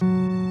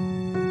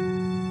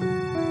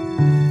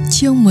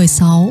Chương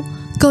 16.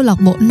 Câu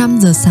lạc bộ 5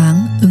 giờ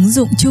sáng ứng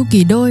dụng chu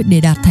kỳ đôi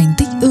để đạt thành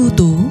tích ưu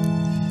tú.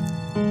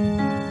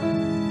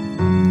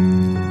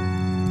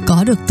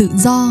 Có được tự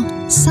do,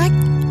 sách,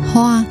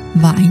 hoa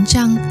và ánh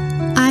trăng,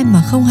 ai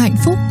mà không hạnh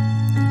phúc?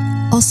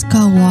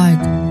 Oscar Wilde.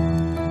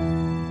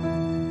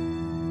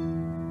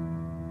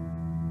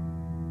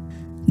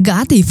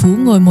 Gã tỷ phú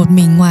ngồi một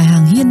mình ngoài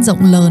hàng hiên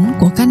rộng lớn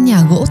của căn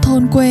nhà gỗ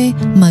thôn quê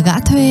mà gã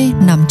thuê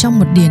nằm trong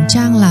một điển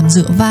trang làm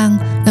rượu vang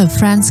ở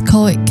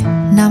Francois,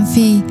 Nam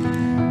Phi.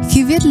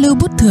 Khi viết lưu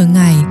bút thường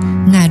ngày,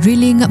 ngài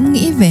Riley ngẫm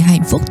nghĩ về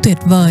hạnh phúc tuyệt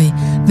vời,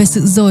 về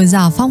sự dồi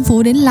dào phong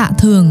phú đến lạ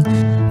thường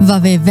và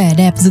về vẻ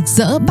đẹp rực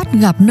rỡ bắt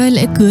gặp nơi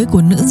lễ cưới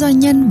của nữ doanh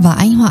nhân và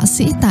anh họa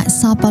sĩ tại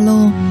Sao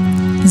Paulo.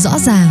 Rõ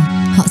ràng,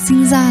 họ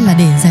sinh ra là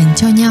để dành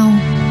cho nhau.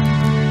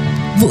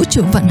 Vũ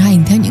trụ vận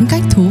hành theo những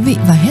cách thú vị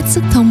và hết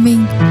sức thông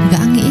minh, gã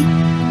nghĩ.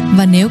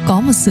 Và nếu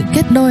có một sự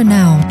kết đôi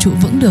nào trụ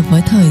vững được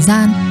với thời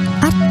gian,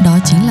 ắt đó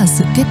chính là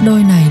sự kết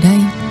đôi này đây.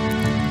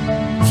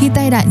 Khi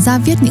tay đại gia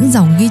viết những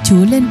dòng ghi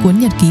chú lên cuốn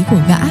nhật ký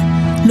của gã,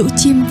 lũ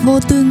chim vô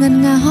tư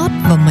ngân nga hót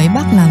và mấy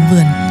bác làm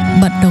vườn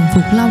bận đồng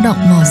phục lao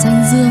động màu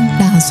xanh dương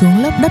đào xuống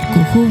lớp đất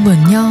của khu vườn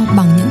nho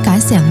bằng những cái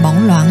xẻng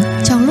bóng loáng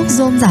trong lúc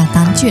rôm rả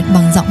tán chuyện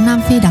bằng giọng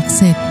Nam Phi đặc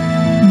sệt.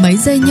 Mấy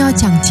dây nho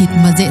chằng chịt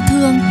mà dễ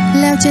thương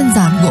leo trên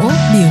giàn gỗ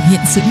biểu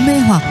hiện sự mê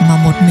hoặc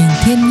mà một mình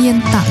thiên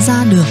nhiên tạo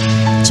ra được,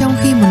 trong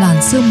khi một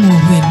làn sương mù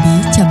huyền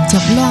bí chậm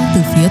chậm loang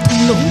từ phía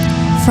thung lũng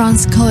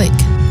Francois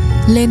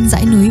lên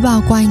dãy núi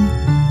bao quanh.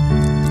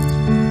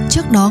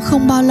 Trước đó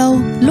không bao lâu,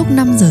 lúc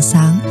 5 giờ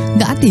sáng,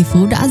 gã tỷ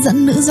phú đã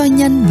dẫn nữ doanh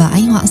nhân và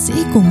anh họa sĩ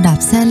cùng đạp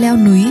xe leo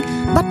núi,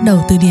 bắt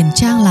đầu từ điển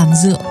trang làm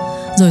rượu,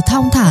 rồi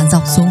thong thả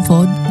dọc xuống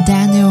phố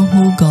Daniel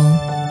Hugel.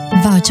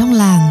 Vào trong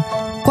làng,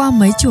 qua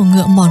mấy chuồng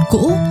ngựa mòn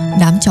cũ,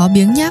 đám chó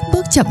biếng nhác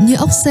bước chậm như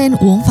ốc sên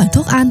uống phải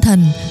thuốc an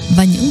thần,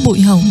 và những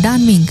bụi hồng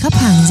đan mình khắp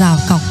hàng rào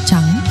cọc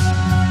trắng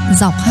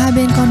dọc hai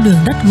bên con đường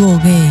đất gồ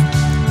ghề.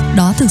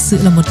 Đó thực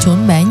sự là một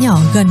chốn bé nhỏ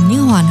gần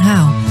như hoàn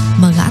hảo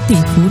mà gã tỷ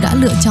phú đã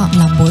lựa chọn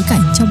làm bối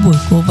cảnh cho buổi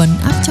cố vấn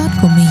áp chót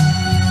của mình.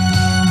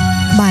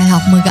 Bài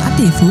học mà gã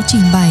tỷ phú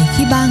trình bày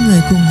khi ba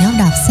người cùng nhau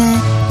đạp xe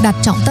đặt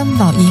trọng tâm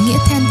vào ý nghĩa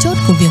then chốt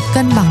của việc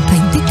cân bằng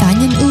thành tích cá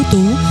nhân ưu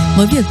tú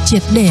với việc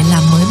triệt để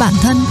làm mới bản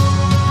thân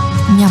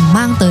nhằm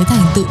mang tới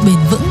thành tựu bền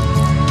vững.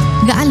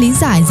 Gã lý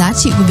giải giá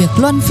trị của việc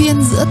luân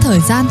phiên giữa thời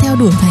gian theo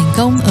đuổi thành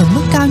công ở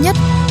mức cao nhất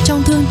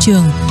trong thương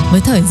trường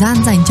với thời gian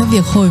dành cho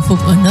việc hồi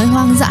phục ở nơi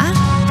hoang dã,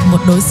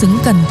 một đối xứng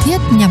cần thiết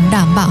nhằm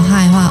đảm bảo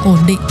hài hòa ổn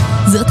định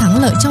giữa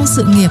thắng lợi trong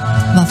sự nghiệp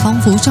và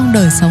phong phú trong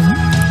đời sống.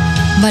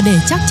 Và để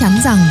chắc chắn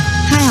rằng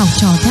hai học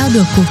trò theo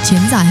được cuộc chiến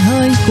giải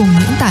hơi cùng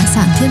những tài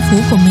sản thiên phú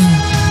của mình,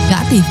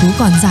 gã tỷ phú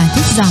còn giải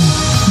thích rằng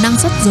năng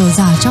suất dồi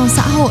dào trong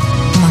xã hội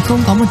mà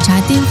không có một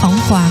trái tim phóng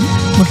khoáng,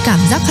 một cảm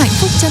giác hạnh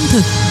phúc chân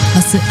thực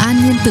và sự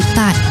an nhiên tự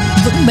tại,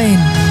 vững bền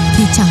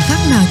thì chẳng khác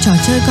nào trò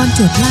chơi con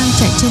chuột lang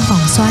chạy trên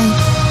vòng xoay.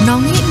 Nó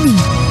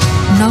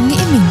nghĩ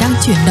mình đang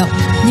chuyển động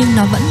nhưng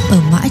nó vẫn ở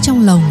mãi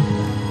trong lồng.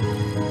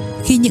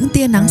 Khi những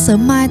tia nắng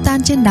sớm mai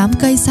tan trên đám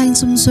cây xanh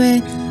sum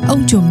xuê,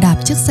 ông trùm đạp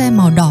chiếc xe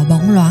màu đỏ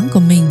bóng loáng của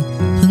mình,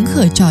 hứng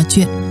khởi trò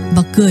chuyện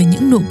và cười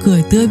những nụ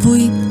cười tươi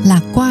vui,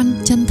 lạc quan,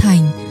 chân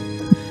thành.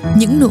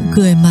 Những nụ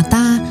cười mà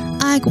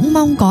ai cũng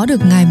mong có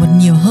được ngày một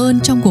nhiều hơn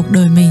trong cuộc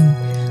đời mình.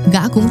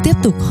 Gã cũng tiếp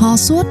tục ho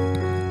suốt,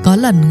 có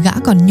lần gã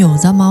còn nhổ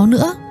ra máu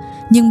nữa.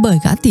 Nhưng bởi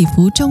gã tỷ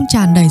phú trông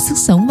tràn đầy sức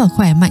sống và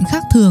khỏe mạnh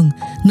khác thường,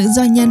 nữ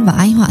doanh nhân và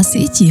anh họa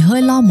sĩ chỉ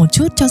hơi lo một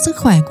chút cho sức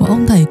khỏe của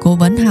ông thầy cố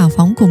vấn hào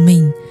phóng của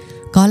mình.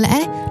 Có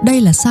lẽ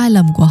đây là sai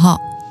lầm của họ.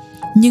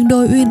 Nhưng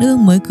đôi uyên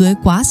ương mới cưới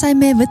quá say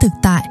mê với thực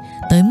tại,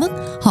 tới mức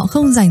họ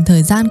không dành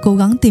thời gian cố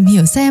gắng tìm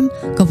hiểu xem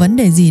có vấn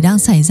đề gì đang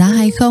xảy ra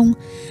hay không.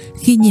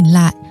 Khi nhìn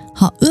lại,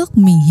 họ ước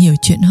mình hiểu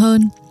chuyện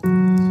hơn.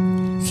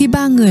 Khi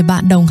ba người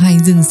bạn đồng hành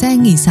dừng xe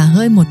nghỉ xả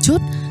hơi một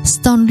chút,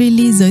 Stone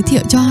Riley giới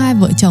thiệu cho hai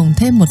vợ chồng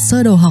thêm một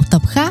sơ đồ học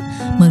tập khác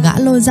mà gã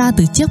lôi ra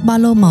từ chiếc ba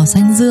lô màu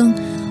xanh dương.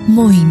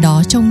 Mô hình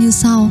đó trông như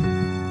sau: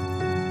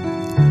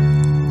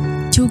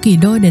 chu kỳ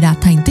đôi để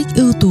đạt thành tích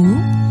ưu tú.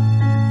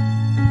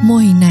 Mô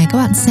hình này các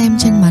bạn xem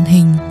trên màn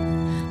hình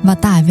và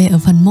tải về ở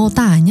phần mô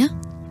tả nhé.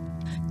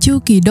 Chu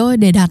kỳ đôi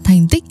để đạt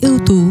thành tích ưu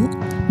tú: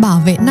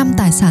 bảo vệ 5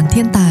 tài sản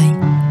thiên tài.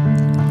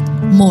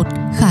 1.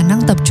 Khả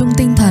năng tập trung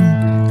tinh thần.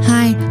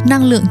 2.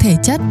 Năng lượng thể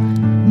chất.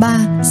 3.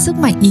 Sức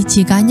mạnh ý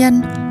chí cá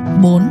nhân.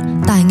 4.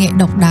 Tài nghệ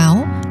độc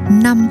đáo.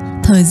 5.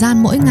 Thời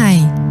gian mỗi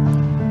ngày.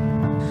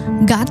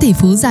 Gã tỷ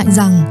phú dạy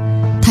rằng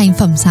thành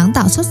phẩm sáng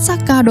tạo xuất sắc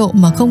cao độ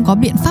mà không có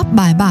biện pháp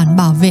bài bản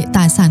bảo vệ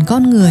tài sản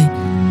con người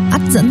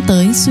ắt dẫn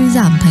tới suy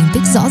giảm thành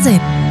tích rõ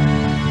rệt.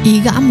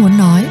 Ý gã muốn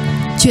nói,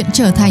 chuyện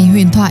trở thành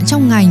huyền thoại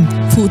trong ngành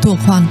phụ thuộc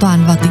hoàn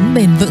toàn vào tính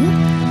bền vững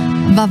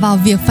và vào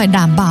việc phải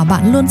đảm bảo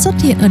bạn luôn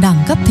xuất hiện ở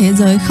đẳng cấp thế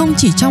giới không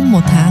chỉ trong 1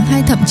 tháng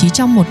hay thậm chí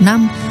trong 1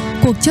 năm.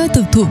 Cuộc chơi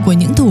thực thụ của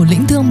những thủ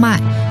lĩnh thương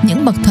mại,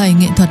 những bậc thầy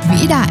nghệ thuật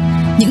vĩ đại,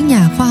 những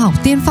nhà khoa học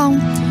tiên phong,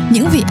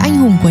 những vị anh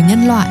hùng của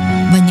nhân loại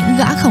và những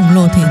gã khổng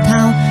lồ thể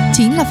thao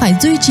chính là phải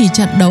duy trì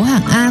trận đấu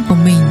hạng A của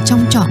mình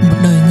trong trọn một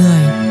đời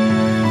người.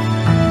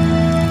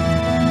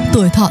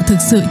 Tuổi thọ thực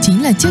sự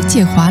chính là chiếc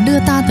chìa khóa đưa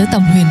ta tới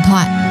tầm huyền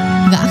thoại.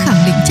 Gã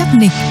khẳng định chắc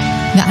nịch,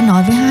 gã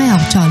nói với hai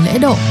học trò lễ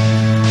độ.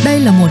 Đây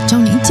là một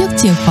trong những chiếc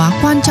chìa khóa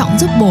quan trọng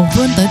giúp bồ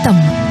vươn tới tầm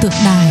tượng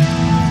đài.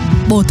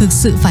 Bồ thực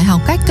sự phải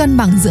học cách cân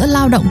bằng giữa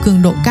lao động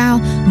cường độ cao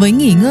với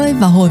nghỉ ngơi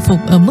và hồi phục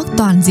ở mức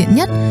toàn diện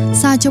nhất,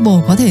 sao cho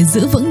bồ có thể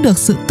giữ vững được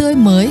sự tươi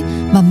mới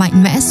và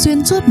mạnh mẽ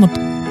xuyên suốt một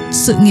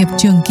sự nghiệp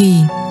trường kỳ.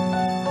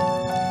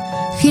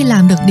 Khi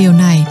làm được điều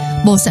này,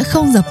 bồ sẽ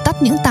không dập tắt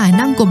những tài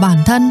năng của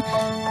bản thân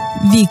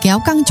vì kéo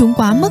căng chúng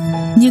quá mức,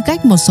 như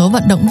cách một số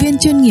vận động viên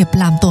chuyên nghiệp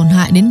làm tổn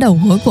hại đến đầu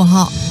gối của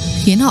họ,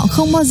 khiến họ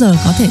không bao giờ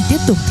có thể tiếp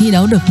tục thi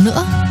đấu được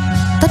nữa.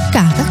 Tất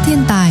cả các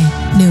thiên tài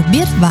đều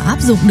biết và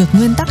áp dụng được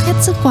nguyên tắc hết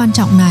sức quan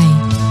trọng này.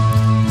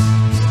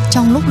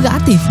 Trong lúc gã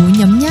tỷ phú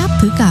nhấm nháp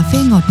thứ cà phê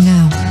ngọt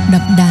ngào,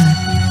 đậm đà,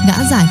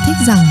 gã giải thích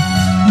rằng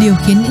điều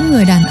khiến những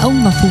người đàn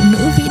ông và phụ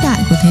nữ vĩ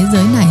đại của thế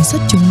giới này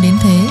xuất chúng đến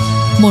thế,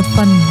 một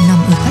phần nằm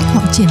ở cách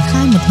họ triển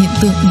khai một hiện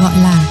tượng gọi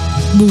là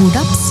bù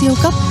đắp siêu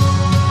cấp.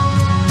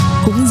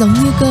 Cũng giống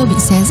như cơ bị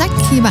xé rách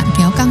khi bạn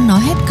kéo căng nó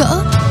hết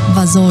cỡ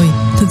và rồi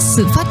thực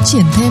sự phát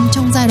triển thêm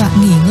trong giai đoạn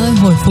nghỉ ngơi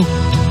hồi phục.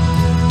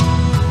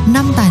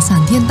 5 tài sản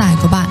thiên tài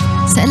của bạn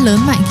sẽ lớn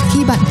mạnh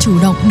khi bạn chủ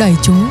động đẩy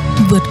chúng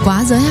vượt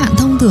quá giới hạn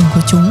thông thường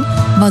của chúng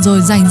và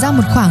rồi dành ra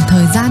một khoảng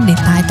thời gian để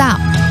tái tạo.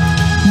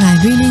 Ngài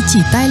Riley chỉ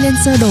tay lên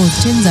sơ đồ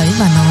trên giấy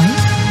và nói: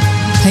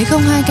 thấy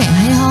không hai kẻ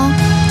hay ho,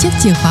 chiếc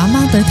chìa khóa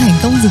mang tới thành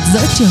công rực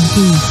rỡ trường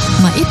kỳ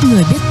mà ít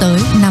người biết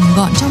tới nằm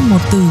gọn trong một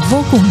từ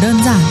vô cùng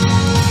đơn giản: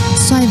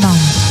 xoay vòng.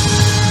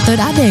 Tớ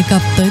đã đề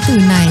cập tới từ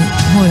này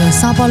hồi ở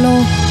Sao Paulo,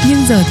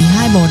 nhưng giờ thì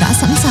hai bồ đã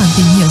sẵn sàng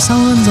tìm hiểu sâu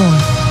hơn rồi.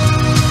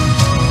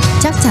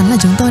 Chắc chắn là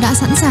chúng tôi đã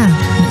sẵn sàng,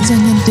 nữ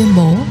doanh nhân tuyên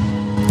bố.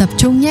 Tập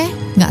trung nhé,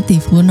 gã tỷ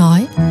phú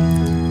nói.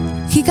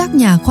 Khi các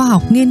nhà khoa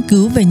học nghiên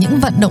cứu về những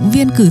vận động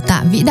viên cử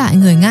tạ vĩ đại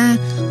người Nga,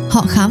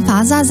 họ khám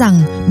phá ra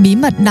rằng bí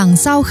mật đằng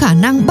sau khả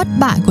năng bất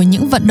bại của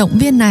những vận động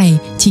viên này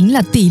chính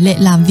là tỷ lệ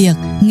làm việc,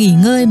 nghỉ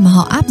ngơi mà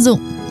họ áp dụng.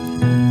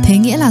 Thế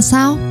nghĩa là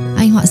sao?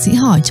 Anh họa sĩ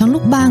hỏi trong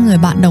lúc ba người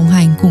bạn đồng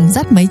hành cùng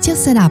dắt mấy chiếc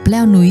xe đạp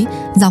leo núi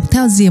dọc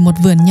theo rìa một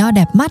vườn nho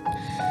đẹp mắt.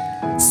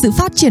 Sự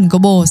phát triển của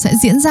bồ sẽ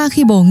diễn ra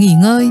khi bồ nghỉ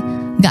ngơi,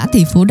 gã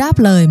tỷ phú đáp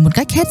lời một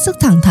cách hết sức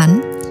thẳng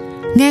thắn.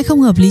 Nghe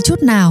không hợp lý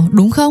chút nào,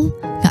 đúng không?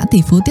 Gã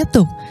tỷ phú tiếp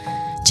tục.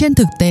 Trên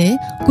thực tế,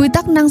 quy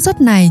tắc năng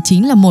suất này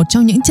chính là một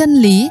trong những chân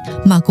lý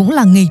mà cũng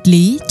là nghịch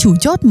lý chủ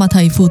chốt mà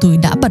thầy phù thủy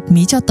đã bật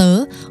mí cho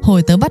tớ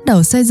hồi tớ bắt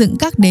đầu xây dựng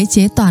các đế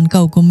chế toàn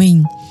cầu của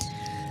mình.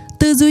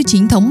 Tư duy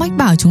chính thống mách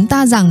bảo chúng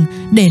ta rằng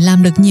để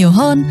làm được nhiều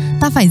hơn,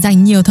 ta phải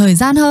dành nhiều thời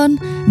gian hơn,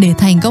 để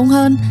thành công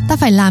hơn, ta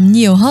phải làm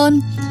nhiều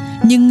hơn.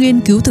 Nhưng nghiên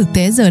cứu thực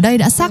tế giờ đây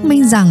đã xác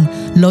minh rằng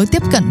lối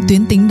tiếp cận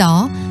tuyến tính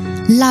đó,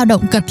 lao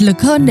động cật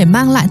lực hơn để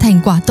mang lại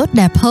thành quả tốt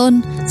đẹp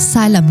hơn,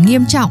 sai lầm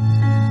nghiêm trọng.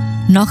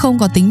 Nó không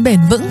có tính bền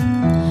vững,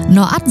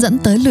 nó ắt dẫn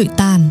tới lụi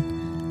tàn,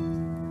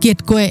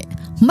 kiệt quệ,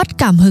 mất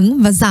cảm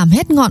hứng và giảm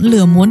hết ngọn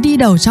lửa muốn đi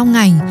đầu trong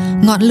ngành,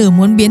 ngọn lửa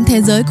muốn biến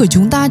thế giới của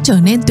chúng ta trở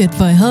nên tuyệt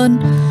vời hơn.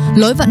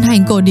 Lối vận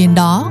hành cổ điển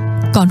đó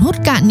còn hút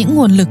cạn những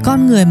nguồn lực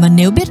con người mà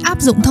nếu biết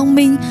áp dụng thông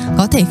minh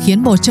có thể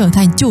khiến bồ trở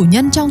thành chủ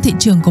nhân trong thị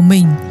trường của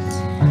mình.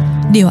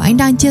 Điều anh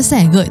đang chia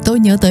sẻ gợi tôi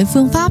nhớ tới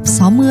phương pháp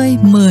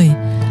 60-10.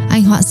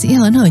 Anh họa sĩ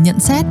hớn hở nhận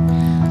xét.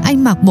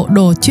 Anh mặc bộ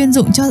đồ chuyên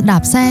dụng cho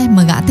đạp xe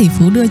mà gã tỷ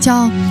phú đưa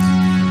cho.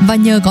 Và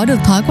nhờ có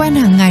được thói quen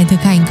hàng ngày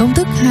thực hành công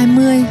thức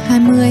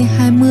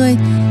 20-20-20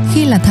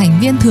 khi là thành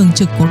viên thường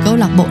trực của câu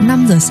lạc bộ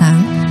 5 giờ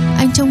sáng,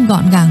 anh trông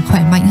gọn gàng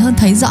khỏe mạnh hơn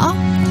thấy rõ,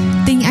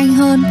 tinh anh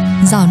hơn,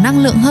 giàu năng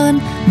lượng hơn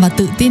và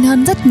tự tin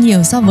hơn rất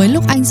nhiều so với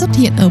lúc anh xuất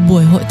hiện ở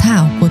buổi hội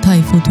thảo của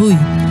thầy phù thủy.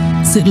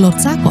 Sự lột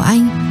xác của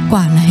anh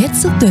quả là hết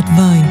sức tuyệt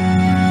vời.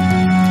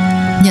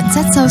 Nhận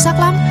xét sâu sắc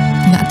lắm,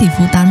 gã tỷ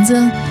phú tán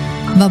dương.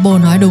 Và bồ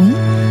nói đúng,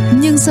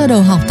 nhưng sơ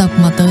đồ học tập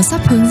mà tớ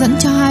sắp hướng dẫn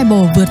cho hai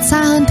bồ vượt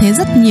xa hơn thế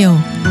rất nhiều.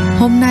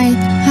 Hôm nay,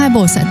 hai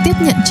bồ sẽ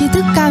tiếp nhận tri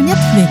thức cao nhất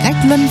về cách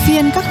luân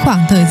phiên các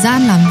khoảng thời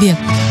gian làm việc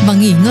và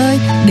nghỉ ngơi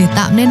để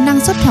tạo nên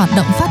năng suất hoạt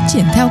động phát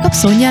triển theo cấp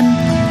số nhân.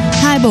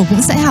 Hai bồ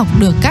cũng sẽ học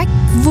được cách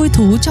vui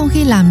thú trong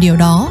khi làm điều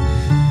đó.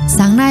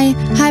 Sáng nay,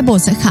 hai bồ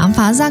sẽ khám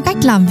phá ra cách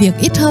làm việc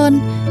ít hơn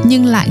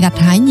nhưng lại gặt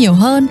hái nhiều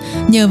hơn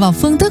nhờ vào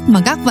phương thức mà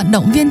các vận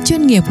động viên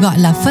chuyên nghiệp gọi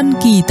là phân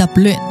kỳ tập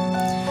luyện.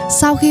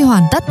 Sau khi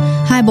hoàn tất,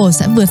 hai bồ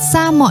sẽ vượt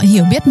xa mọi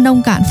hiểu biết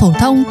nông cạn phổ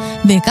thông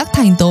về các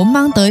thành tố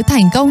mang tới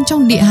thành công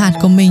trong địa hạt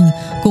của mình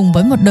cùng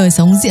với một đời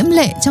sống diễm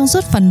lệ trong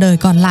suốt phần đời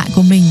còn lại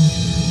của mình.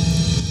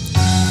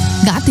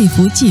 Gã tỷ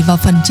phú chỉ vào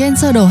phần trên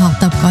sơ đồ học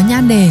tập có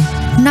nhan đề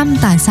 5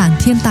 tài sản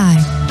thiên tài.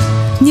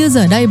 Như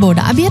giờ đây bồ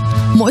đã biết,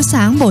 mỗi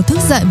sáng bồ thức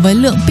dậy với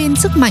lượng pin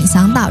sức mạnh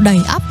sáng tạo đầy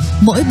ắp,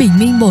 mỗi bình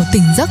minh bồ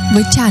tỉnh giấc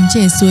với tràn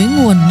trề suối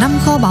nguồn 5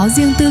 kho báu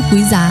riêng tư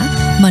quý giá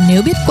mà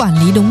nếu biết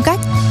quản lý đúng cách,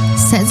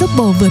 sẽ giúp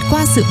bồ vượt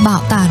qua sự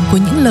bạo tàn của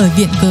những lời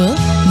viện cớ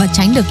và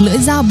tránh được lưỡi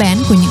dao bén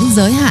của những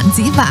giới hạn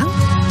dĩ vãng,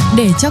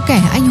 để cho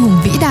kẻ anh hùng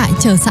vĩ đại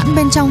chờ sẵn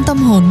bên trong tâm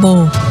hồn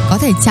bồ có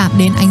thể chạm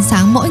đến ánh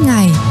sáng mỗi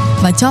ngày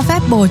và cho phép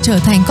bồ trở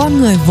thành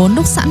con người vốn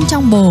đúc sẵn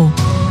trong bồ,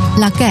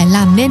 là kẻ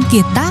làm nên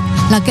kiệt tác,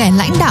 là kẻ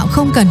lãnh đạo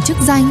không cần chức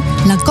danh,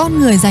 là con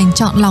người dành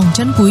trọn lòng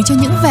trân quý cho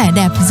những vẻ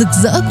đẹp rực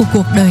rỡ của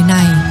cuộc đời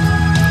này.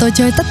 Tôi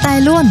chơi tất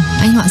tay luôn,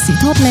 anh họa sĩ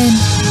thốt lên.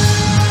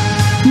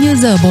 Như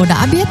giờ bồ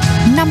đã biết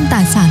 5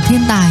 tài sản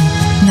thiên tài,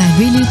 ngài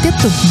Riley tiếp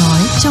tục nói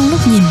trong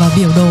lúc nhìn vào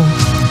biểu đồ.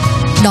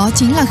 Đó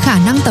chính là khả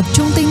năng tập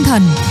trung tinh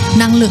thần,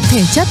 năng lượng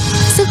thể chất,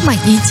 sức mạnh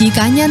ý chí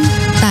cá nhân,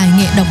 tài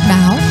nghệ độc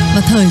đáo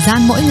và thời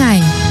gian mỗi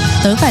ngày.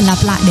 Tớ phải lặp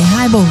lại để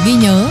hai bồ ghi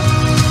nhớ.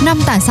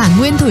 5 tài sản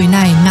nguyên thủy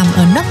này nằm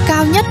ở nấc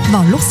cao nhất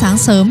vào lúc sáng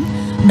sớm.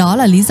 Đó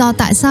là lý do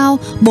tại sao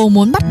bồ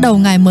muốn bắt đầu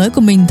ngày mới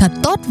của mình thật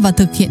tốt và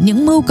thực hiện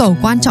những mưu cầu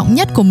quan trọng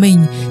nhất của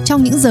mình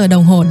trong những giờ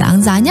đồng hồ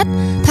đáng giá nhất,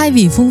 thay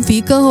vì phung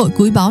phí cơ hội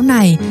quý báu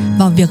này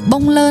vào việc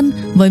bông lơn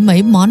với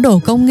mấy món đồ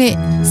công nghệ,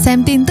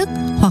 xem tin tức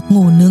hoặc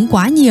ngủ nướng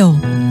quá nhiều.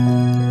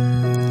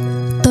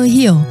 Tôi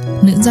hiểu,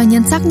 nữ doanh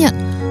nhân xác nhận.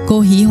 Cô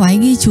hí hoáy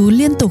ghi chú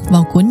liên tục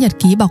vào cuốn nhật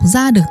ký bọc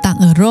da được tặng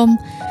ở Rome.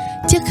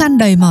 Chiếc khăn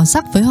đầy màu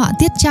sắc với họa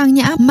tiết trang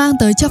nhã mang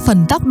tới cho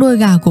phần tóc đuôi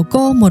gà của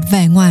cô một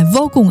vẻ ngoài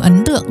vô cùng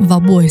ấn tượng vào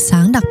buổi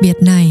sáng đặc biệt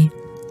này.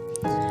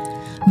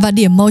 Và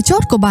điểm mấu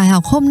chốt của bài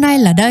học hôm nay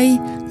là đây,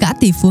 gã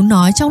tỷ phú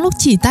nói trong lúc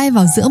chỉ tay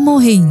vào giữa mô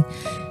hình.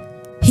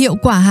 Hiệu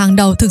quả hàng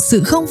đầu thực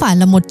sự không phải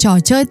là một trò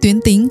chơi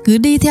tuyến tính cứ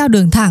đi theo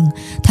đường thẳng.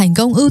 Thành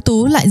công ưu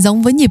tú lại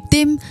giống với nhịp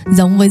tim,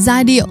 giống với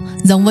giai điệu,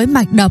 giống với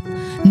mạch đập.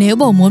 Nếu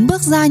bồ muốn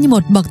bước ra như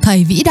một bậc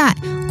thầy vĩ đại,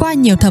 qua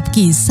nhiều thập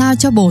kỷ sao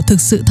cho bồ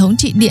thực sự thống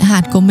trị địa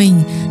hạt của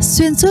mình,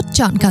 xuyên suốt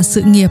trọn cả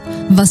sự nghiệp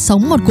và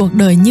sống một cuộc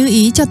đời như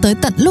ý cho tới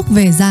tận lúc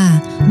về già,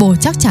 bồ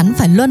chắc chắn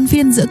phải luân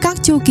phiên giữa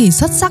các chu kỳ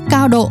xuất sắc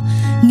cao độ,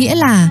 nghĩa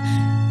là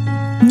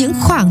những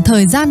khoảng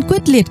thời gian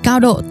quyết liệt cao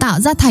độ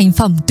tạo ra thành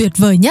phẩm tuyệt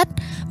vời nhất,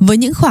 với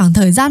những khoảng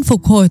thời gian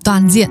phục hồi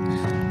toàn diện,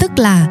 tức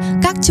là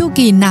các chu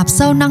kỳ nạp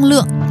sâu năng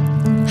lượng.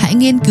 Hãy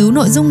nghiên cứu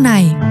nội dung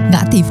này, gã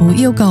tỷ phú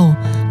yêu cầu.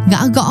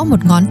 Gã gõ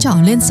một ngón trỏ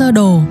lên sơ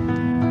đồ.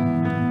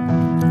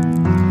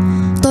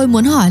 Tôi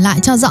muốn hỏi lại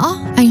cho rõ,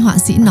 anh họa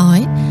sĩ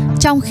nói.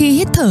 Trong khi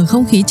hít thở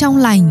không khí trong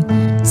lành,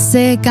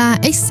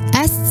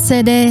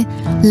 CKXSCD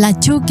là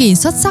chu kỳ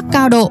xuất sắc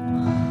cao độ,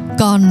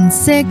 còn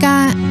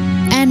CKNSNL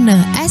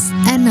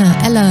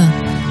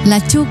là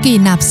chu kỳ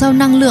nạp sâu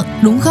năng lượng,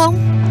 đúng không?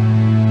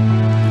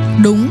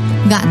 Đúng,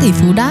 gã tỷ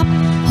phú đáp.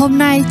 Hôm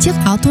nay chiếc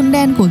áo thun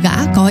đen của gã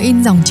có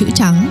in dòng chữ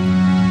trắng.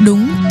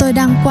 Đúng, tôi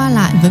đang qua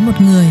lại với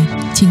một người,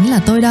 chính là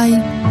tôi đây.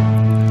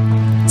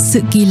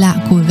 Sự kỳ lạ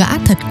của gã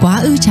thật quá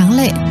ư tráng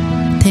lệ.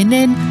 Thế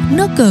nên,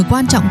 nước cờ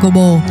quan trọng của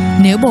bồ,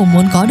 nếu bồ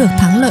muốn có được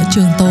thắng lợi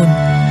trường tồn,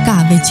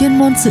 cả về chuyên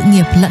môn sự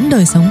nghiệp lẫn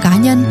đời sống cá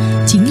nhân,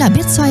 chính là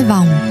biết xoay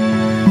vòng.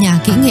 Nhà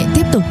kỹ nghệ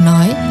tiếp tục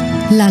nói,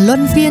 là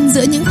luân phiên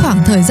giữa những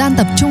khoảng thời gian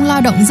tập trung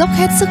lao động dốc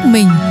hết sức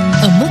mình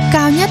ở mức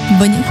cao nhất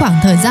với những khoảng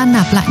thời gian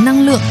nạp lại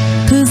năng lượng,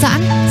 thư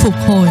giãn, phục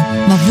hồi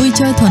và vui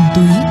chơi thuần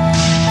túy.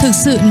 Thực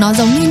sự nó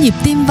giống như nhịp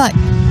tim vậy,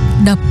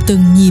 đập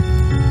từng nhịp.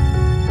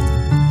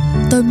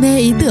 Tôi mê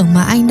ý tưởng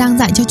mà anh đang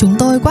dạy cho chúng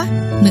tôi quá,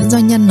 nữ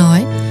doanh nhân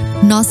nói.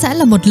 Nó sẽ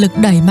là một lực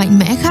đẩy mạnh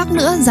mẽ khác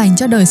nữa dành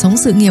cho đời sống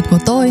sự nghiệp của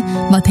tôi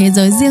và thế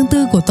giới riêng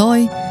tư của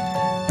tôi.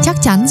 Chắc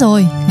chắn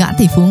rồi, gã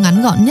tỷ phú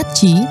ngắn gọn nhất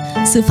trí.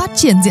 Sự phát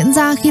triển diễn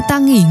ra khi ta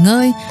nghỉ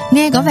ngơi,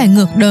 nghe có vẻ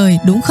ngược đời,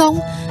 đúng không?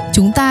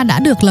 Chúng ta đã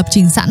được lập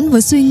trình sẵn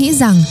với suy nghĩ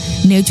rằng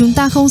nếu chúng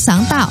ta không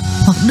sáng tạo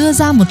hoặc đưa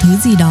ra một thứ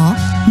gì đó,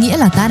 nghĩa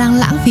là ta đang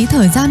lãng phí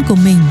thời gian của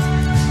mình.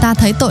 Ta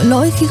thấy tội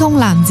lỗi khi không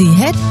làm gì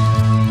hết.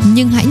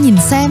 Nhưng hãy nhìn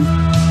xem.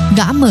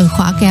 Gã mở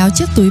khóa kéo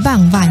chiếc túi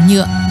bằng vải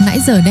nhựa nãy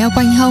giờ đeo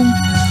quanh hông.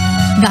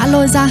 Gã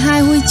lôi ra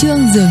 2 huy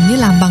chương dường như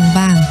làm bằng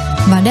vàng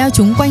và đeo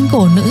chúng quanh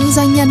cổ nữ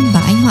doanh nhân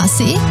và anh họa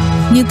sĩ,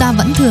 như ta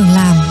vẫn thường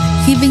làm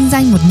khi vinh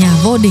danh một nhà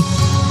vô địch.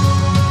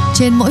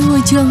 Trên mỗi huy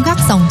chương gác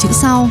dòng chữ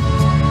sau: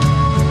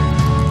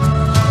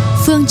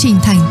 phương trình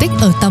thành tích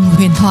ở tầm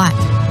huyền thoại,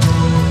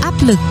 áp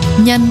lực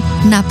nhân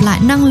nạp lại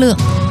năng lượng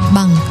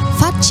bằng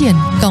phát triển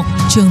cộng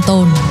trường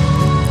tồn.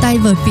 Tay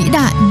vợt vĩ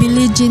đại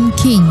Billie Jean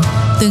King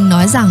từng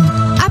nói rằng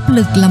áp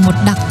lực là một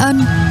đặc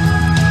ân.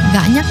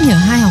 Gã nhắc nhở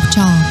hai học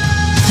trò,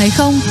 thấy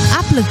không,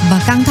 áp lực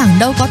và căng thẳng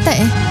đâu có tệ.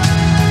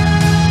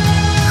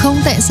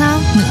 Không tệ sao?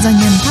 Nữ doanh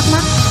nhân thắc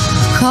mắc.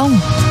 Không,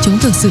 chúng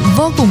thực sự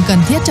vô cùng cần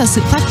thiết cho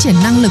sự phát triển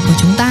năng lực của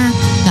chúng ta,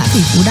 gã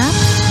tỷ phú đáp.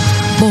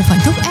 Bồ phải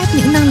thúc ép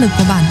những năng lực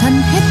của bản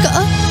thân hết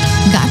cỡ.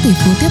 Gã tỷ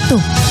phú tiếp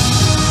tục.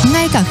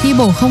 Ngay cả khi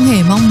bồ không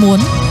hề mong muốn,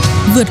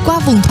 vượt qua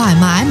vùng thoải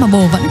mái mà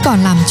bồ vẫn còn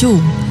làm chủ,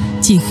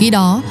 chỉ khi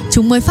đó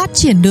chúng mới phát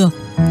triển được.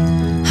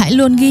 Hãy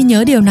luôn ghi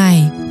nhớ điều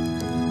này.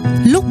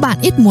 Lúc bạn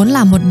ít muốn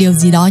làm một điều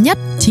gì đó nhất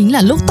chính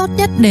là lúc tốt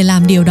nhất để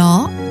làm điều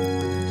đó.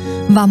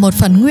 Và một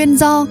phần nguyên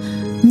do,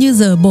 như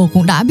giờ bồ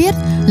cũng đã biết,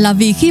 là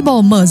vì khi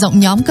bồ mở rộng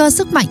nhóm cơ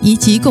sức mạnh ý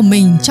chí của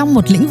mình trong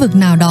một lĩnh vực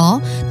nào đó,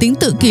 tính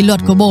tự kỷ luật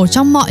của bồ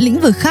trong mọi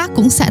lĩnh vực khác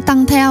cũng sẽ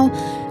tăng theo.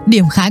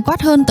 Điểm khái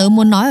quát hơn tớ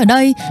muốn nói ở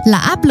đây là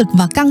áp lực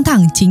và căng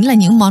thẳng chính là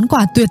những món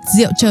quà tuyệt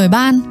diệu trời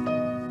ban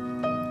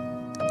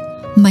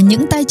mà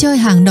những tay chơi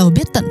hàng đầu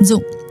biết tận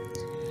dụng.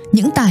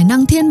 Những tài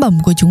năng thiên bẩm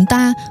của chúng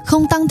ta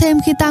không tăng thêm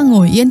khi ta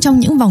ngồi yên trong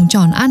những vòng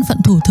tròn an phận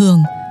thủ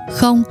thường.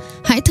 Không,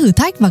 hãy thử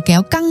thách và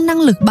kéo căng năng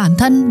lực bản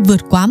thân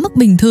vượt quá mức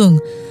bình thường.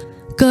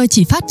 Cơ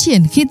chỉ phát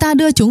triển khi ta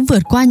đưa chúng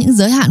vượt qua những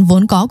giới hạn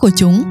vốn có của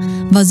chúng,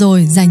 và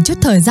rồi dành chút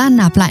thời gian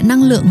nạp lại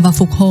năng lượng và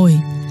phục hồi.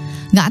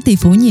 Gã tỷ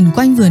phú nhìn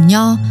quanh vườn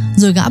nho,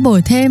 rồi gã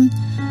bồi thêm.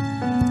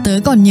 Tớ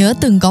còn nhớ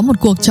từng có một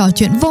cuộc trò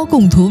chuyện vô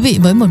cùng thú vị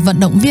với một vận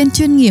động viên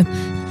chuyên nghiệp.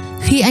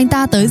 Khi anh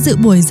ta tới dự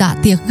buổi dạ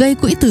tiệc gây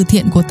quỹ từ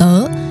thiện của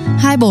tớ,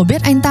 hai bồ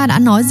biết anh ta đã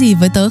nói gì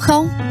với tớ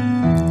không?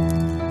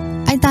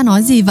 Anh ta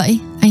nói gì vậy?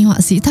 Anh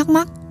họa sĩ thắc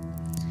mắc.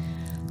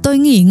 Tôi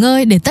nghỉ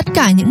ngơi để tất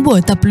cả những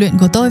buổi tập luyện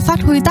của tôi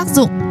phát huy tác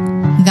dụng,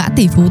 gã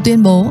tỷ phú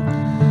tuyên bố.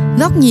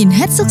 Góc nhìn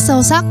hết sức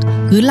sâu sắc,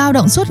 cứ lao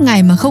động suốt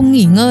ngày mà không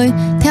nghỉ ngơi,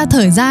 theo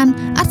thời gian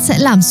ắt sẽ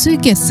làm suy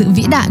kiệt sự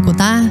vĩ đại của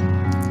ta.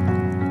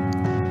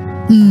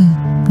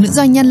 Nữ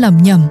doanh nhân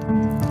lẩm nhẩm.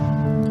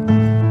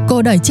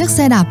 Cô đẩy chiếc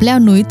xe đạp leo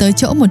núi tới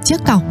chỗ một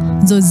chiếc cọc,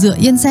 rồi dựa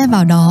yên xe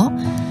vào đó.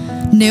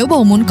 Nếu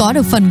bồ muốn có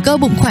được phần cơ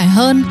bụng khỏe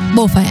hơn,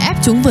 bồ phải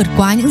ép chúng vượt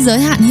quá những giới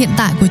hạn hiện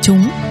tại của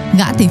chúng,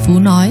 gã tỷ phú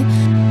nói.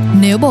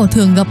 Nếu bồ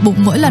thường gập bụng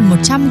mỗi lần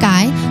 100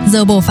 cái,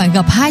 giờ bồ phải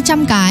gập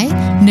 200 cái.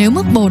 Nếu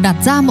mức bồ đặt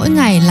ra mỗi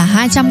ngày là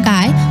 200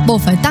 cái, bồ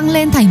phải tăng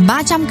lên thành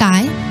 300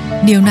 cái.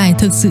 Điều này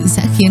thực sự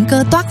sẽ khiến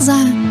cơ toác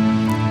ra.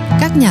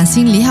 Các nhà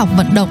sinh lý học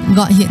vận động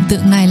gọi hiện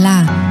tượng này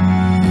là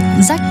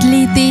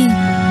Agility.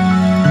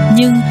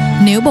 Nhưng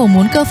nếu bồ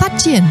muốn cơ phát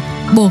triển,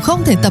 bồ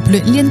không thể tập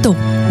luyện liên tục,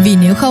 vì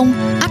nếu không,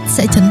 ắt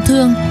sẽ chấn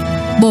thương.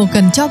 Bồ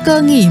cần cho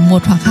cơ nghỉ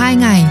 1 hoặc 2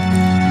 ngày.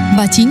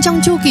 Và chính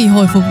trong chu kỳ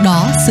hồi phục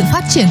đó, sự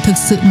phát triển thực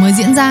sự mới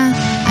diễn ra,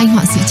 anh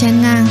họa sĩ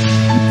chen ngang.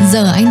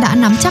 Giờ anh đã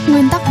nắm chắc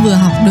nguyên tắc vừa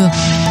học được.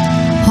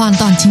 Hoàn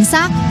toàn chính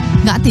xác,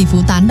 gã tỷ phú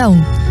tán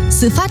đồng.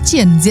 Sự phát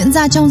triển diễn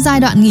ra trong giai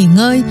đoạn nghỉ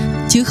ngơi,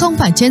 chứ không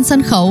phải trên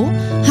sân khấu.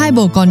 Hai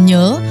bồ còn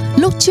nhớ,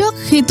 lúc trước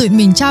khi tụi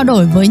mình trao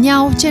đổi với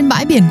nhau trên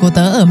bãi biển của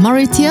tớ ở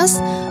Mauritius,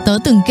 tớ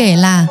từng kể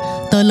là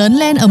tớ lớn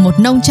lên ở một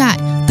nông trại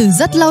từ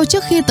rất lâu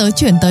trước khi tớ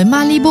chuyển tới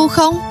Malibu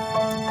không?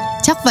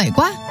 Chắc vậy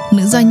quá,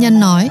 nữ doanh nhân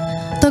nói.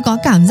 Tôi có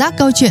cảm giác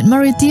câu chuyện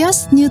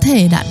Mauritius như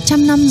thể đã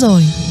 100 năm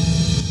rồi.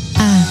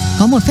 À,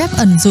 có một phép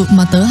ẩn dụ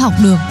mà tớ học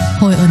được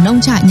hồi ở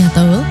nông trại nhà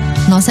tớ.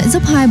 Nó sẽ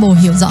giúp hai bồ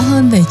hiểu rõ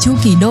hơn về chu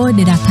kỳ đôi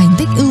để đạt thành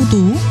tích ưu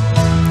tú.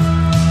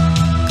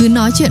 Cứ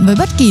nói chuyện với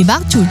bất kỳ bác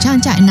chủ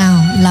trang trại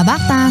nào là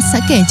bác ta sẽ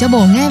kể cho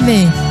bồ nghe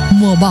về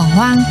mùa bỏ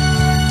hoang.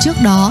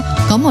 Trước đó,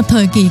 có một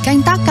thời kỳ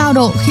canh tác cao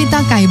độ khi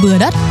ta cày bừa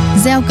đất,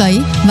 gieo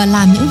cấy và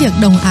làm những việc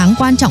đồng áng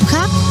quan trọng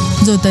khác.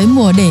 Rồi tới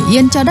mùa để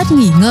yên cho đất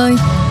nghỉ ngơi.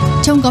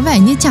 Trông có vẻ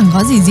như chẳng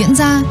có gì diễn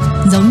ra,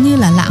 giống như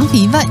là lãng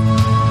phí vậy.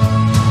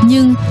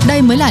 Nhưng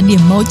đây mới là điểm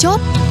mấu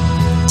chốt.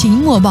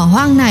 Chính mùa bỏ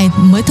hoang này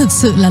mới thực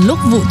sự là lúc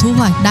vụ thu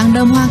hoạch đang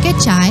đơm hoa kết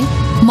trái.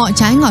 Mọi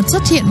trái ngọt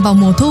xuất hiện vào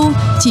mùa thu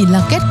chỉ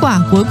là kết quả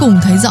cuối cùng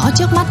thấy rõ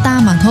trước mắt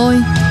ta mà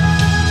thôi.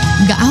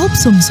 Gã húp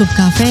sùm sụp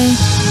cà phê.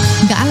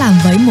 Gã làm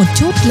vấy một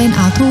chút lên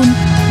áo thun.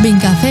 Bình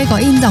cà phê có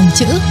in dòng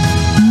chữ: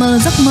 mơ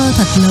giấc mơ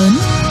thật lớn.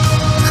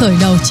 Khởi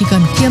đầu chỉ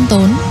cần khiêm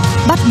tốn.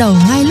 Bắt đầu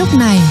ngay lúc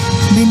này.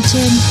 Bên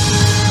trên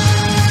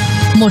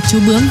một chú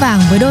bướm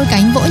vàng với đôi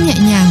cánh vỗ nhẹ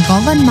nhàng có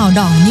vân màu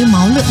đỏ như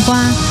máu lượn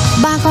qua.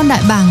 3 con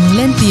đại bàng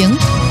lên tiếng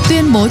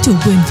tuyên bố chủ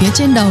quyền phía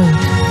trên đầu.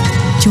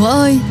 Chúa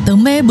ơi, tớ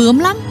mê bướm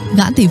lắm,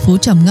 gã tỷ phú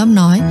trầm ngâm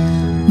nói.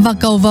 Và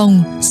cầu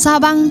vồng, sao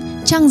băng,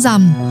 trăng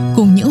rằm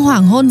cùng những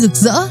hoàng hôn rực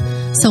rỡ.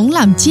 Sống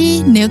làm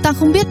chi nếu ta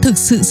không biết thực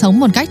sự sống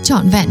một cách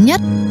trọn vẹn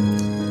nhất.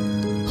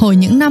 Hồi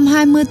những năm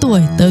 20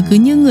 tuổi, tớ cứ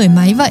như người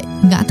máy vậy,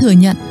 gã thừa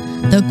nhận.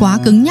 Tớ quá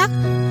cứng nhắc,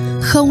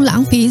 không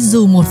lãng phí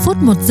dù 1 phút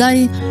 1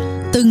 giây.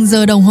 Từng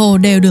giờ đồng hồ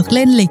đều được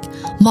lên lịch.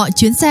 Mọi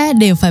chuyến xe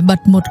đều phải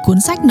bật một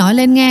cuốn sách nói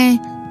lên nghe.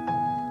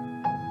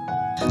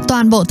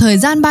 Toàn bộ thời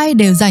gian bay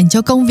đều dành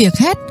cho công việc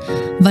hết.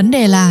 Vấn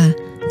đề là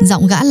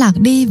giọng gã lạc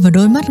đi và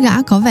đôi mắt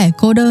gã có vẻ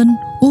cô đơn,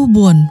 u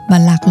buồn và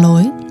lạc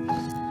lối.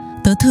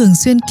 Tớ thường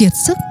xuyên kiệt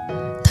sức.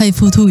 Thầy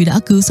phù thủy đã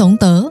cứu sống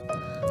tớ.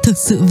 Thực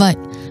sự vậy.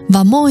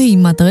 Và mô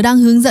hình mà tớ đang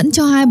hướng dẫn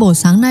cho hai bồ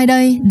sáng nay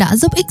đây đã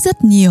giúp ích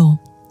rất nhiều.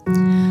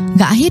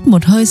 Gã hít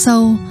một hơi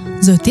sâu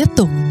rồi tiếp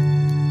tục.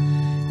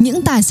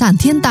 Những tài sản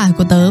thiên tài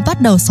của tớ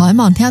bắt đầu xói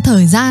mòn theo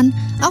thời gian.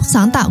 Óc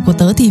sáng tạo của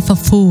tớ thì phập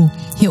phù.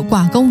 Hiệu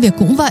quả công việc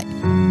cũng vậy.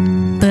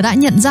 Tớ đã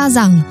nhận ra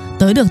rằng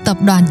tớ được tập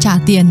đoàn trả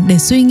tiền để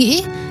suy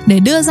nghĩ, để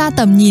đưa ra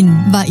tầm nhìn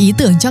và ý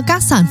tưởng cho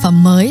các sản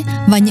phẩm mới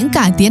và những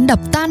cải tiến đập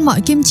tan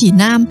mọi kim chỉ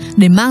nam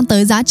để mang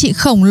tới giá trị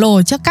khổng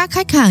lồ cho các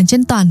khách hàng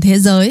trên toàn thế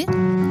giới.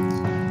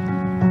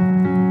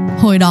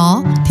 Hồi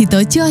đó thì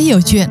tớ chưa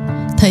hiểu chuyện.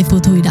 Thầy phù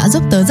thủy đã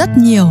giúp tớ rất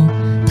nhiều.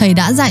 Thầy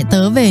đã dạy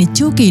tớ về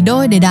chu kỳ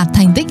đôi để đạt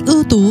thành tích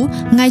ưu tú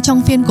ngay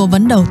trong phiên cố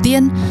vấn đầu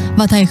tiên.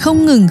 Và thầy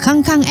không ngừng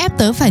khăng khăng ép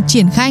tớ phải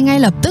triển khai ngay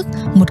lập tức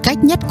một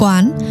cách nhất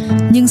quán.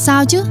 Nhưng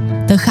sao chứ?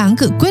 Tớ kháng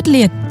cự quyết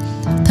liệt.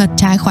 Thật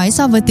trái khoái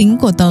so với tính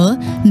của tớ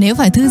nếu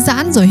phải thư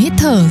giãn rồi hít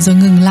thở rồi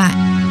ngừng lại.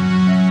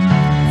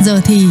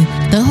 Giờ thì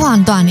tớ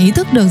hoàn toàn ý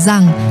thức được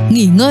rằng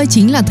nghỉ ngơi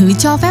chính là thứ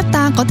cho phép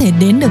ta có thể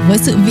đến được với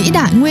sự vĩ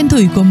đại nguyên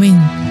thủy của mình.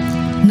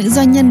 Nữ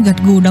doanh nhân gật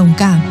gù đồng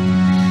cảm.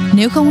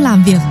 Nếu không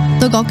làm việc,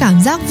 tôi có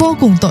cảm giác vô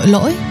cùng tội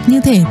lỗi,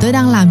 như thể tôi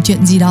đang làm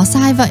chuyện gì đó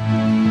sai vậy.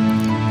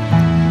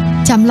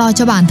 Chăm lo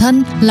cho bản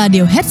thân là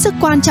điều hết sức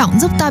quan trọng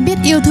giúp ta biết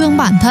yêu thương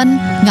bản thân,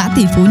 gã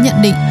tỷ phú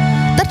nhận định.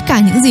 Tất cả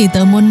những gì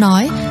tớ muốn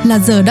nói là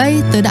giờ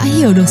đây tớ đã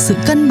hiểu được sự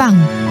cân bằng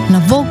là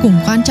vô cùng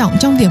quan trọng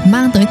trong việc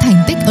mang tới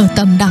thành tích ở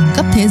tầm đẳng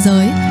cấp thế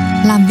giới.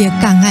 Làm việc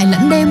cả ngày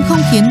lẫn đêm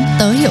không khiến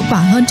tớ hiệu quả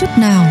hơn chút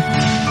nào.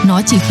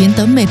 Nó chỉ khiến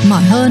tớ mệt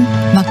mỏi hơn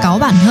và cáu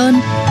bản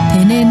hơn.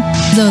 Thế nên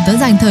giờ tớ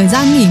dành thời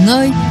gian nghỉ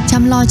ngơi,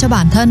 chăm lo cho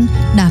bản thân,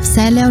 đạp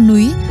xe leo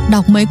núi,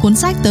 đọc mấy cuốn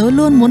sách tớ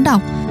luôn muốn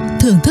đọc,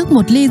 thưởng thức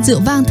một ly rượu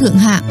vang thượng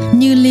hạng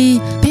như ly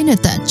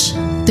Pinotage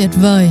tuyệt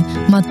vời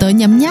mà tớ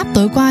nhấm nháp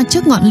tối qua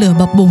trước ngọn lửa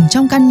bập bùng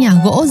trong căn nhà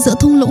gỗ giữa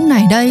thung lũng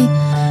này đây.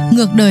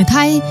 Ngược đời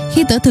thay,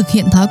 khi tớ thực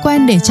hiện thói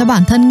quen để cho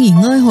bản thân nghỉ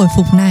ngơi hồi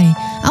phục này,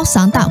 óc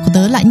sáng tạo của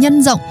tớ lại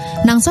nhân rộng,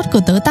 năng suất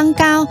của tớ tăng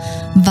cao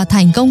và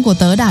thành công của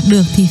tớ đạt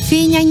được thì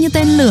phi nhanh như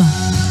tên lửa.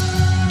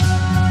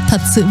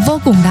 Thật sự vô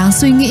cùng đáng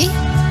suy nghĩ.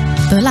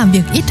 Tớ làm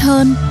việc ít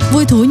hơn,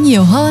 vui thú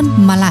nhiều hơn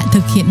mà lại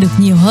thực hiện được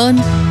nhiều hơn.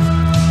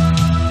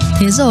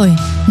 Thế rồi,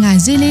 ngài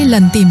Duy Ly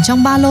lần tìm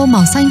trong ba lô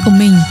màu xanh của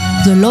mình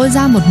rồi lôi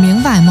ra một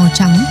miếng vải màu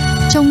trắng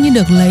trông như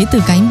được lấy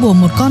từ cánh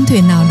buồm một con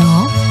thuyền nào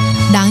đó.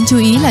 Đáng chú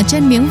ý là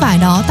trên miếng vải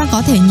đó ta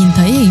có thể nhìn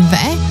thấy hình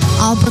vẽ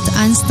Albert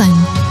Einstein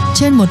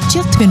trên một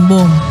chiếc thuyền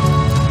buồm.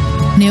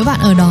 Nếu bạn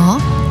ở đó,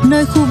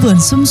 nơi khu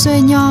vườn sum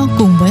xuê nho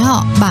cùng với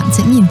họ, bạn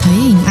sẽ nhìn thấy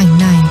hình ảnh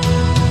này.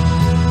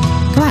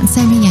 Các bạn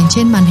xem hình ảnh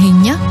trên màn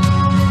hình nhé.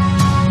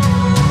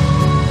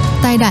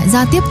 Tay đại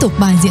gia tiếp tục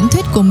bài diễn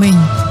thuyết của mình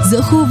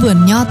giữa khu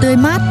vườn nho tươi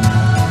mát.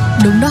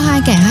 Đúng đó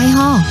hai kẻ hay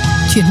ho,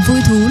 chuyện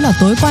vui thú là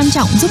tối quan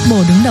trọng giúp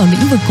bồ đứng đầu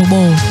lĩnh vực của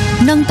bồ,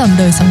 nâng tầm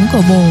đời sống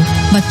của bồ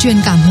và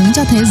truyền cảm hứng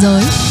cho thế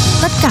giới.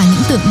 Tất cả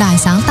những tượng đài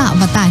sáng tạo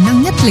và tài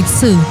năng nhất lịch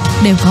sử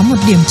đều có một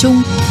điểm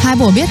chung, hai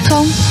bồ biết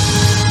không?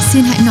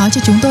 Xin hãy nói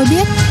cho chúng tôi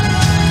biết.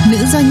 Nữ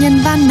doanh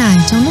nhân van nài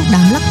trong lúc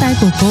đám lắc tay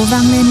của cô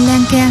vang lên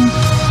leng keng.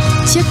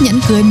 Chiếc nhẫn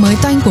cưới mới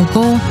toanh của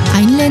cô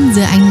ánh lên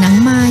dưới ánh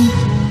nắng mai.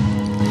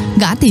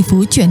 Gã tỷ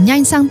phú chuyển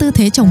nhanh sang tư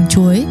thế trồng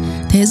chuối.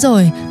 Thế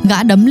rồi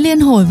gã đấm liên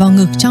hồi vào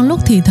ngực trong lúc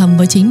thì thầm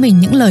với chính mình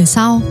những lời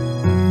sau: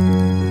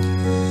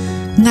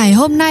 ngày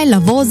hôm nay là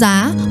vô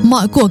giá,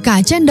 mọi của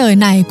cải trên đời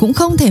này cũng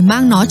không thể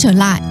mang nó trở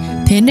lại.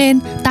 Thế nên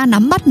ta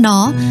nắm bắt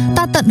nó,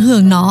 ta tận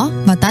hưởng nó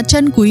và ta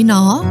trân quý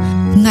nó.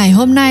 Ngày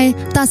hôm nay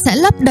ta sẽ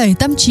lấp đầy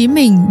tâm trí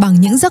mình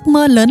bằng những giấc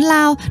mơ lớn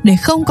lao để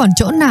không còn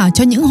chỗ nào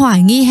cho những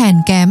hoài nghi hèn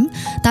kém.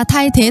 Ta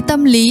thay thế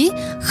tâm lý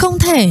không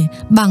thể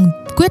bằng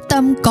quyết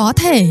tâm có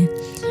thể.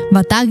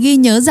 Và ta ghi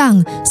nhớ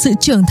rằng sự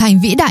trưởng thành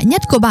vĩ đại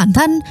nhất của bản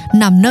thân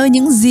nằm nơi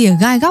những rìa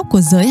gai góc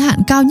của giới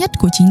hạn cao nhất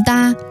của chính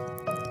ta.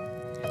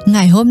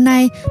 Ngày hôm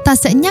nay ta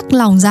sẽ nhắc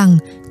lòng rằng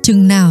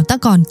chừng nào ta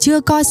còn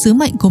chưa coi sứ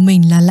mệnh của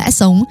mình là lẽ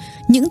sống,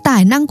 những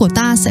tài năng của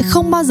ta sẽ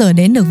không bao giờ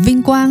đến được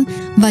vinh quang.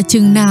 Và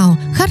chừng nào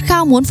khát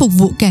khao muốn phục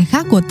vụ kẻ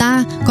khác của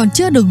ta còn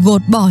chưa được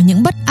gột bỏ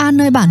những bất an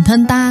nơi bản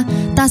thân ta,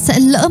 ta sẽ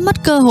lỡ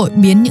mất cơ hội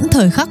biến những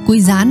thời khắc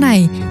quý giá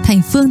này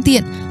thành phương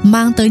tiện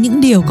mang tới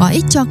những điều có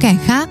ích cho kẻ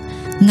khác.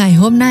 Ngày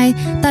hôm nay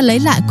ta lấy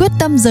lại quyết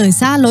tâm rời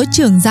xa lối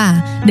chưởng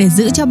giả để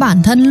giữ cho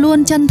bản thân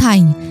luôn chân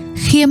thành,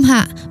 khiêm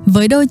hạ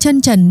với đôi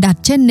chân trần đặt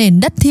trên nền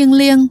đất thiêng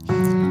liêng.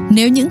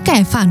 Nếu những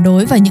kẻ phản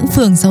đối và những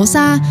phường xấu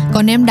xa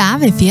có ném đá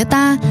về phía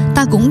ta,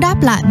 ta cũng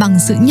đáp lại bằng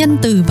sự nhân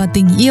từ và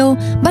tình yêu,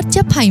 bất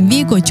chấp hành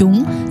vi của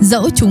chúng,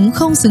 dẫu chúng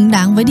không xứng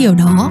đáng với điều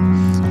đó.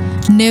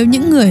 Nếu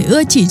những người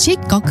ưa chỉ trích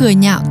có cười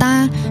nhạo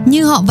ta,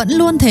 như họ vẫn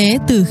luôn thế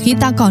từ khi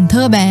ta còn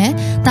thơ bé,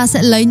 ta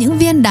sẽ lấy những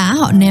viên đá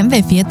họ ném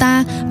về phía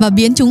ta và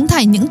biến chúng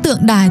thành những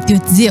tượng đài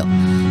tuyệt diệu.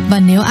 Và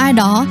nếu ai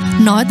đó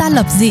nói ta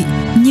lập dị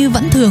như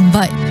vẫn thường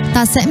vậy,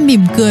 ta sẽ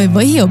mỉm cười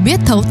với hiểu biết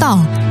thấu tỏ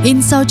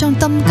in sâu trong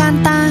tâm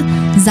can ta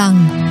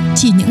rằng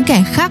chỉ những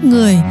kẻ khác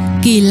người,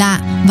 kỳ lạ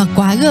và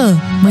quái gở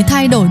mới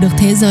thay đổi được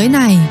thế giới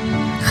này.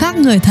 Khác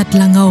người thật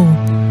là ngầu,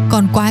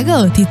 còn quái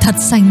gở thì thật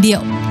sành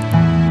điệu.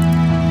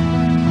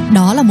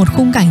 Đó là một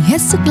khung cảnh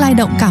hết sức lay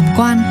động cảm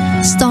quan.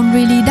 Stone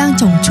Riley đang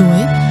trồng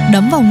chuối,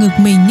 đấm vào ngực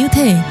mình như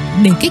thể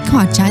để kích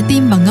hoạt trái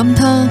tim bằng ngâm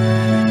thơ.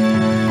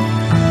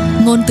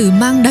 Ngôn từ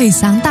mang đầy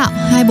sáng tạo,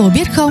 hai bồ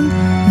biết không?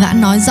 Gã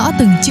nói rõ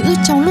từng chữ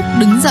trong lúc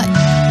đứng dậy,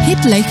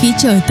 hít lấy khí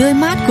trời tươi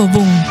mát của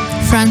vùng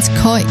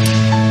Franz Coic.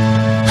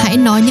 Hãy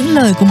nói những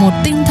lời của một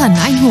tinh thần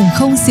anh hùng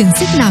không xiềng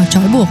xích nào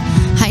trói buộc.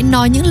 Hãy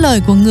nói những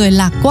lời của người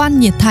lạc quan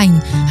nhiệt thành.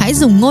 Hãy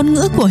dùng ngôn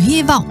ngữ của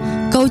hy vọng,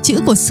 câu chữ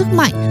của sức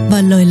mạnh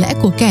và lời lẽ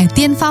của kẻ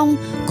tiên phong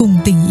cùng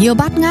tình yêu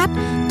bát ngát.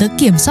 Tớ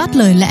kiểm soát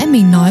lời lẽ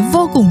mình nói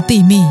vô cùng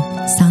tỉ mỉ,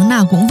 sáng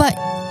nào cũng vậy.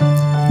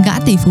 Gã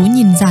tỷ phú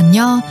nhìn giàn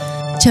nho.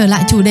 Trở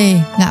lại chủ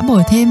đề, gã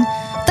bồi thêm: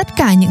 tất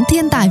cả những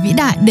thiên tài vĩ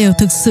đại đều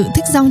thực sự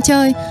thích rong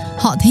chơi.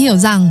 Họ hiểu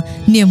rằng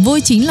niềm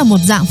vui chính là một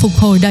dạng phục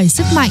hồi đầy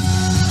sức mạnh.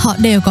 Họ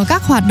đều có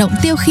các hoạt động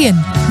tiêu khiển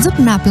giúp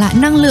nạp lại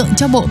năng lượng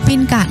cho bộ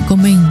pin cạn của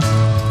mình.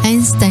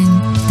 Einstein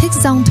thích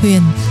rong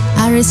thuyền,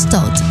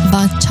 Aristotle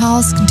và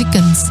Charles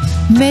Dickens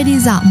mê đi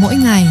dạo mỗi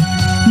ngày.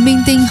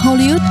 Minh tinh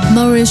Hollywood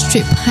Meryl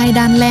Streep hay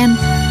Dan Lane,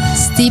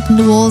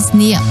 Steve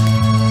Wozniak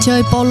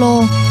chơi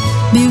polo,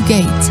 Bill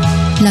Gates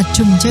là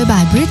trùm chơi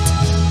bài bridge,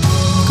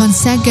 còn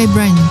Sergey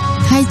Brin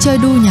hay chơi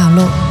đu nhào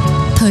lộn.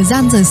 Thời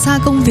gian rời xa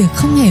công việc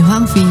không hề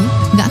hoang phí,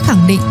 gã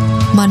khẳng định,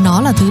 mà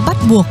nó là thứ bắt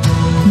buộc.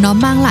 Nó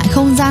mang lại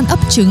không gian ấp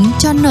trứng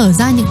cho nở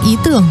ra những ý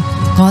tưởng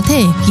có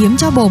thể kiếm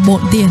cho bồ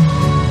bộn tiền.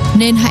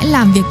 Nên hãy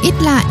làm việc ít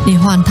lại để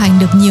hoàn thành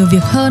được nhiều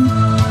việc hơn.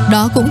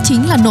 Đó cũng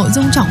chính là nội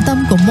dung trọng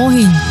tâm của mô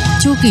hình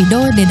chu kỳ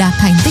đôi để đạt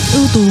thành tích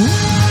ưu tú.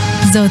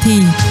 Giờ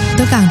thì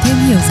tôi càng thêm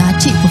hiểu giá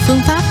trị của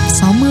phương pháp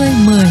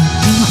 60-10,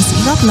 anh họa sĩ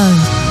góp lời.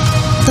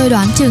 Tôi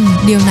đoán chừng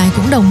điều này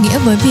cũng đồng nghĩa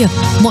với việc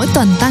mỗi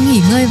tuần ta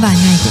nghỉ ngơi vài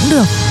ngày cũng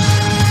được.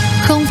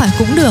 Không phải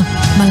cũng được,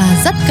 mà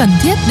là rất cần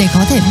thiết để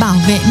có thể bảo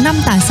vệ 5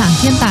 tài sản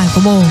thiên tài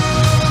của bồ.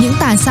 Những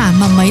tài sản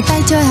mà mấy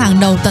tay chơi hàng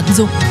đầu tận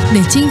dụng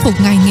để chinh phục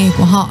ngành nghề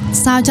của họ,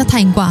 sao cho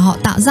thành quả họ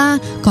tạo ra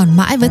còn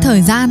mãi với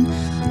thời gian.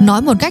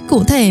 Nói một cách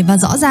cụ thể và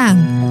rõ ràng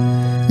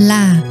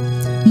là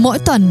mỗi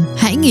tuần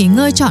hãy nghỉ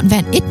ngơi trọn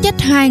vẹn ít nhất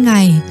 2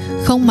 ngày,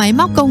 không máy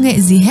móc công nghệ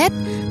gì hết,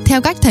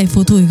 theo cách thầy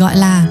phù thủy gọi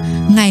là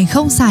ngày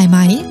không xài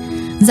máy.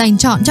 Dành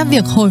trọn cho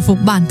việc hồi phục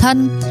bản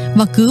thân,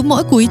 và cứ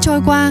mỗi quý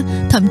trôi qua,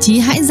 thậm chí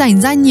hãy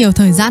dành ra nhiều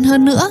thời gian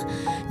hơn nữa.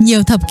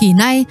 Nhiều thập kỷ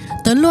nay,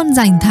 tớ luôn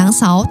dành tháng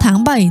 6,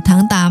 tháng 7,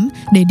 tháng 8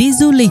 để đi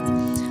du lịch.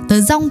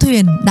 Tớ dong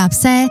thuyền, đạp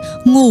xe,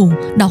 ngủ,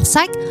 đọc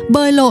sách,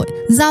 bơi lội,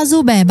 giao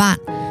du bè bạn.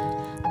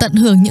 Tận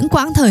hưởng những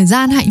quãng thời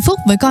gian hạnh phúc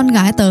với con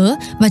gái tớ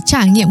và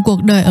trải nghiệm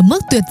cuộc đời ở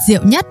mức tuyệt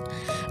diệu nhất.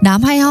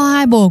 Đám hay ho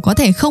hai bồ có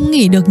thể không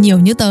nghỉ được nhiều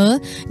như tớ,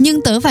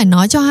 nhưng tớ phải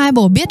nói cho hai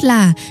bồ biết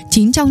là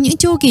chính trong những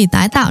chu kỳ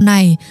tái tạo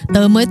này,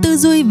 tớ mới tư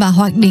duy và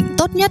hoạch định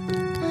tốt nhất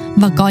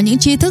và có những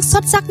tri thức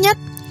xuất sắc nhất.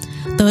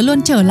 Tớ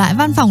luôn trở lại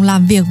văn phòng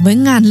làm việc với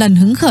ngàn lần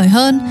hứng khởi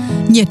hơn,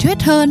 nhiệt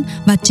huyết hơn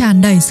và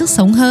tràn đầy sức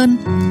sống hơn.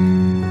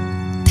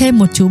 Thêm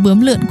một chú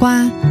bướm lượn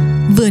qua,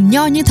 vườn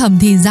nho như thầm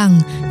thì rằng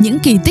những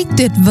kỳ tích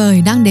tuyệt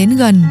vời đang đến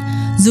gần.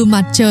 Dù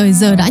mặt trời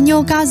giờ đã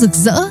nhô cao rực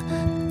rỡ,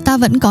 ta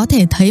vẫn có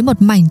thể thấy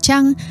một mảnh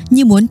trăng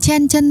như muốn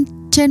chen chân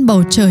trên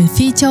bầu trời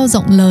Phi Châu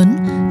rộng lớn,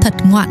 thật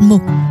ngoạn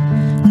mục.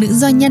 Nữ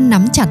doanh nhân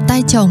nắm chặt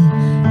tay chồng,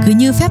 cứ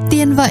như phép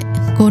tiên vậy.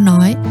 Cô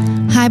nói,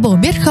 hai bồ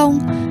biết không?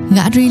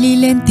 Gã Riley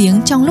lên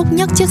tiếng trong lúc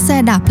nhấc chiếc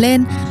xe đạp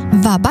lên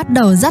và bắt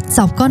đầu dắt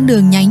dọc con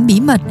đường nhánh bí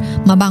mật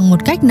mà bằng một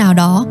cách nào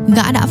đó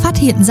gã đã phát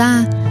hiện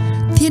ra.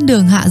 Thiên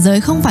đường hạ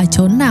giới không phải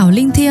chốn nào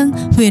linh thiêng,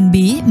 huyền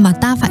bí mà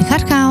ta phải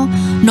khát khao.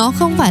 Nó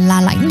không phải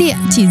là lãnh địa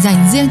chỉ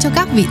dành riêng cho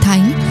các vị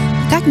thánh,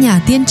 các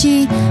nhà tiên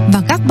tri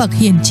và các bậc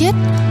hiền triết.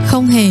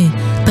 Không hề,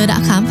 tớ đã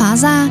khám phá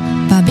ra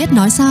và biết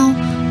nói sao.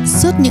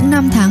 Suốt những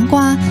năm tháng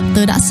qua,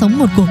 tớ đã sống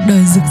một cuộc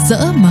đời rực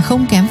rỡ mà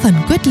không kém phần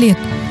quyết liệt,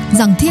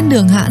 rằng thiên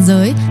đường hạ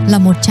giới là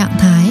một trạng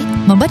thái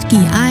mà bất kỳ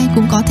ai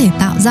cũng có thể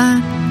tạo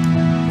ra.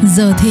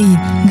 Giờ thì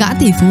gã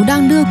tỷ phú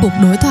đang đưa cuộc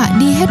đối thoại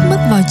đi hết mức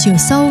vào chiều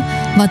sâu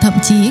và thậm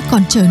chí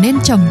còn trở nên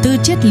trầm tư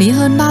triết lý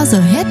hơn bao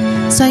giờ hết,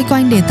 xoay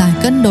quanh đề tài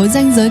cân đối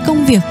ranh giới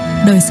công việc,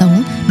 đời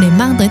sống để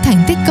mang tới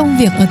thành tích công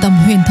việc ở tầm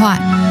huyền thoại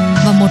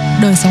và một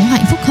đời sống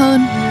hạnh phúc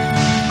hơn.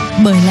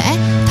 Bởi lẽ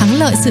thắng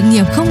lợi sự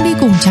nghiệp không đi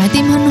cùng trái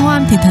tim hân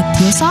hoan thì thật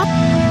thiếu sót.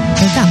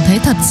 Tớ cảm thấy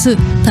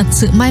thật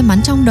sự may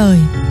mắn trong đời.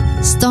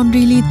 Stone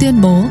Riley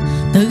tuyên bố,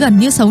 tớ gần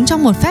như sống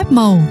trong một phép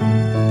màu.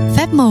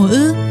 Phép màu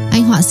ư?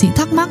 Anh họa sĩ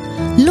thắc mắc.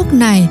 Lúc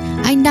này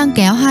anh đang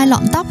kéo 2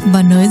 lọn tóc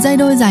và nới dây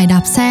đôi giày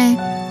đạp xe.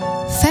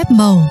 Phép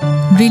màu,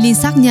 Riley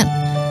xác nhận.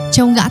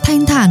 Trông gã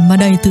thanh thản mà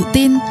đầy tự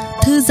tin,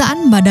 thư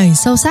giãn mà đầy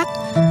sâu sắc,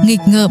 nghịch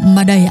ngợm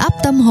mà đầy ắp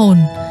tâm hồn.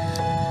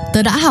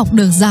 Tớ đã học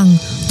được rằng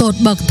tột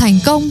bậc thành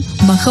công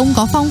mà không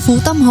có phong phú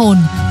tâm hồn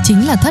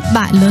chính là thất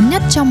bại lớn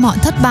nhất trong mọi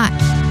thất bại.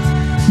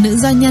 Nữ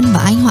doanh nhân và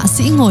anh họa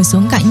sĩ ngồi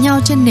xuống cạnh nhau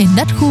trên nền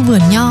đất khu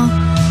vườn nho.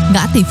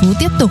 Gã tỷ phú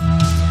tiếp tục.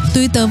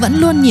 Tuy tớ vẫn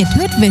luôn nhiệt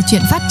huyết về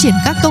chuyện phát triển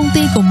các công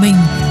ty của mình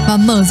và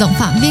mở rộng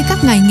phạm vi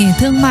các ngành nghề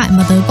thương mại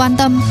mà tớ quan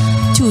tâm,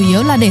 chủ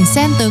yếu là để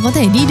xem tớ có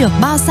thể đi được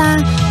bao xa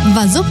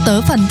và giúp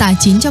tớ phần tài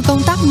chính cho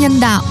công tác nhân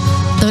đạo.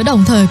 Tớ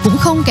đồng thời cũng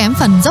không kém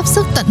phần dốc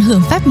sức tận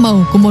hưởng phép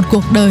màu của một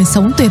cuộc đời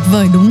sống tuyệt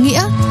vời đúng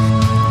nghĩa.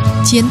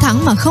 Chiến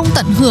thắng mà không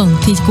tận hưởng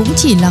thì cũng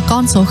chỉ là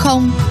con số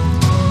 0.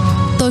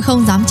 Tôi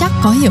không dám chắc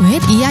có hiểu hết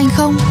ý anh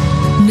không?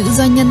 Nữ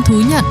doanh nhân thú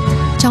nhận,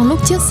 trong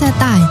lúc chiếc xe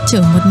tải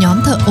chở một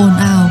nhóm thợ ồn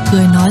ào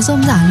cười nói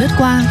rôm rả lướt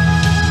qua.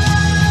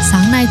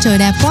 Sáng nay trời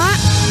đẹp quá,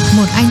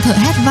 một anh thợ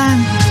hét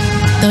vang.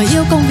 Tớ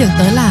yêu công việc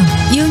tớ làm,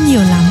 yêu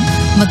nhiều lắm,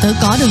 và tớ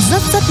có được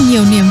rất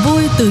nhiều niềm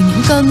vui từ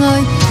những cơ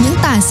ngơi, những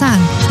tài sản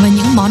và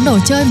những món đồ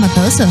chơi mà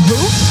tớ sở hữu.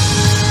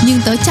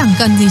 Nhưng tớ chẳng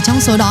cần gì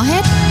trong số đó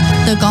hết.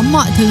 Tớ có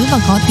mọi thứ và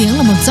có tiếng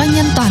là một doanh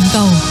nhân toàn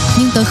cầu,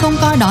 nhưng tớ không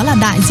coi đó là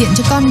đại diện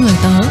cho con người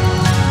tớ.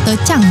 Tớ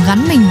chẳng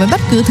gắn mình với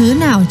bất cứ thứ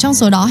nào trong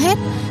số đó hết.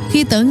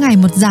 Khi tớ ngày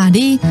một già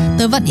đi,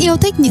 tớ vẫn yêu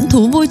thích những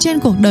thú vui trên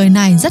cuộc đời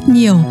này rất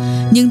nhiều,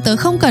 nhưng tớ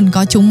không cần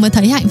có chúng mới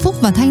thấy hạnh phúc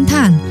và thanh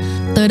thản.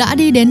 Tớ đã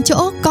đi đến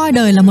chỗ coi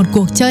đời là một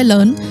cuộc chơi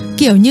lớn,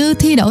 kiểu như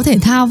thi đấu thể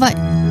thao vậy.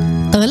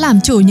 Tớ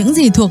làm chủ những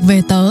gì thuộc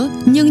về tớ,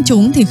 nhưng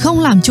chúng thì không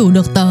làm chủ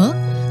được tớ.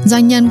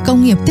 Doanh nhân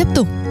công nghiệp tiếp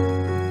tục.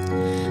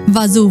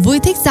 Và dù vui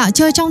thích dạo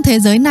chơi trong thế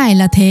giới này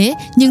là thế,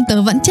 nhưng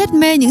tớ vẫn chết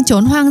mê những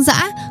chốn hoang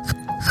dã.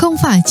 Không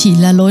phải chỉ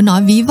là lối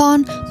nói ví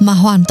von mà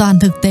hoàn toàn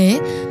thực tế.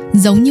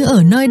 Giống như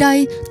ở nơi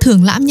đây,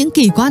 thưởng lãm những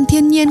kỳ quan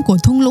thiên nhiên của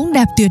thung lũng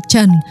đẹp tuyệt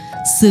trần,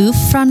 xứ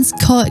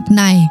Francois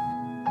này.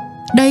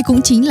 Đây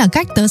cũng chính là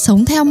cách tớ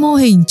sống theo mô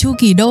hình chu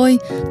kỳ đôi.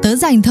 Tớ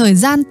dành thời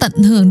gian tận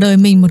hưởng đời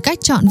mình một cách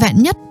trọn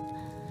vẹn nhất.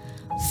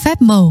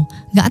 Phép màu,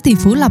 gã tỷ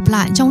phú lặp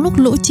lại trong lúc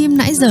lũ chim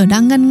nãy giờ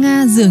đang ngân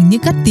nga dường như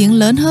cất tiếng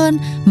lớn hơn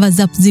và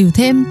dập dìu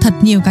thêm thật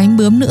nhiều cánh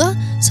bướm nữa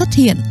xuất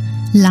hiện,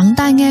 lắng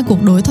tai nghe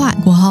cuộc đối thoại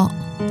của họ.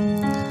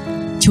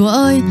 Chúa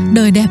ơi,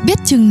 đời đẹp biết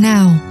chừng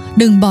nào.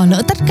 Đừng bỏ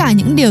lỡ tất cả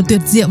những điều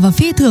tuyệt diệu và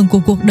phi thường của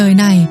cuộc đời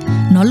này.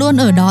 Nó luôn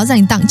ở đó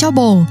dành tặng cho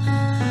bồ.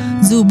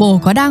 Dù bồ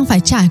có đang phải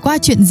trải qua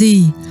chuyện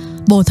gì,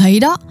 Bồ thấy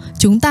đó,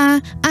 chúng ta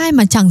ai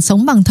mà chẳng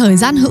sống bằng thời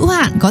gian hữu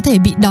hạn có thể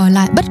bị đòi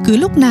lại bất cứ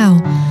lúc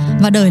nào.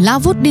 Và đời lao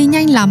vút đi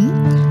nhanh lắm.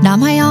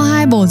 Đám hay ho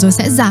hai bồ rồi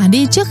sẽ già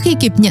đi trước khi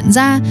kịp nhận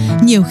ra,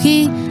 nhiều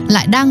khi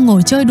lại đang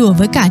ngồi chơi đùa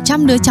với cả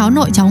trăm đứa cháu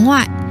nội cháu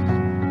ngoại.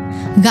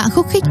 Gã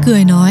khúc khích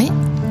cười nói: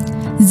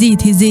 Gì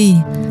thì gì,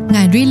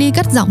 ngài Riley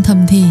cất giọng thầm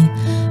thì,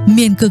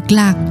 miền cực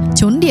lạc,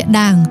 chốn địa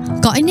đàng,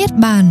 cõi niết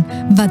bàn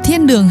và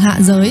thiên đường hạ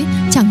giới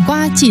chẳng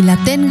qua chỉ là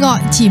tên gọi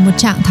chỉ một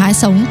trạng thái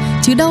sống,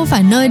 chứ đâu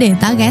phải nơi để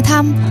ta ghé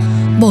thăm.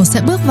 Bồ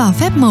sẽ bước vào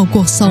phép màu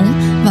cuộc sống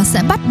và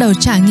sẽ bắt đầu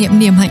trải nghiệm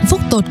niềm hạnh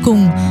phúc tột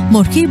cùng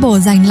một khi bồ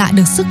giành lại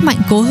được sức mạnh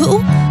cố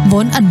hữu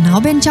vốn ẩn náu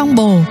bên trong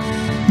bồ.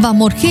 Và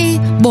một khi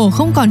bồ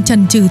không còn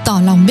chần chừ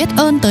tỏ lòng biết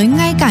ơn tới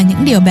ngay cả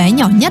những điều bé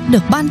nhỏ nhất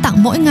được ban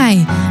tặng mỗi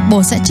ngày,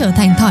 bồ sẽ trở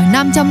thành thỏi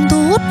nam châm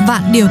thu hút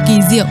vạn điều kỳ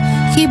diệu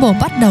khi bồ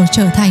bắt đầu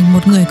trở thành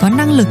một người có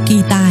năng lực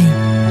kỳ tài.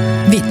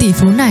 Vị tỷ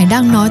phú này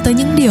đang nói tới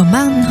những điều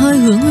mang hơi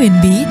hướng huyền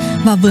bí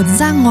và vượt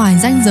ra ngoài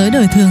ranh giới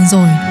đời thường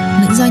rồi,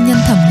 nữ doanh nhân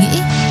thầm nghĩ.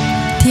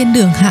 Thiên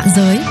đường hạ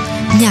giới,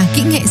 nhà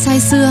kỹ nghệ say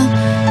sưa.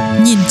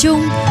 Nhìn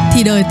chung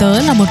thì đời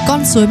tớ là một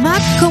con suối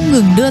mát không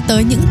ngừng đưa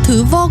tới những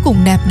thứ vô cùng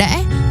đẹp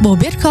đẽ, bồ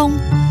biết không?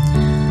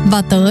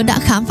 Và tớ đã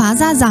khám phá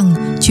ra rằng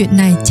chuyện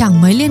này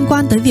chẳng mấy liên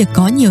quan tới việc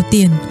có nhiều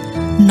tiền.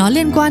 Nó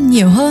liên quan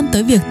nhiều hơn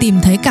tới việc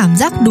tìm thấy cảm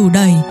giác đủ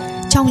đầy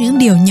trong những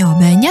điều nhỏ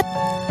bé nhất.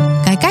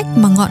 Cái cách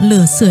mà ngọn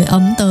lửa sưởi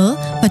ấm tớ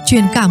và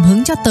truyền cảm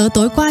hứng cho tớ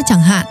tối qua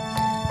chẳng hạn.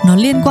 Nó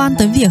liên quan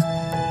tới việc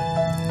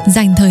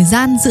dành thời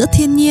gian giữa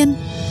thiên nhiên,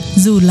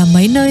 dù là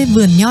mấy nơi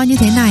vườn nho như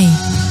thế này.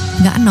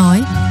 Gã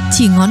nói,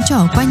 chỉ ngón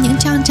trỏ quanh những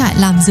trang trại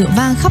làm rượu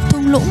vang khắp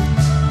thung lũng.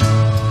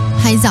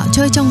 Hay dạo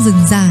chơi trong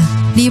rừng già,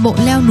 đi bộ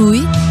leo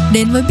núi,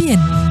 đến với biển,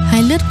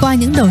 hay lướt qua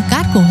những đồi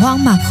cát của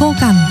hoang mạc khô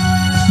cằn.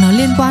 Nó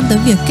liên quan tới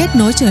việc kết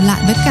nối trở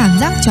lại với cảm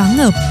giác choáng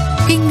ngợp,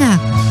 kinh ngạc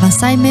và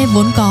say mê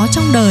vốn có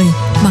trong đời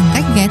bằng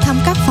cách ghé thăm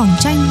các phòng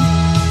tranh,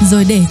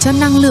 rồi để cho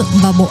năng lượng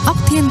và bộ óc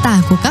thiên tài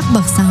của các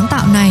bậc sáng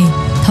tạo này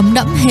thấm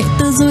đẫm hệ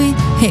tư duy,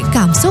 hệ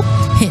cảm xúc,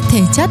 hệ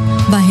thể chất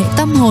và hệ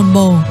tâm hồn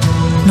bồ.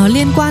 Nó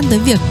liên quan tới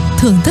việc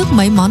thưởng thức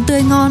mấy món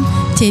tươi ngon,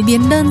 chế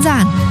biến đơn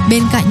giản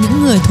bên cạnh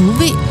những người thú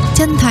vị,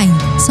 chân thành,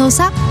 sâu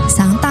sắc,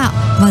 sáng tạo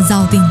và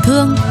giàu tình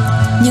thương.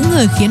 Những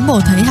người khiến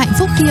bồ thấy hạnh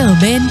phúc khi ở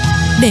bên.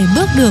 Để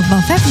bước được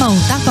vào phép màu,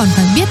 ta còn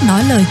phải biết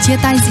nói lời chia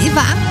tay dĩ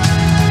vãng,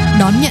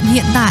 đón nhận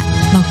hiện tại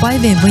và quay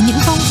về với những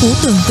phong phú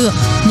tưởng tượng,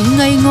 những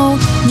ngây ngô,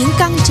 những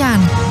căng tràn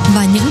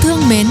và những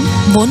thương mến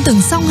vốn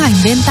từng song hành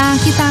bên ta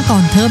khi ta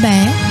còn thơ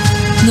bé.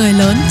 Người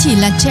lớn chỉ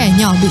là trẻ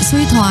nhỏ bị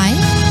suy thoái.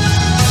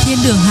 Thiên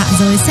đường hạ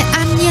giới sẽ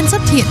an nhiên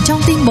xuất hiện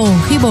trong tim bồ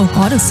khi bồ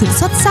có được sự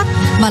xuất sắc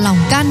và lòng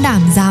can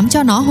đảm dám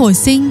cho nó hồi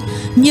sinh,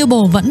 như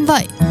bồ vẫn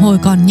vậy hồi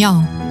còn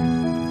nhỏ.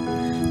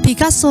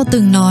 Picasso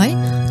từng nói,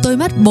 tôi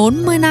mất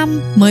 40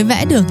 năm mới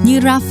vẽ được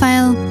như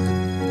Raphael,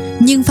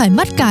 nhưng phải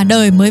mất cả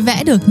đời mới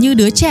vẽ được như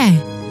đứa trẻ.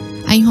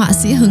 Anh họa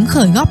sĩ hứng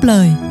khởi góp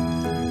lời.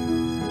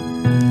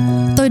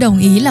 Tôi đồng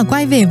ý là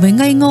quay về với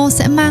ngây ngô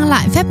sẽ mang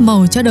lại phép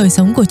màu cho đời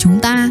sống của chúng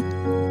ta.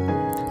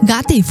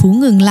 Gã tỷ phú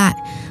ngừng lại.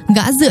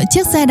 Gã dựa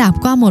chiếc xe đạp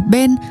qua một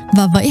bên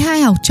và vẫy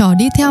hai học trò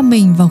đi theo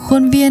mình vào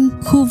khuôn viên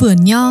khu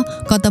vườn nho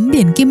có tấm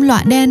biển kim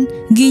loại đen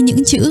ghi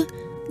những chữ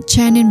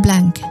Chenin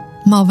Blanc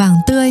màu vàng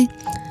tươi.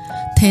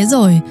 Thế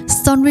rồi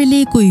Stone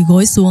Riley quỳ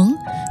gối xuống.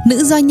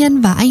 Nữ doanh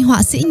nhân và anh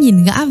họa sĩ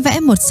nhìn gã vẽ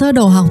một sơ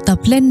đồ học tập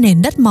lên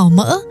nền đất màu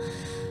mỡ.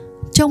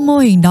 Trông mô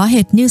hình đó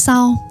hệt như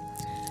sau: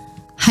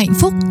 hạnh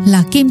phúc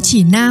là kim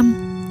chỉ nam.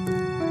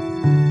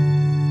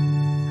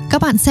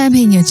 Các bạn xem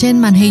hình ở trên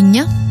màn hình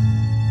nhé.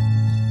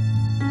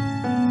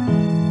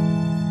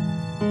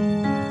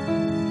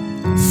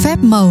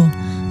 Phép màu.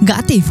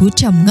 Gã tỷ phú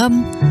trầm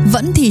ngâm,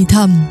 vẫn thì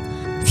thầm.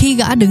 Khi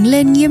gã đứng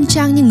lên nghiêm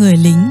trang như người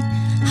lính,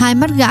 hai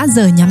mắt gã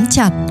giờ nhắm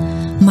chặt,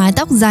 mái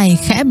tóc dày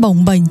khẽ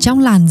bồng bềnh trong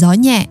làn gió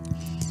nhẹ.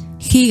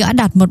 Khi gã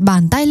đặt một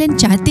bàn tay lên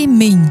trái tim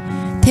mình,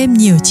 thêm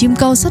nhiều chim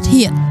câu xuất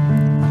hiện.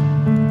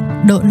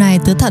 Độ này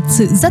tớ thật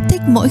sự rất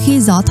thích mỗi khi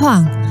gió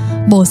thoảng.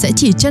 Bồ sẽ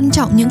chỉ trân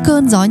trọng những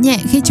cơn gió nhẹ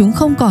khi chúng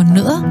không còn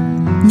nữa.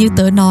 Như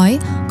tớ nói,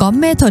 có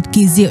mê thuật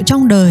kỳ diệu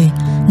trong đời.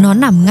 Nó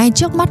nằm ngay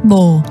trước mắt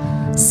bồ,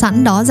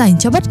 sẵn đó dành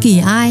cho bất kỳ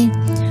ai.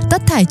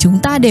 Tất thảy chúng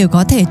ta đều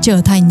có thể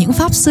trở thành những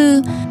pháp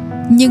sư.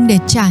 Nhưng để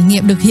trải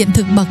nghiệm được hiện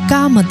thực bậc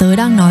cao mà tớ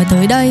đang nói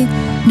tới đây,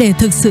 để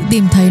thực sự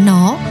tìm thấy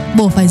nó,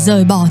 bồ phải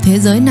rời bỏ thế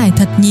giới này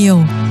thật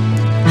nhiều.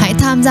 Hãy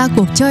tham gia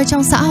cuộc chơi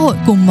trong xã hội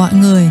cùng mọi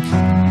người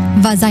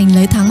và giành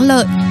lấy thắng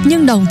lợi,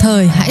 nhưng đồng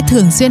thời hãy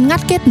thường xuyên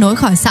ngắt kết nối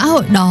khỏi xã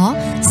hội đó,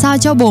 sao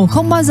cho bồ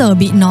không bao giờ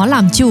bị nó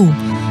làm chủ.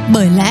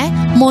 Bởi lẽ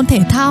môn thể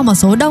thao mà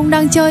số đông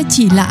đang chơi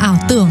chỉ là ảo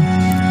tưởng,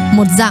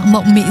 một dạng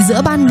mộng mị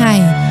giữa ban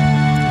ngày,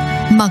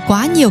 mà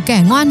quá nhiều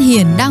kẻ ngoan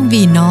hiền đang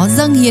vì nó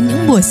dâng hiến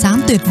những buổi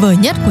sáng tuyệt vời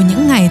nhất của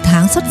những ngày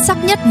tháng xuất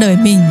sắc nhất đời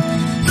mình.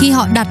 Khi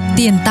họ đặt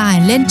tiền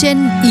tài lên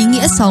trên ý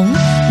nghĩa sống,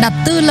 đặt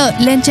tư lợi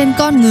lên trên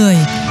con người,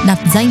 đặt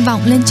danh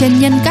vọng lên trên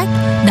nhân cách,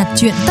 đặt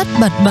chuyện tất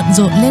bật bận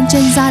rộn lên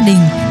trên gia đình,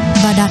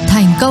 và đặt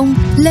thành công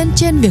lên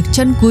trên việc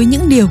trân quý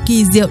những điều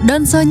kỳ diệu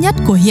đơn sơ nhất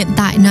của hiện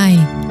tại này.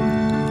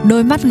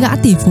 Đôi mắt gã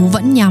tỷ phú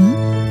vẫn nhắm.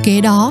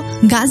 Kế đó,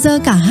 gã giơ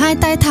cả hai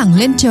tay thẳng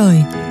lên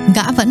trời.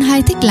 Gã vẫn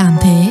hay thích làm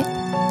thế.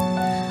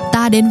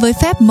 ta đến với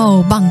phép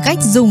màu bằng cách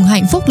dùng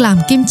hạnh phúc làm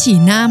kim chỉ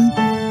nam.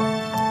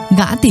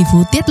 Gã tỷ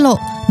phú tiết lộ,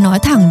 nói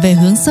thẳng về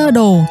hướng sơ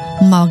đồ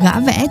mà gã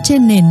vẽ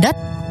trên nền đất.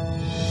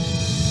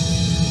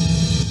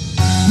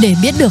 Để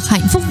biết được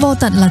hạnh phúc vô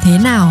tận là thế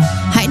nào,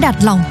 hãy đặt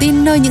lòng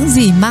tin nơi những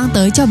gì mang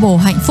tới cho bồ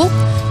hạnh phúc.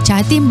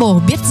 Trái tim bồ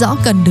biết rõ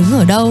cần đứng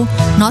ở đâu.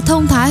 Nó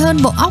thông thái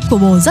hơn bộ óc của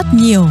bồ rất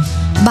nhiều.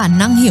 Bản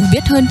năng hiểu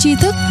biết hơn tri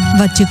thức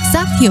và trực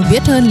giác hiểu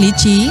biết hơn lý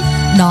trí.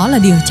 Đó là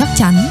điều chắc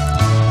chắn.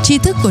 Tri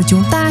thức của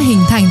chúng ta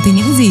hình thành từ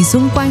những gì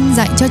xung quanh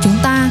dạy cho chúng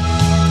ta.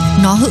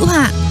 Nó hữu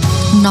hạn.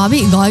 Nó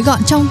bị gói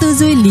gọn trong tư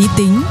duy lý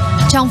tính,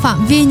 trong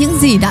phạm vi những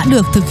gì đã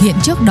được thực hiện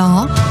trước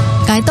đó.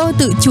 Cái tôi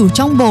tự chủ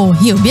trong bồ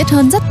hiểu biết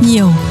hơn rất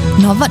nhiều.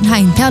 Nó vận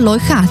hành theo lối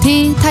khả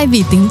thi thay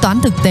vì tính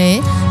toán thực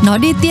tế. Nó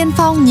đi tiên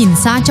phong nhìn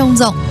xa trông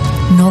rộng.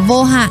 Nó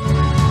vô hạn.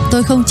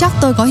 Tôi không chắc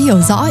tôi có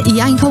hiểu rõ ý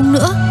anh không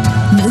nữa,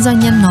 nữ doanh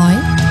nhân nói.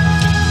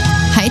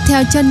 Hãy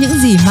theo chân những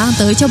gì mang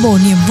tới cho bồ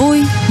niềm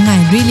vui,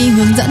 ngài Riley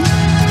hướng dẫn.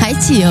 Hãy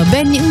chỉ ở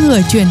bên những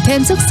người truyền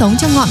thêm sức sống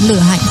cho ngọn lửa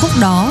hạnh phúc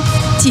đó.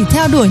 Chỉ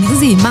theo đuổi những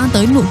gì mang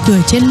tới nụ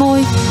cười trên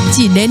môi.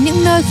 Chỉ đến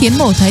những nơi khiến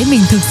bồ thấy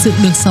mình thực sự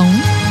được sống.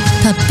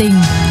 Thật tình,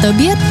 tớ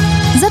biết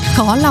rất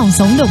khó lòng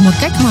sống được một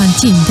cách hoàn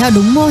chỉnh theo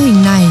đúng mô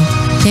hình này.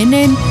 Thế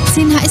nên,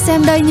 xin hãy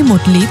xem đây như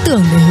một lý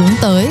tưởng để hướng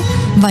tới.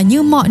 Và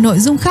như mọi nội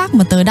dung khác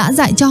mà tớ đã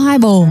dạy cho hai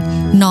bồ,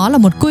 nó là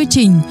một quy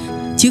trình,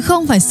 chứ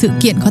không phải sự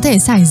kiện có thể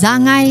xảy ra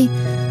ngay.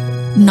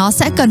 Nó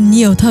sẽ cần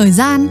nhiều thời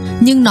gian,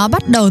 nhưng nó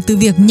bắt đầu từ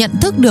việc nhận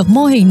thức được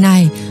mô hình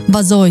này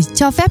và rồi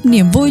cho phép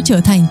niềm vui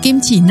trở thành kim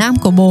chỉ nam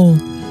của bồ.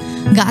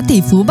 Gã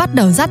tỷ phú bắt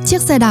đầu dắt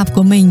chiếc xe đạp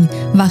của mình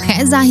và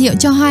khẽ ra hiệu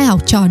cho hai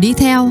học trò đi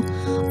theo.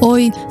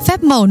 Ôi,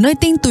 phép màu nơi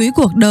tinh túy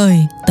cuộc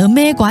đời, tớ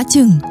mê quá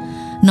chừng.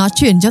 Nó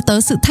chuyển cho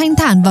tớ sự thanh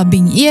thản và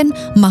bình yên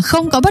mà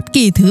không có bất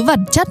kỳ thứ vật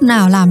chất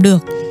nào làm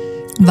được.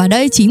 Và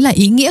đây chính là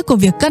ý nghĩa của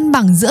việc cân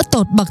bằng giữa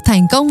tột bậc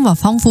thành công và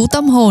phong phú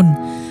tâm hồn.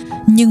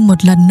 Nhưng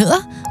một lần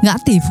nữa, gã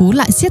tỷ phú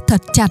lại siết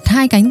thật chặt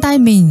hai cánh tay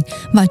mình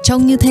và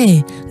trông như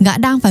thể gã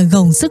đang phải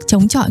gồng sức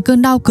chống chọi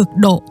cơn đau cực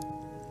độ.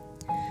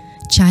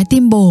 Trái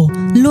tim bồ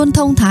luôn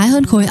thông thái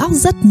hơn khối óc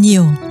rất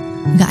nhiều,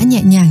 gã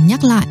nhẹ nhàng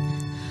nhắc lại.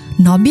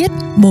 Nó biết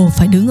bồ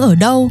phải đứng ở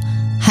đâu.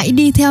 Hãy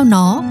đi theo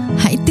nó,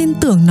 hãy tin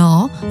tưởng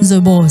nó,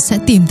 rồi bồ sẽ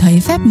tìm thấy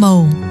phép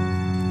màu.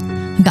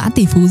 Gã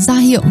tỷ phú ra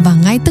hiệu và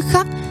ngay tức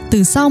khắc,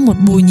 từ sau một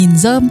bùi nhìn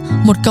rơm,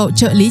 một cậu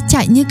trợ lý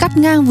chạy như cắt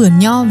ngang vườn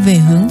nho về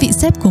hướng vị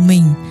sếp của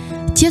mình.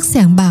 Chiếc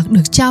xẻng bạc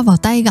được trao vào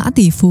tay gã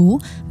tỷ phú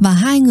và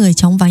hai người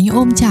chóng vánh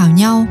ôm chào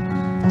nhau.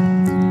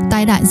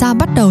 Tay đại gia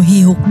bắt đầu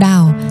hì hục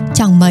đào,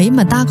 chẳng mấy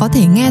mà ta có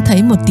thể nghe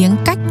thấy một tiếng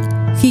cách.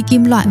 Khi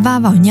kim loại va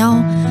vào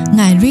nhau,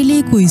 ngài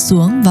Riley quỳ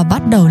xuống và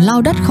bắt đầu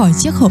lau đất khỏi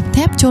chiếc hộp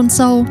thép chôn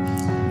sâu.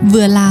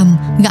 Vừa làm,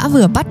 gã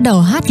vừa bắt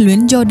đầu hát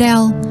luyến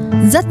Jodel,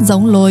 rất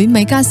giống lối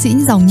mấy ca sĩ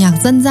dòng nhạc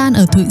dân gian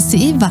ở Thụy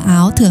Sĩ và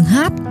Áo thường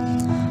hát.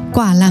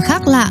 Quả là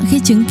khác lạ khi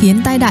chứng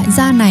kiến tay đại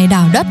gia này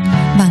đào đất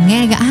và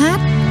nghe gã hát.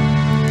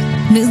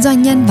 Nữ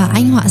doanh nhân và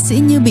anh họa sĩ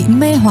như bị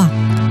mê hoặc.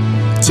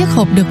 Chiếc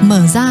hộp được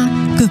mở ra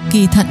cực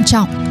kỳ thận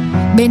trọng.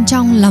 Bên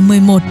trong là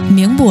 11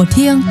 miếng bùa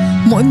thiêng,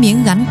 mỗi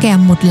miếng gắn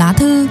kèm một lá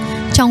thư.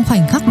 Trong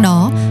khoảnh khắc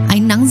đó,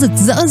 ánh nắng rực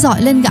rỡ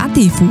rọi lên gã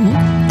tỷ phú,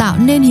 tạo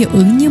nên hiệu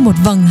ứng như một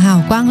vầng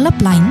hào quang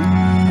lấp lánh.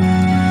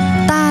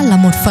 Ta là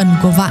một phần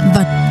của vạn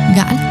vật,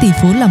 gã tỷ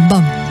phú lẩm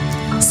bẩm.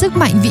 Sức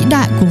mạnh vĩ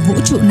đại của vũ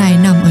trụ này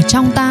nằm ở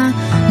trong ta.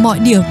 Mọi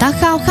điều ta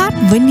khao khát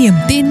với niềm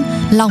tin,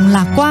 lòng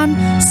lạc quan,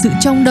 sự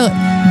trông đợi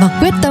và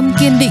quyết tâm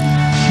kiên định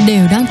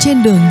đều đang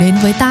trên đường đến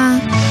với ta.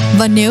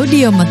 Và nếu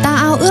điều mà ta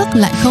ao ước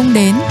lại không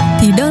đến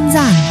thì đơn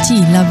giản chỉ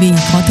là vì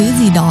có thứ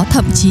gì đó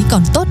thậm chí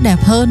còn tốt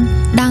đẹp hơn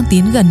đang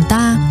tiến gần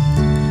ta.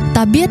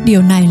 Ta biết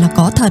điều này là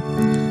có thật.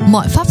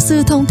 Mọi pháp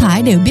sư thông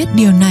thái đều biết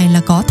điều này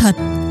là có thật.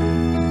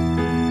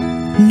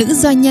 Nữ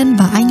doanh nhân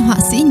và anh họa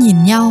sĩ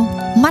nhìn nhau,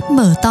 mắt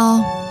mở to.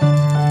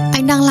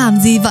 Anh đang làm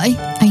gì vậy?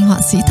 Anh họa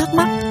sĩ thắc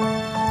mắc.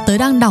 Tớ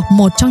đang đọc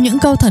một trong những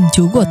câu thần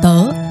chú của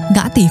tớ,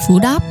 gã tỷ phú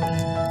đáp.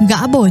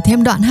 Gã bồi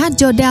thêm đoạn hát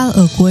Jodel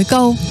ở cuối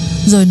câu,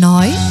 rồi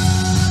nói: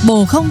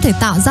 bồ không thể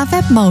tạo ra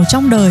phép màu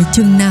trong đời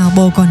chừng nào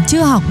bồ còn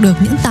chưa học được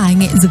những tài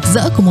nghệ rực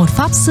rỡ của một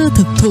pháp sư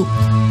thực thụ.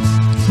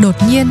 Đột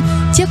nhiên,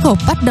 chiếc hộp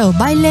bắt đầu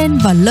bay lên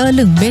và lơ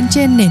lửng bên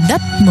trên nền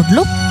đất một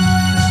lúc.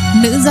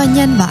 Nữ doanh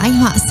nhân và anh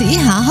họa sĩ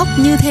há hốc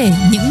như thể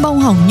những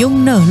bông hồng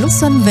nhung nở lúc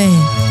xuân về.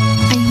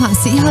 Anh họa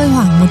sĩ hơi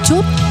hoảng một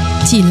chút.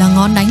 Chỉ là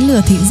ngón đánh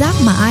lừa thị giác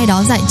mà ai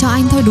đó dạy cho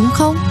anh thôi đúng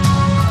không?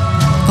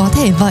 Có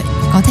thể vậy,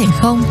 có thể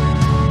không.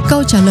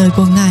 Câu trả lời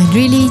của ngài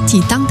Riley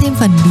chỉ tăng thêm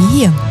phần bí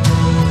hiểm.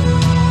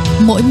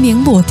 Mỗi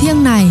miếng bùa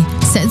thiêng này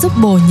sẽ giúp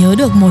bồ nhớ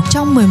được một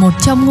trong 11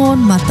 châm ngôn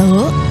mà tớ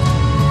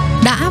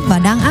đã và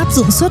đang áp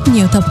dụng suốt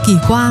nhiều thập kỷ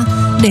qua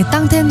để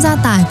tăng thêm gia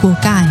tài của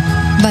cải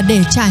và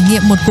để trải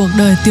nghiệm một cuộc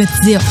đời tuyệt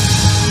diệu.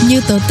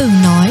 Như tớ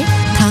từng nói,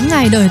 tháng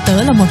ngày đời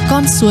tớ là một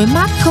con suối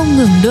mát không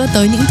ngừng đưa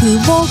tới những thứ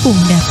vô cùng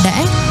đẹp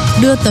đẽ,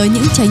 đưa tới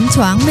những chánh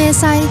choáng mê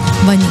say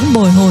và những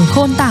bồi hồi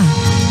khôn tả.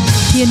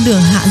 Thiên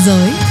đường hạ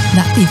giới,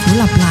 gã tỷ phú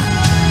lặp lại.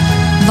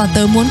 Và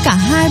tớ muốn cả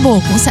hai bồ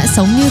cũng sẽ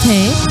sống như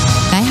thế.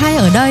 Cái hay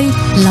ở đây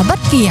là bất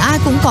kỳ ai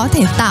cũng có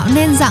thể tạo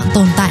nên dạng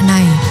tồn tại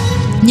này.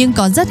 Nhưng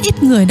có rất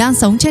ít người đang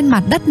sống trên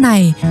mặt đất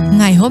này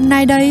ngày hôm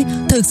nay đây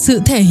thực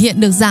sự thể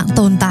hiện được dạng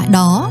tồn tại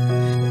đó.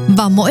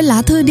 Và mỗi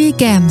lá thư đi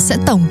kèm sẽ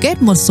tổng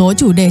kết một số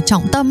chủ đề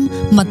trọng tâm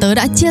mà tớ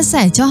đã chia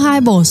sẻ cho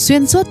hai bồ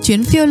xuyên suốt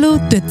chuyến phiêu lưu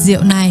tuyệt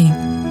diệu này.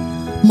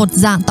 Một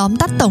dạng tóm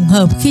tắt tổng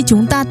hợp khi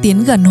chúng ta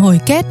tiến gần hồi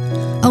kết.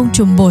 Ông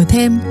trùm bồi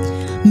thêm,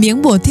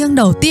 miếng bùa thiêng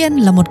đầu tiên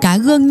là một cái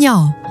gương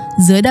nhỏ.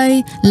 Dưới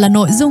đây là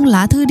nội dung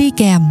lá thư đi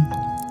kèm.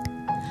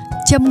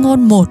 Châm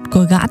ngôn 1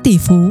 của gã tỷ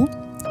phú.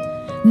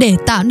 Để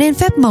tạo nên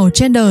phép màu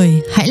trên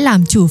đời, hãy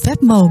làm chủ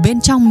phép màu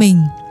bên trong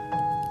mình.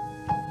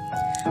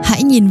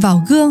 Hãy nhìn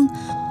vào gương.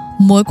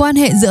 Mối quan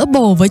hệ giữa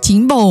bồ với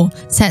chính bồ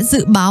sẽ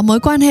dự báo mối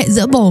quan hệ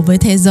giữa bồ với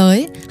thế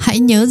giới. Hãy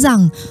nhớ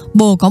rằng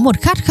bồ có một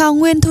khát khao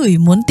nguyên thủy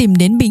muốn tìm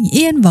đến bình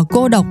yên và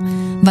cô độc,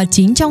 và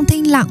chính trong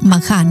thinh lặng mà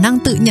khả năng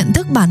tự nhận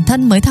thức bản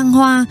thân mới thăng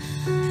hoa.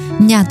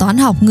 Nhà toán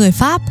học người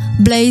Pháp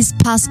Blaise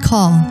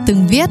Pascal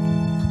từng viết,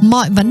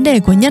 mọi vấn đề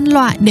của nhân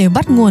loại đều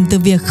bắt nguồn từ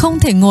việc không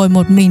thể ngồi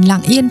một mình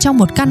lặng yên trong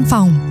một căn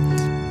phòng.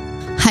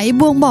 Hãy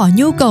buông bỏ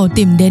nhu cầu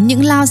tìm đến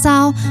những lao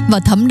sao và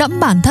thấm đẫm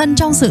bản thân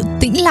trong sự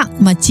tĩnh lặng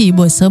mà chỉ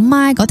buổi sớm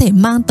mai có thể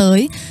mang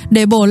tới,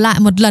 để bổ lại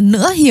một lần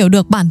nữa hiểu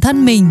được bản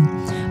thân mình.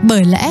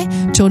 Bởi lẽ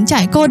trốn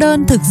chạy cô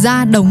đơn thực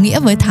ra đồng nghĩa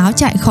với tháo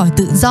chạy khỏi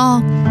tự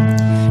do.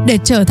 Để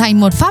trở thành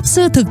một pháp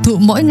sư thực thụ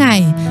mỗi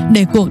ngày,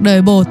 để cuộc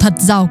đời bồ thật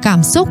giàu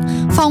cảm xúc,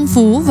 phong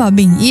phú và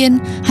bình yên,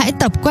 hãy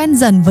tập quen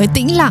dần với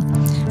tĩnh lặng,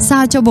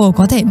 sao cho bồ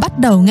có thể bắt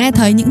đầu nghe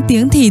thấy những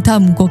tiếng thì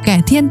thầm của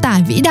kẻ thiên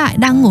tài vĩ đại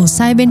đang ngủ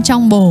say bên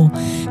trong bồ.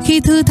 Khi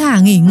thư thả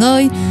nghỉ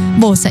ngơi,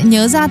 bồ sẽ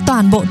nhớ ra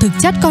toàn bộ thực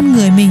chất con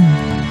người mình.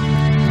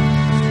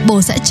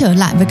 Bồ sẽ trở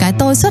lại với cái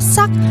tôi xuất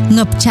sắc,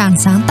 ngập tràn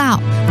sáng tạo,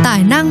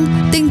 tài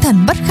năng, tinh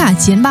thần bất khả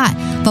chiến bại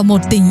và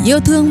một tình yêu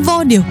thương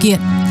vô điều kiện.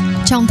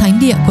 Trong thánh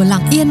địa của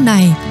lặng yên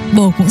này,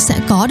 bồ cũng sẽ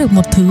có được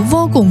một thứ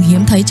vô cùng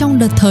hiếm thấy trong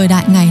thời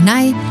đại ngày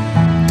nay: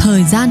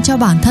 thời gian cho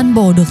bản thân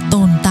bồ được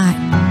tồn tại.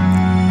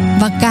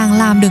 Và càng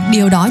làm được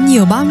điều đó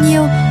nhiều bao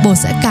nhiêu, bồ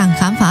sẽ càng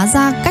khám phá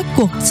ra cách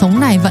cuộc sống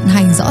này vận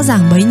hành rõ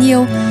ràng bấy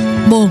nhiêu.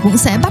 Bồ cũng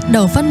sẽ bắt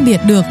đầu phân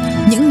biệt được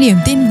những niềm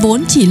tin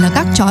vốn chỉ là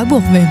các trói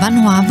buộc về văn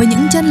hóa với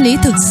những chân lý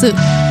thực sự.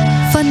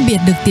 Phân biệt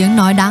được tiếng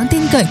nói đáng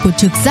tin cậy của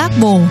trực giác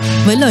bồ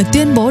với lời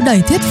tuyên bố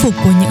đầy thuyết phục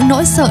của những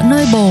nỗi sợ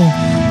nơi bồ.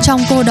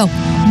 Trong cô độc,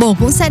 bồ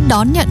cũng sẽ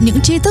đón nhận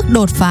những tri thức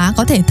đột phá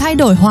có thể thay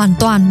đổi hoàn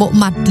toàn bộ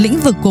mặt lĩnh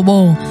vực của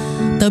bồ.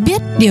 Tớ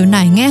biết điều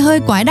này nghe hơi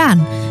quái đản,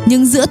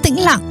 nhưng giữa tĩnh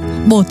lặng,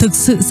 bồ thực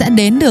sự sẽ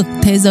đến được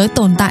thế giới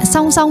tồn tại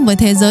song song với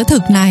thế giới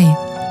thực này.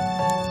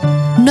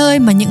 Nơi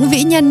mà những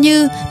vĩ nhân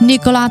như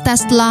Nikola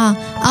Tesla,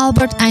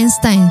 Albert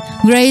Einstein,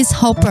 Grace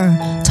Hopper,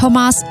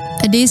 Thomas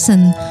Edison,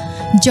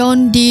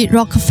 John D.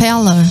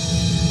 Rockefeller,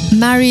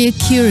 Marie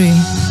Curie,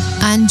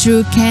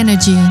 Andrew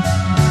Carnegie,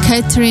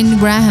 Katharine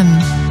Graham,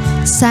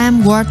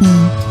 Sam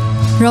Walton,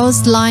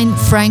 Rosalind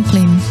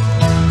Franklin,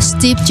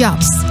 Steve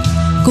Jobs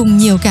cùng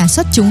nhiều kẻ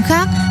xuất chúng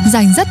khác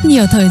dành rất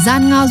nhiều thời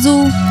gian ngao du.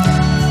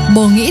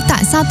 Bồ nghĩ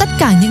tại sao tất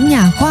cả những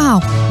nhà khoa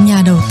học,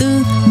 nhà đầu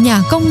tư,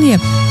 nhà công nghiệp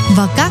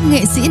và các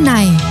nghệ sĩ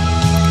này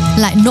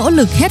lại nỗ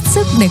lực hết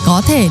sức để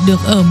có thể được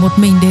ở một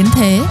mình đến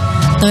thế.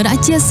 Tớ đã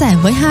chia sẻ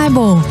với hai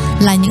bồ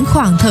là những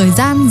khoảng thời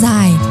gian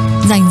dài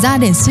dành ra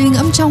để suy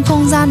ngẫm trong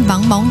không gian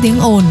vắng bóng tiếng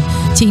ồn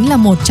chính là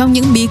một trong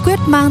những bí quyết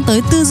mang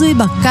tới tư duy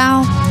bậc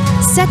cao.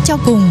 Xét cho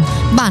cùng,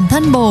 bản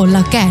thân bồ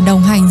là kẻ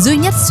đồng hành duy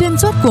nhất xuyên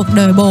suốt cuộc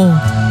đời bồ.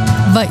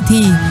 Vậy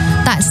thì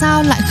tại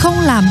sao lại không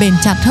làm bền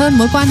chặt hơn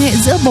mối quan hệ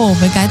giữa bồ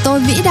với cái tôi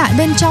vĩ đại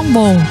bên trong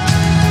bồ?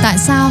 Tại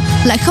sao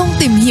lại không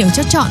tìm hiểu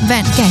cho trọn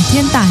vẹn kẻ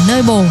thiên tài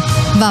nơi bồ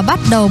và bắt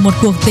đầu một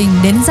cuộc tình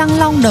đến răng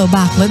long đầu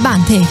bạc với bản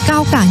thể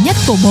cao cả nhất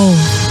của bồ?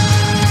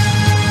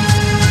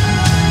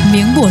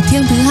 Miếng bùa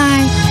thiêng thứ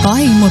hai có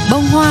hình một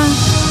bông hoa.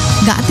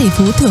 Gã tỷ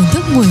phú thưởng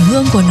thức mùi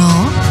hương của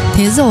nó.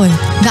 Thế rồi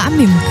gã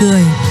mỉm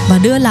cười và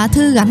đưa lá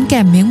thư gắn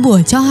kèm miếng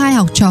bùa cho hai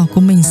học trò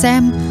của mình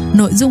xem.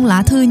 Nội dung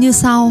lá thư như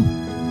sau.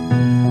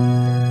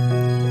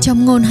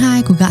 Châm ngôn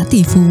 2 của gã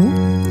tỷ phú.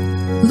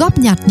 Góp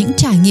nhặt những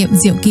trải nghiệm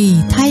diệu kỳ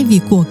thay vì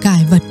của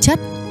cải vật chất.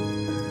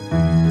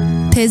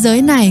 Thế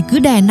giới này cứ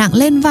đè nặng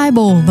lên vai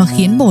bồ và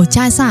khiến bồ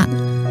chai sạn.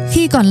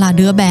 Khi còn là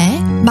đứa bé,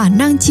 bản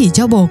năng chỉ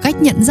cho bồ cách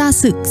nhận ra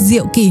sự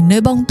diệu kỳ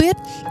nơi bông tuyết,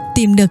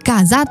 tìm được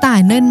cả gia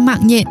tài nơi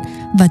mạng nhện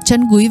và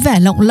trân quý vẻ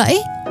lộng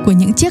lẫy của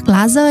những chiếc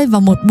lá rơi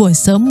vào một buổi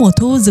sớm mùa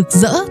thu rực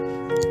rỡ.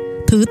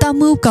 Thứ ta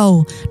mưu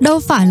cầu đâu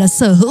phải là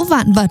sở hữu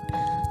vạn vật.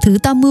 Thứ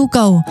ta mưu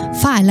cầu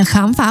phải là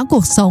khám phá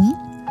cuộc sống,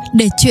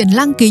 để chuyển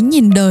lăng kính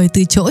nhìn đời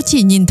từ chỗ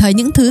chỉ nhìn thấy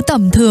những thứ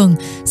tầm thường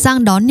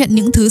sang đón nhận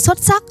những thứ xuất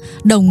sắc,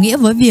 đồng nghĩa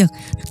với việc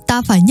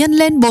ta phải nhân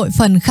lên bội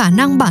phần khả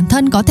năng bản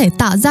thân có thể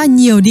tạo ra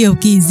nhiều điều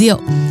kỳ diệu,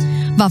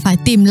 và phải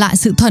tìm lại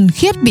sự thuần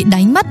khiết bị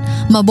đánh mất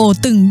mà bồ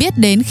từng biết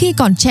đến khi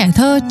còn trẻ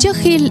thơ, trước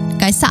khi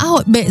cái xã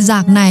hội bệ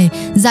rạc này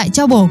dạy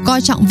cho bồ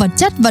coi trọng vật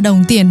chất và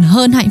đồng tiền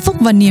hơn hạnh phúc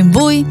và niềm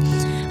vui.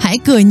 Hãy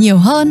cười nhiều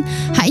hơn,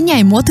 hãy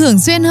nhảy múa thường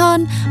xuyên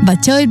hơn và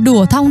chơi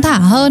đùa thong thả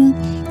hơn.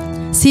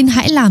 Xin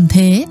hãy làm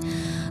thế.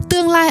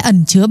 Tương lai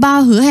ẩn chứa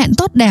bao hứa hẹn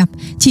tốt đẹp.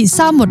 Chỉ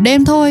sau một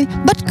đêm thôi,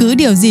 bất cứ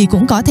điều gì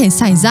cũng có thể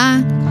xảy ra.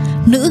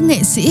 nữ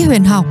nghệ sĩ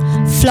huyền học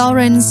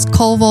Florence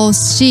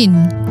Scovel-Shinn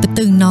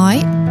từng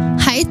nói: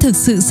 hãy thực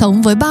sự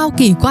sống với bao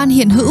kỳ quan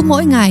hiện hữu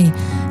mỗi ngày.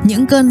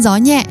 Những cơn gió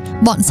nhẹ,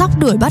 bọn sóc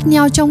đuổi bắt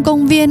nhau trong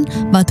công viên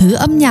và thứ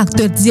âm nhạc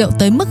tuyệt diệu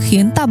tới mức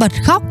khiến ta bật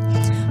khóc.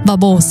 Và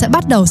bồ sẽ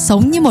bắt đầu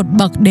sống như một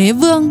bậc đế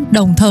vương,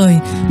 đồng thời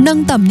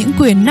nâng tầm những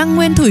quyền năng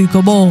nguyên thủy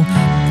của bồ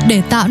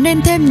để tạo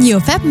nên thêm nhiều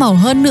phép màu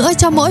hơn nữa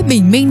cho mỗi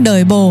bình minh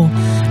đời bồ.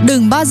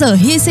 Đừng bao giờ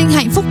hy sinh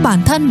hạnh phúc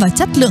bản thân và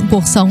chất lượng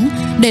cuộc sống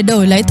để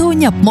đổi lấy thu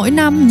nhập mỗi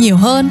năm nhiều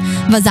hơn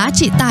và giá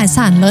trị tài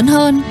sản lớn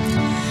hơn.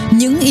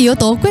 Những yếu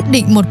tố quyết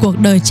định một cuộc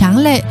đời tráng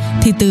lệ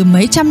thì từ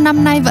mấy trăm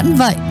năm nay vẫn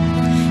vậy.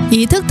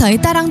 Ý thức thấy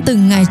ta đang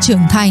từng ngày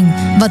trưởng thành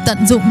và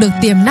tận dụng được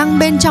tiềm năng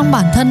bên trong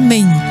bản thân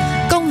mình.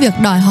 Công việc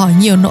đòi hỏi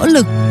nhiều nỗ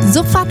lực,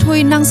 giúp phát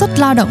huy năng suất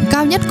lao động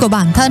cao nhất của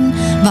bản thân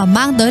và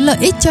mang tới lợi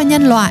ích cho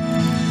nhân loại.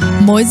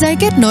 Mối dây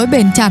kết nối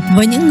bền chặt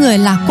với những người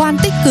lạc quan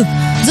tích cực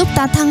giúp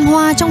ta thăng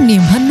hoa trong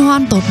niềm hân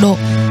hoan tột độ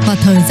và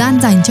thời gian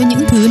dành cho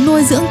những thứ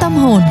nuôi dưỡng tâm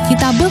hồn khi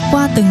ta bước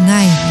qua từng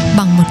ngày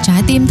bằng một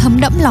trái tim thấm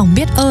đẫm lòng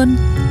biết ơn.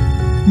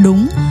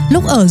 Đúng,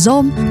 lúc ở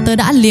Rome, tớ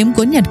đã liếm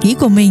cuốn nhật ký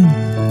của mình.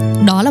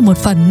 Đó là một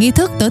phần nghi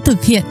thức tớ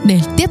thực hiện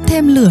để tiếp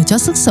thêm lửa cho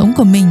sức sống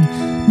của mình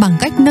bằng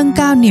cách nâng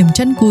cao niềm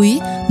trân quý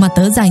mà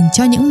tớ dành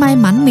cho những may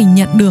mắn mình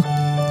nhận được.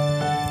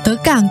 Tớ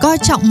càng coi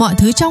trọng mọi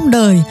thứ trong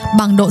đời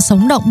bằng độ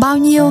sống động bao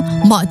nhiêu,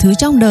 mọi thứ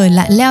trong đời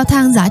lại leo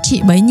thang giá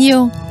trị bấy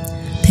nhiêu.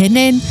 Thế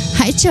nên,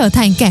 hãy trở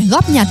thành kẻ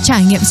góp nhặt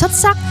trải nghiệm xuất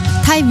sắc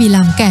thay vì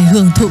làm kẻ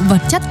hưởng thụ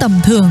vật chất tầm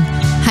thường.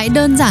 Hãy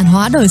đơn giản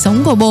hóa đời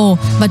sống của bồ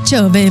và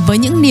trở về với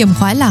những niềm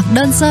khoái lạc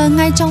đơn sơ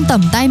ngay trong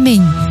tầm tay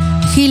mình.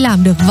 Khi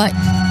làm được vậy,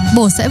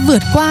 bồ sẽ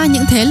vượt qua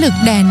những thế lực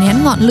đè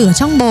nén ngọn lửa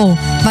trong bồ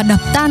và đập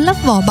tan lớp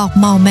vỏ bọc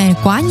màu mè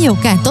quá nhiều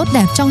kẻ tốt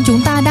đẹp trong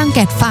chúng ta đang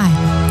kẹt phải.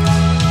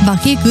 Và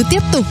khi cứ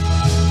tiếp tục,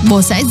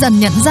 bồ sẽ dần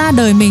nhận ra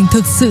đời mình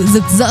thực sự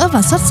rực rỡ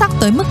và xuất sắc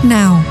tới mức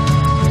nào.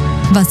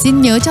 Và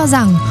xin nhớ cho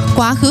rằng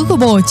quá khứ của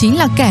bồ chính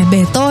là kẻ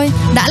bề tôi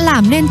đã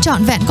làm nên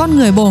trọn vẹn con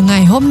người bồ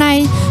ngày hôm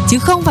nay, chứ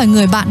không phải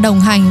người bạn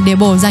đồng hành để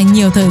bồ dành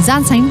nhiều thời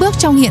gian sánh bước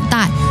trong hiện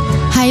tại,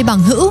 hay bằng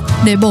hữu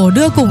để bồ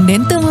đưa cùng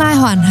đến tương lai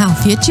hoàn hảo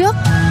phía trước.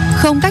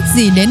 Không cách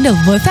gì đến được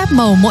với phép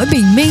màu mỗi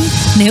bình minh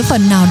nếu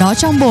phần nào đó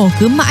trong bồ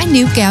cứ mãi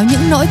níu kéo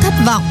những nỗi thất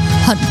vọng,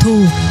 hận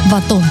thù và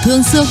tổn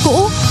thương xưa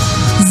cũ.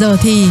 Giờ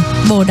thì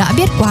bồ đã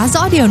biết quá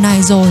rõ điều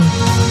này rồi.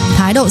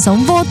 Thái độ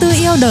sống vô tư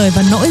yêu đời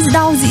và nỗi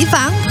đau dĩ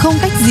vãng không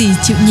cách gì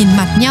chịu nhìn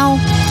mặt nhau.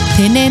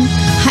 Thế nên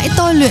hãy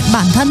tôi luyện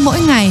bản thân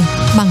mỗi ngày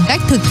bằng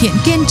cách thực hiện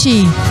kiên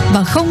trì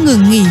và không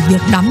ngừng nghỉ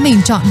việc đắm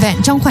mình trọn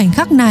vẹn trong khoảnh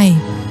khắc này.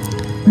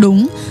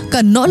 Đúng,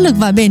 cần nỗ lực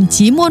và bền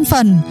chí muôn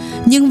phần,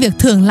 nhưng việc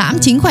thưởng lãm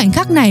chính khoảnh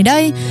khắc này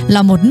đây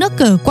là một nước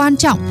cờ quan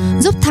trọng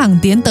giúp thẳng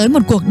tiến tới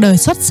một cuộc đời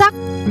xuất sắc.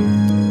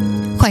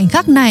 Khoảnh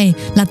khắc này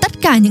là tất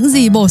cả những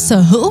gì bồ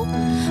sở hữu,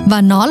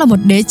 và nó là một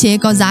đế chế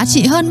có giá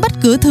trị hơn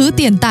bất cứ thứ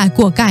tiền tài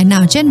của cải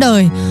nào trên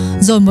đời.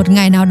 Rồi một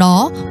ngày nào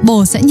đó,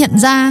 bồ sẽ nhận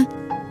ra.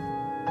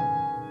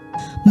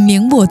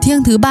 Miếng bùa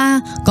thiêng thứ 3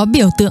 có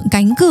biểu tượng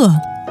cánh cửa.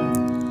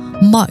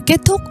 Mọi kết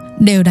thúc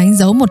đều đánh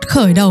dấu một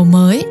khởi đầu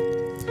mới.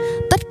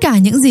 Tất cả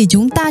những gì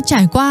chúng ta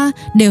trải qua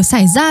đều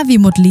xảy ra vì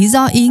một lý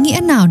do ý nghĩa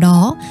nào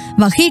đó,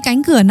 và khi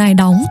cánh cửa này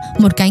đóng,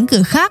 một cánh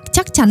cửa khác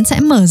chắc chắn sẽ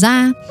mở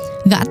ra.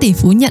 Gã tỷ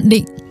phú nhận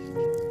định.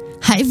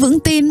 Hãy vững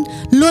tin,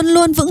 luôn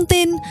luôn vững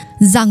tin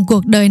rằng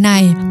cuộc đời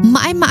này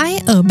mãi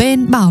mãi ở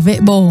bên bảo vệ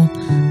bồ,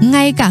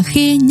 ngay cả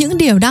khi những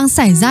điều đang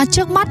xảy ra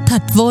trước mắt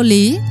thật vô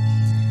lý.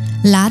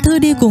 Lá thư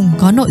đi cùng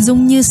có nội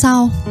dung như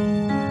sau.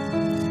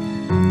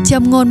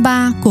 Châm ngôn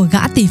 3 của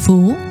gã tỷ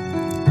phú.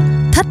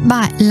 Thất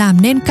bại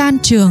làm nên can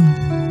trường.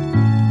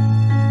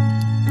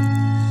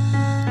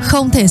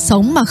 Không thể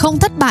sống mà không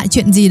thất bại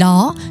chuyện gì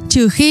đó,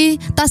 trừ khi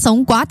ta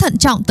sống quá thận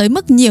trọng tới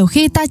mức nhiều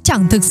khi ta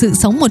chẳng thực sự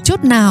sống một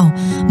chút nào,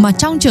 mà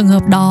trong trường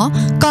hợp đó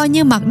coi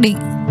như mặc định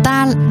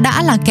ta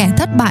đã là kẻ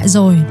thất bại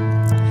rồi.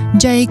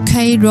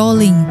 J.K.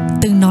 Rowling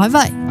từng nói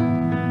vậy.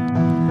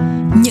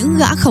 Những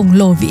gã khổng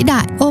lồ vĩ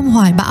đại ôm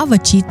hoài bão và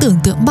trí tưởng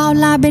tượng bao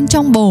la bên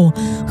trong bồ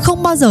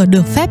không bao giờ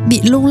được phép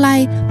bị lung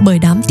lay bởi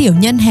đám tiểu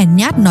nhân hèn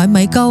nhát nói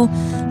mấy câu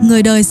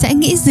người đời sẽ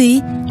nghĩ gì,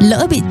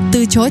 lỡ bị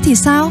từ chối thì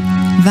sao,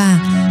 và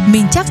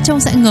mình chắc trông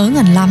sẽ ngớ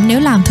ngẩn lắm nếu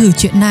làm thử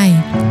chuyện này.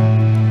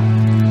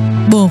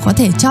 Bồ có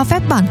thể cho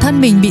phép bản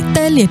thân mình bị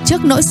tê liệt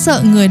trước nỗi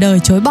sợ người đời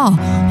chối bỏ,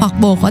 hoặc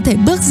bồ có thể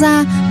bước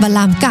ra và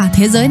làm cả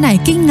thế giới này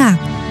kinh ngạc.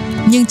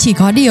 Nhưng chỉ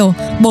có điều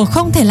bồ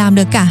không thể làm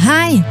được cả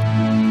hai.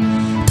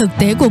 Thực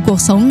tế của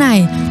cuộc sống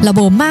này là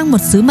bồ mang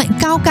một sứ mệnh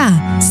cao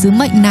cả. Sứ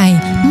mệnh này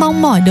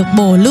mong mỏi được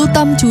bồ lưu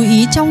tâm chú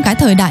ý trong cái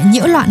thời đại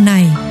nhiễu loạn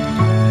này.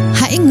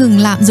 Hãy ngừng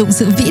lạm dụng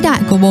sự vĩ đại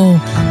của bồ,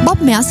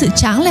 bóp méo sự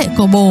tráng lệ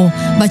của bồ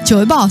và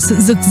chối bỏ sự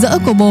rực rỡ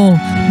của bồ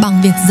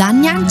bằng việc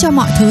dán nhãn cho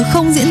mọi thứ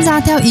không diễn ra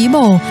theo ý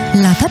bồ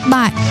là thất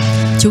bại.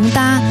 Chúng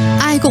ta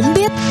ai cũng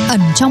biết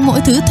ẩn trong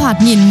mỗi thứ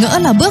thoạt nhìn ngỡ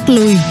là bước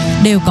lùi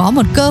đều có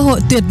một cơ hội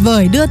tuyệt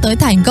vời đưa tới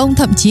thành công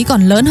thậm chí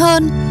còn lớn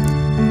hơn.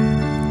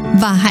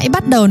 Và hãy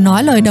bắt đầu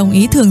nói lời đồng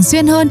ý thường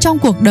xuyên hơn trong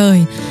cuộc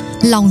đời.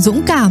 Lòng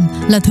dũng cảm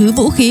là thứ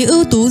vũ khí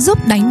ưu tú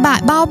giúp đánh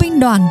bại bao binh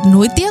đoàn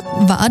nuối tiếc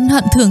và ân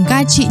hận thường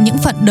cai trị những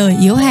phận đời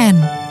yếu hèn.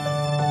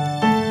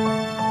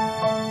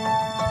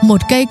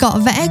 Một cây cọ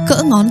vẽ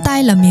cỡ ngón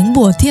tay là miếng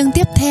bùa thiêng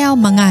tiếp theo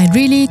mà ngài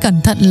Riley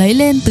cẩn thận lấy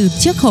lên từ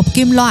chiếc hộp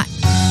kim loại.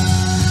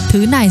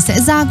 Thứ này sẽ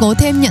gia cố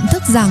thêm nhận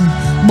thức rằng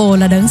bồ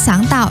là đấng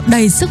sáng tạo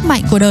đầy sức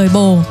mạnh của đời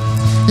bồ,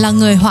 là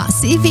người họa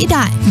sĩ vĩ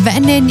đại vẽ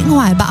nên những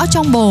hoài bão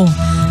trong bồ,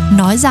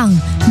 nói rằng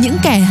những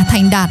kẻ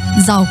thành đạt,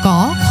 giàu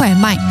có, khỏe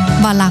mạnh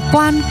và lạc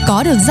quan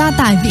có được gia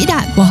tài vĩ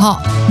đại của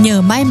họ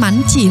nhờ may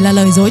mắn chỉ là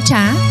lời dối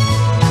trá.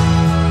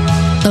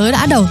 Tớ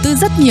đã đầu tư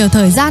rất nhiều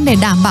thời gian để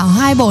đảm bảo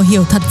hai bồ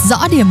hiểu thật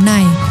rõ điểm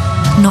này,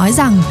 nói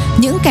rằng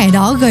những kẻ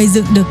đó gây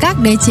dựng được các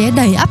đế chế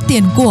đầy ắp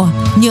tiền của,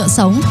 nhựa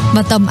sống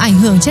và tầm ảnh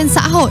hưởng trên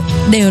xã hội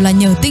đều là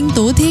nhờ tinh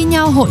tú thi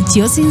nhau hội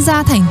chiếu sinh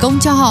ra thành công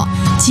cho họ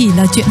chỉ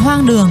là chuyện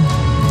hoang đường.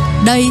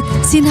 Đây,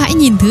 xin hãy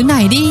nhìn thứ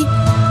này đi.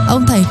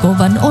 Ông thầy cố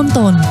vấn ôn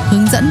tồn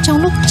hướng dẫn trong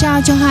lúc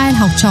trao cho hai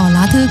học trò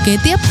lá thư kế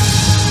tiếp.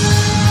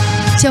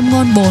 Châm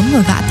ngôn 4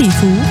 của gã tỷ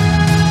phú: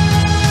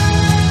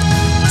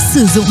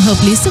 sử dụng hợp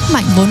lý sức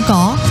mạnh vốn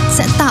có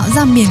sẽ tạo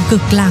ra miền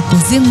cực lạc của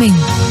riêng mình.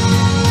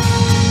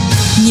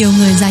 Nhiều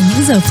người dành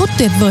những giờ phút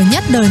tuyệt vời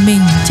nhất đời mình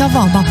cho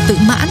vỏ bọc tự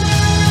mãn.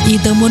 Ý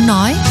tớ muốn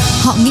nói,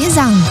 họ nghĩ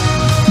rằng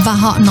và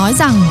họ nói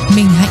rằng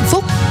mình hạnh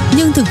phúc,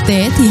 nhưng thực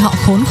tế thì họ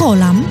khốn khổ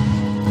lắm.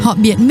 Họ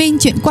biện minh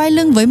chuyện quay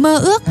lưng với mơ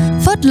ước,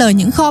 phớt lờ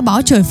những kho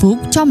báu trời phú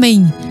cho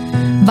mình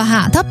và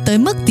hạ thấp tới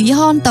mức tí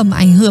hon tầm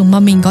ảnh hưởng mà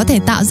mình có thể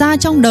tạo ra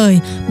trong đời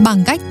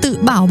bằng cách tự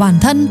bảo bản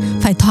thân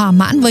phải thỏa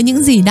mãn với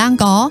những gì đang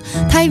có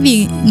thay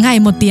vì ngày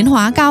một tiến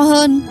hóa cao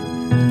hơn.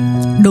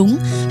 Đúng,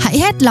 hãy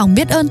hết lòng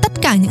biết ơn tất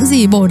cả những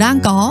gì bồ đang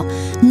có,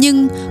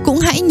 nhưng cũng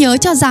hãy nhớ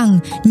cho rằng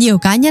nhiều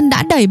cá nhân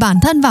đã đẩy bản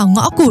thân vào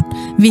ngõ cụt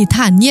vì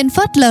thản nhiên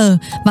phớt lờ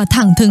và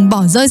thẳng thừng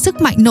bỏ rơi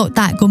sức mạnh nội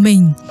tại của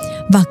mình.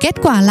 Và kết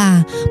quả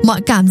là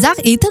mọi cảm giác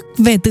ý thức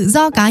về tự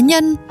do cá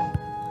nhân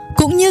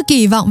cũng như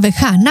kỳ vọng về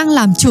khả năng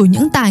làm chủ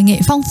những tài nghệ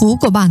phong phú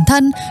của bản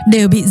thân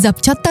đều bị dập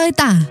cho tơi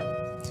tả.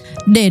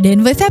 Để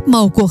đến với phép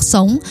màu cuộc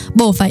sống,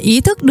 bồ phải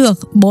ý thức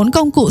được 4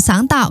 công cụ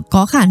sáng tạo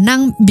có khả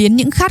năng biến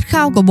những khát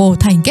khao của bồ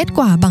thành kết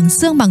quả bằng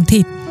xương bằng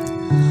thịt.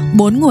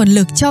 4 nguồn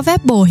lực cho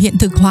phép bồ hiện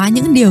thực hóa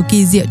những điều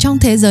kỳ diệu trong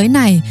thế giới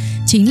này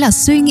chính là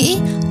suy nghĩ,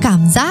 cảm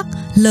giác,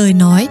 lời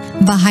nói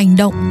và hành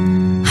động.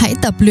 Hãy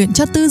tập luyện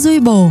cho tư duy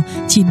bồ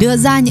chỉ đưa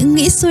ra những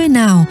nghĩ suy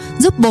nào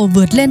giúp bồ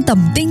vượt lên tầm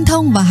tinh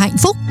thông và hạnh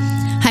phúc.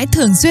 Hãy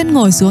thường xuyên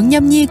ngồi xuống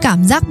nhâm nhi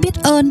cảm giác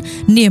biết ơn,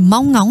 niềm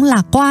mong ngóng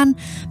lạc quan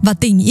và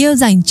tình yêu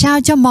dành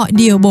trao cho mọi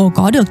điều bồ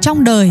có được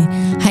trong đời.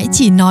 Hãy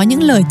chỉ nói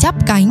những lời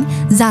chắp cánh,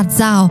 dạt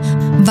dào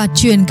và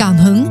truyền cảm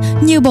hứng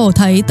như bồ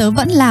thấy tớ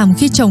vẫn làm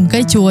khi trồng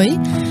cây chuối.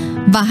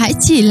 Và hãy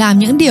chỉ làm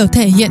những điều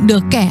thể hiện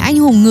được kẻ anh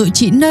hùng ngự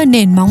trị nơi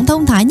nền móng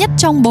thông thái nhất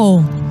trong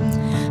bồ.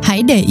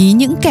 Hãy để ý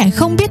những kẻ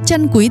không biết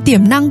trân quý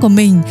tiềm năng của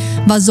mình,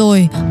 và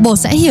rồi bồ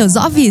sẽ hiểu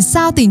rõ vì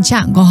sao tình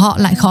trạng của họ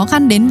lại khó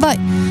khăn đến vậy.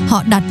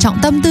 Họ đặt trọng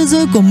tâm tư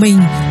duy của mình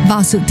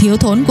vào sự thiếu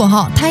thốn của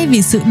họ thay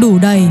vì sự đủ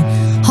đầy.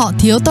 Họ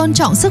thiếu tôn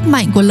trọng sức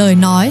mạnh của lời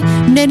nói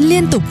nên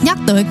liên tục nhắc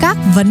tới các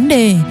vấn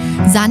đề,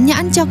 dán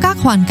nhãn cho các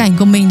hoàn cảnh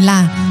của mình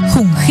là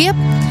khủng khiếp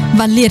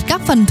và liệt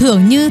các phần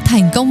thưởng như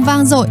thành công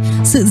vang dội,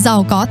 sự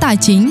giàu có tài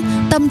chính,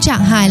 tâm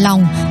trạng hài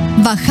lòng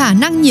và khả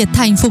năng nhiệt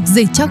thành phục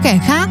dịch cho kẻ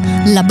khác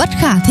là bất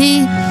khả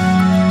thi.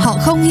 Họ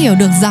không hiểu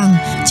được rằng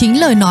chính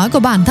lời nói của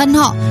bản thân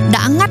họ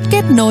đã ngắt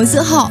kết nối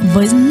giữa họ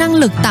với năng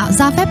lực tạo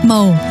ra phép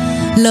màu.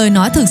 Lời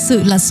nói thực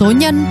sự là số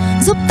nhân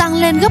giúp tăng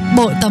lên gấp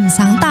bội tầm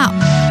sáng tạo.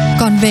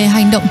 Còn về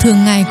hành động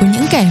thường ngày của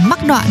những kẻ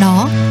mắc đọa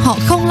đó, họ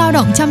không lao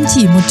động chăm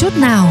chỉ một chút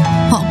nào.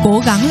 Họ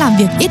cố gắng làm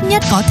việc ít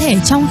nhất có thể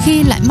trong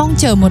khi lại mong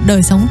chờ một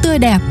đời sống tươi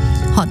đẹp.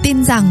 Họ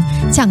tin rằng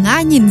chẳng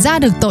ai nhìn ra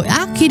được tội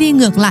ác khi đi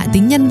ngược lại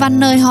tính nhân văn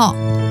nơi họ.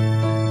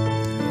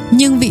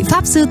 Nhưng vị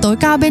pháp sư tối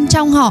cao bên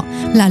trong họ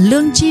là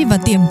lương tri và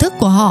tiềm thức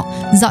của họ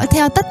dõi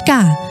theo tất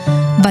cả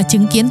và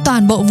chứng kiến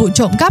toàn bộ vụ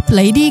trộm cắp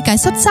lấy đi cái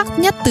xuất sắc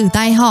nhất từ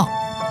tay họ.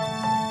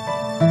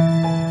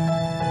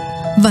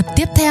 Vật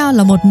tiếp theo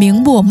là một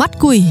miếng bùa mắt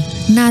quỷ,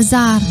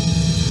 Nazar,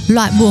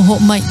 loại bùa hộ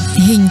mệnh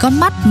hình con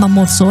mắt mà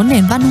một số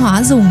nền văn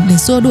hóa dùng để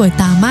xua đuổi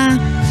tà ma.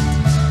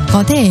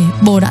 Có thể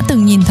bồ đã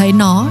từng nhìn thấy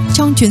nó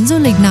trong chuyến du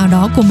lịch nào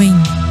đó của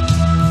mình.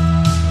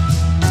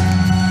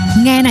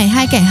 Nghe này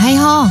hai kẻ hay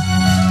ho,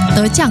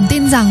 tớ chẳng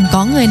tin rằng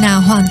có người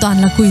nào hoàn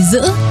toàn là quỷ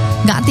dữ,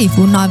 gã tỷ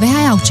phú nói với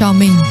hai học trò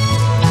mình.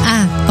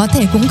 À, có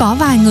thể cũng có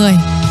vài người,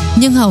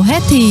 nhưng hầu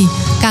hết thì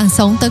càng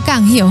sống tớ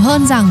càng hiểu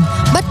hơn rằng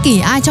bất kỳ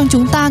ai trong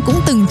chúng ta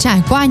cũng từng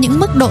trải qua những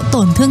mức độ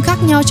tổn thương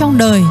khác nhau trong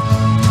đời.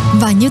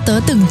 Và như tớ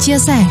từng chia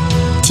sẻ,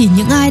 chỉ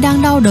những ai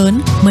đang đau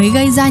đớn mới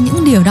gây ra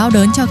những điều đau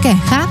đớn cho kẻ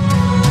khác.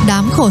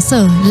 Đám khổ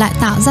sở lại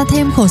tạo ra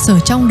thêm khổ sở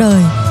trong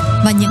đời.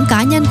 Và những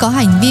cá nhân có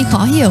hành vi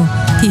khó hiểu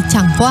thì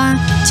chẳng qua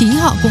chính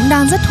họ cũng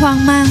đang rất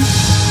hoang mang.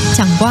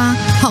 Chẳng qua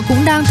họ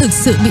cũng đang thực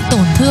sự bị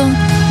tổn thương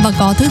và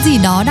có thứ gì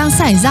đó đang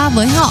xảy ra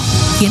với họ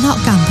khiến họ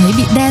cảm thấy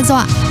bị đe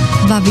dọa.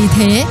 Và vì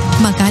thế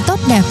mà cái tốt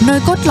đẹp nơi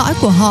cốt lõi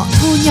của họ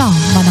thu nhỏ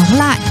và đóng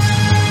lại.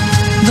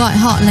 Gọi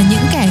họ là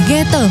những kẻ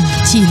ghê tởm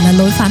chỉ là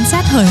lối phán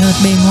xét hời hợt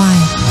bề ngoài.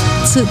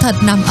 Sự thật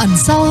nằm ẩn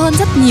sâu hơn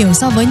rất nhiều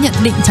so với nhận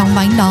định chóng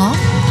vánh đó.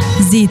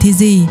 Gì thì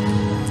gì.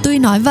 Tuy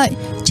nói vậy,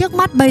 trước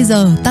mắt bây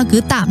giờ ta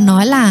cứ tạm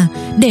nói là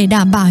để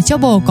đảm bảo cho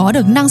bồ có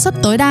được năng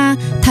suất tối đa,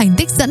 thành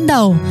tích dẫn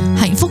đầu,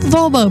 hạnh phúc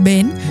vô bờ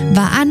bến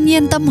và an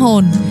nhiên tâm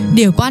hồn.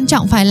 Điều quan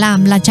trọng phải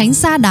làm là tránh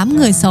xa đám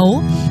người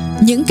xấu,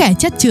 những kẻ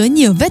chất chứa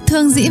nhiều vết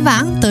thương dĩ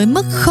vãng tới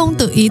mức không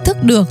tự ý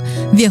thức được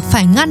việc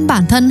phải ngăn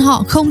bản thân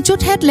họ không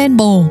trút hết lên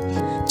bồ.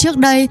 Trước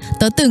đây,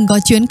 tớ từng có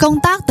chuyến công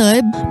tác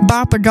tới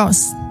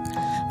Barbados,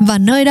 và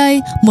nơi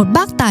đây một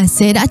bác tài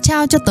xế đã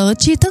trao cho tớ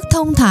tri thức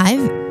thông thái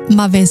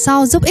mà về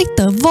sau giúp ích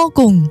tớ vô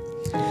cùng.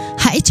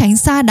 Hãy tránh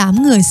xa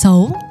đám người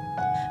xấu.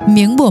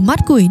 Miếng bùa mắt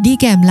quỷ đi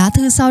kèm lá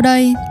thư sau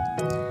đây.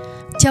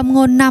 Châm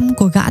ngôn 5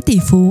 của gã tỷ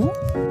phú.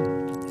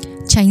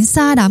 Tránh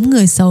xa đám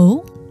người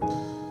xấu.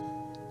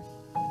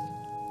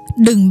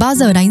 Đừng bao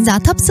giờ đánh giá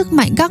thấp sức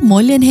mạnh các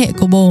mối liên hệ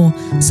của bồ,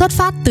 xuất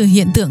phát từ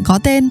hiện tượng có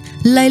tên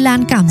lây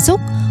lan cảm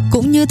xúc,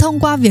 cũng như thông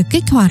qua việc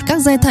kích hoạt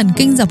các dây thần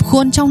kinh dập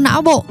khuôn trong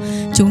não bộ.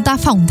 Chúng ta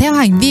phỏng theo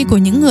hành vi của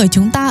những người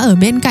chúng ta ở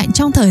bên cạnh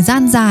trong thời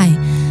gian dài.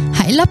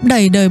 Hãy lấp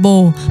đầy đời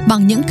bồ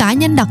bằng những cá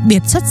nhân đặc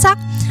biệt xuất sắc,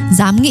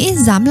 dám nghĩ,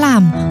 dám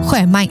làm,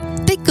 khỏe mạnh,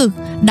 tích cực,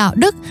 đạo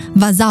đức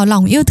và giàu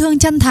lòng yêu thương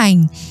chân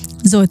thành.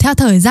 Rồi theo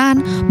thời gian,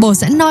 bồ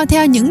sẽ noi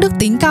theo những đức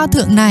tính cao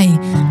thượng này.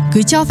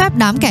 Cứ cho phép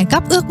đám kẻ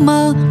cắp ước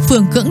mơ,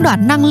 phường cưỡng đoạt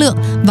năng lượng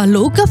và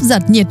lũ cướp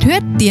giật nhiệt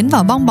huyết tiến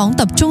vào bong bóng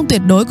tập trung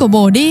tuyệt đối của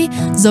bồ đi,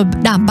 rồi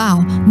đảm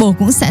bảo bồ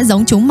cũng sẽ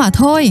giống chúng mà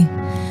thôi.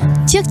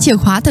 Chiếc chìa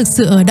khóa thực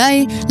sự ở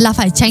đây là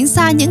phải tránh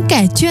xa những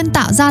kẻ chuyên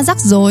tạo ra rắc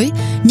rối,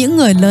 những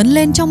người lớn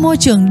lên trong môi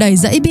trường đầy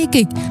rẫy bi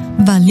kịch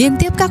và liên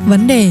tiếp các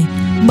vấn đề.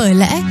 Bởi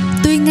lẽ,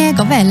 tuy nghe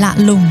có vẻ lạ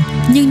lùng,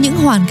 nhưng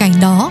những hoàn cảnh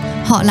đó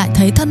họ lại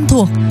thấy thân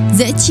thuộc,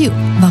 dễ chịu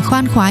và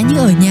khoan khoái như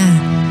ở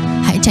nhà.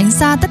 Hãy tránh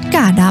xa tất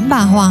cả đám bà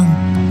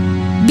hoàng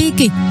bi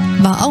kịch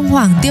và ông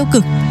hoàng tiêu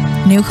cực.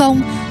 Nếu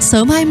không,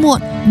 sớm hay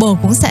muộn, bồ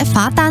cũng sẽ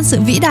phá tan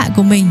sự vĩ đại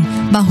của mình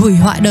và hủy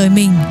hoại đời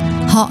mình.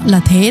 Họ là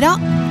thế đó.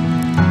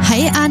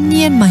 Hãy an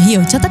nhiên mà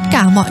hiểu cho tất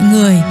cả mọi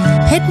người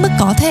hết mức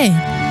có thể.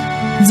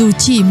 Dù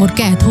chỉ một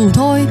kẻ thù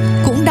thôi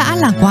cũng đã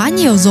là quá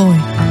nhiều rồi.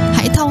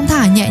 Hãy thong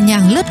thả nhẹ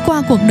nhàng lướt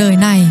qua cuộc đời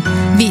này,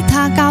 vị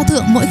tha cao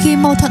thượng mỗi khi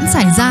mâu thuẫn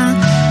xảy ra.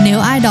 Nếu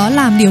ai đó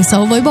làm điều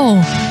xấu với bồ,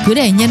 cứ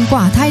để nhân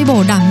quả thay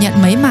bồ đảm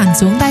nhận mấy màn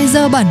xuống tay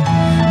dơ bẩn.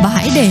 Và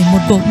hãy để một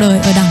cuộc đời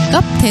ở đẳng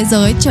cấp thế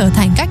giới trở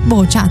thành cách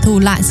bồ trả thù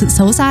lại sự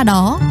xấu xa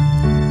đó.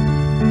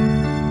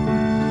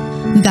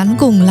 Gắn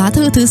cùng lá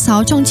thư thứ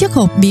 6 trong chiếc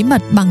hộp bí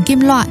mật bằng kim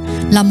loại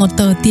là một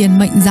tờ tiền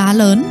mệnh giá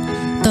lớn.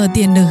 Tờ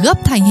tiền được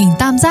gấp thành hình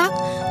tam giác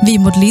vì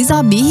một lý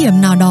do bí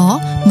hiểm nào đó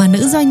mà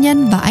nữ doanh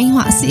nhân và anh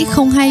họa sĩ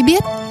không hay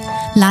biết.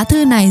 Lá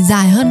thư này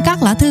dài hơn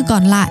các lá thư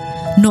còn lại,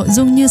 nội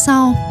dung như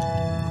sau.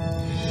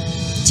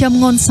 Châm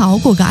ngôn 6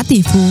 của gã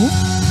tỷ phú.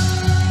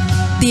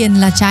 Tiền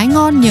là trái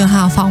ngon nhờ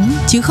hào phóng,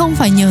 chứ không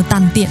phải nhờ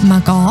tằn tiện mà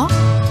có.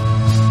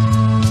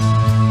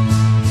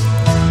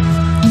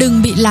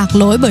 Đừng bị lạc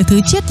lối bởi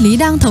thứ triết lý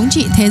đang thống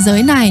trị thế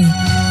giới này.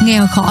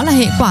 Nghèo khó là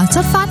hệ quả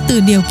xuất phát từ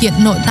điều kiện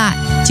nội tại,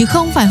 chứ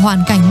không phải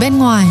hoàn cảnh bên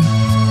ngoài.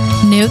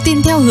 Nếu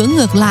tin theo hướng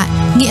ngược lại,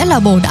 nghĩa là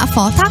bồ đã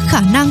phó thác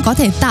khả năng có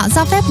thể tạo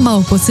ra phép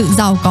màu của sự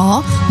giàu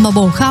có mà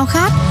bồ khao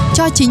khát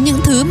cho chính những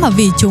thứ mà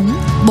vì chúng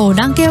bồ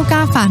đang kêu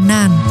ca phàn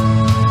nàn.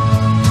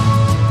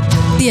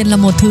 Tiền là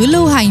một thứ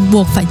lưu hành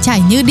buộc phải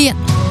chảy như điện.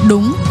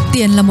 Đúng,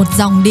 tiền là một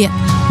dòng điện,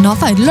 nó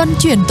phải luân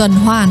chuyển tuần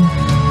hoàn.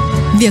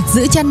 Việc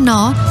giữ chân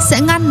nó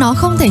sẽ ngăn nó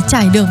không thể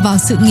chảy được vào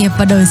sự nghiệp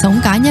và đời sống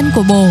cá nhân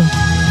của bồ.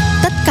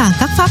 Tất cả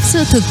các pháp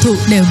sư thực thụ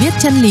đều biết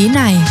chân lý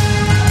này.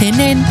 Thế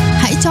nên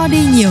hãy cho đi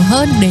nhiều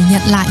hơn để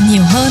nhận lại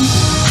nhiều hơn.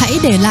 Hãy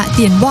để lại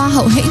tiền boa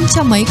hậu hĩnh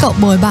cho mấy cậu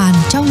bồi bàn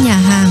trong nhà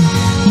hàng,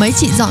 mấy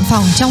chị dọn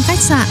phòng trong khách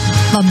sạn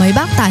và mấy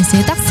bác tài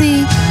xế taxi.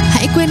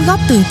 Hãy quyên góp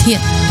từ thiện.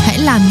 Hãy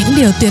làm những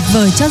điều tuyệt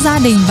vời cho gia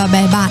đình và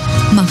bè bạn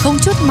mà không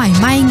chút mảy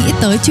may nghĩ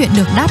tới chuyện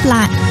được đáp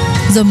lại.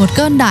 Rồi một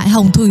cơn đại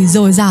hồng thủy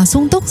dồi dào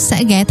sung túc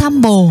sẽ ghé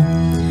thăm bồ.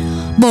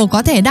 Bồ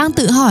có thể đang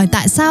tự hỏi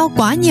tại sao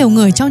quá nhiều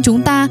người trong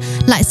chúng ta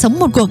lại sống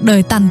một cuộc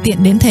đời tằn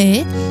tiện đến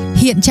thế.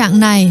 Hiện trạng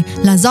này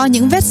là do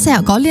những vết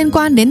sẹo có liên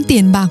quan đến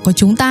tiền bạc của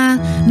chúng ta.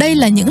 Đây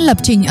là những lập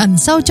trình ẩn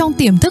sâu trong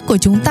tiềm thức của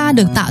chúng ta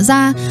được tạo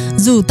ra,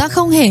 dù ta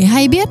không hề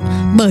hay biết,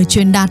 bởi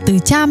truyền đạt từ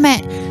cha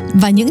mẹ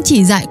và những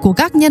chỉ dạy của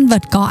các nhân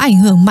vật có ảnh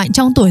hưởng mạnh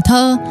trong tuổi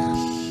thơ.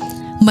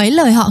 Mấy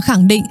lời họ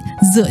khẳng định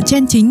dựa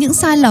trên chính những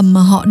sai lầm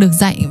mà họ được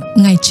dạy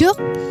ngày trước.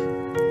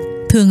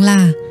 Thường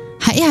là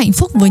hãy hạnh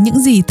phúc với những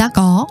gì ta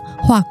có,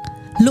 hoặc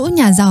lũ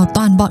nhà giàu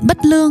toàn bọn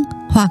bất lương,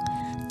 hoặc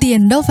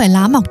tiền đâu phải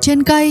lá mọc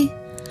trên cây.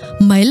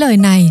 Mấy lời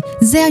này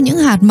gieo những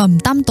hạt mầm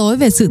tăm tối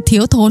về sự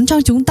thiếu thốn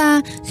trong chúng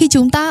ta khi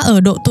chúng ta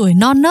ở độ tuổi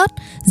non nớt,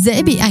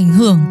 dễ bị ảnh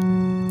hưởng.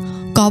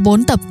 Có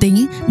 4 tập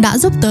tính đã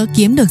giúp tớ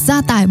kiếm được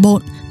gia tài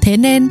bộn, thế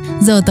nên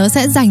giờ tớ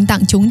sẽ dành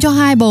tặng chúng cho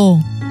hai bồ.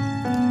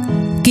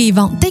 Kỳ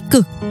vọng tích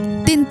cực,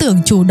 tin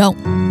tưởng chủ động,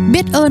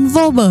 biết ơn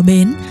vô bờ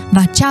bến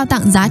và trao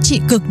tặng giá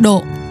trị cực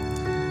độ.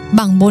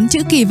 Bằng 4 chữ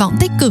kỳ vọng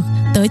tích cực,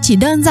 tớ chỉ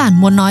đơn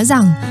giản muốn nói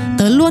rằng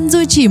tớ luôn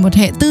duy trì một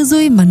hệ tư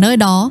duy mà nơi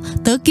đó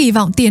tớ kỳ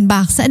vọng tiền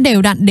bạc sẽ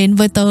đều đặn đến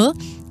với tớ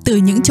từ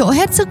những chỗ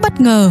hết sức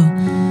bất ngờ.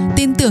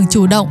 Tin tưởng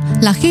chủ động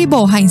là khi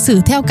bồ hành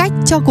xử theo cách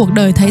cho cuộc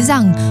đời thấy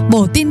rằng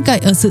bồ tin cậy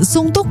ở sự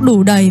sung túc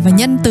đủ đầy và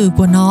nhân từ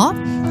của nó.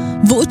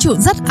 Vũ trụ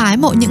rất ái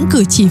mộ những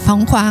cử chỉ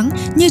phóng khoáng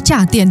như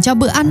trả tiền cho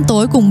bữa ăn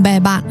tối cùng bè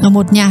bạn ở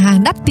một nhà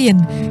hàng đắt tiền,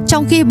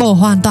 trong khi bồ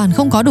hoàn toàn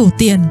không có đủ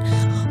tiền,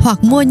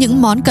 hoặc mua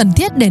những món cần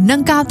thiết để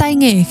nâng cao tay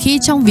nghề khi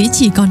trong ví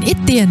chỉ còn ít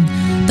tiền.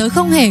 Tớ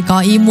không hề có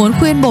ý muốn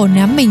khuyên bồ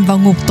ném mình vào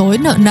ngục tối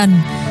nợ nần,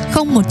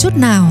 không một chút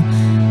nào.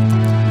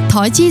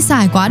 Thói chi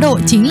xài quá độ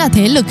chính là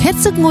thế lực hết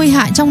sức nguy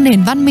hại trong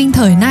nền văn minh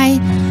thời nay.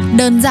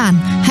 Đơn giản,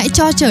 hãy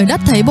cho trời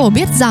đất thấy bồ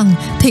biết rằng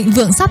thịnh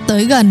vượng sắp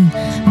tới gần,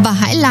 và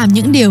hãy làm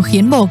những điều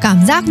khiến bồ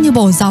cảm giác như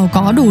bồ giàu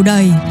có đủ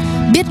đầy,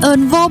 biết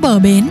ơn vô bờ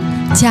bến.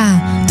 Chà,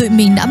 tụi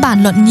mình đã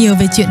bàn luận nhiều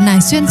về chuyện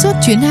này xuyên suốt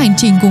chuyến hành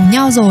trình cùng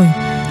nhau rồi.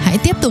 Hãy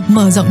tiếp tục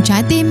mở rộng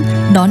trái tim,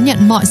 đón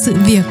nhận mọi sự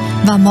việc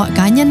và mọi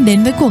cá nhân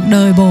đến với cuộc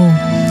đời bồ.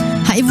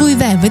 Hãy vui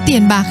vẻ với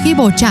tiền bạc khi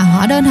bồ trả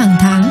hóa đơn hàng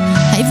tháng.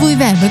 Hãy vui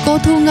vẻ với cô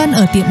thu ngân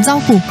ở tiệm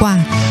rau củ quả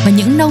và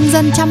những nông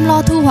dân chăm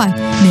lo thu hoạch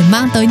để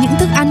mang tới những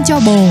thức ăn cho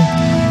bồ.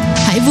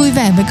 Hãy vui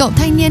vẻ với cậu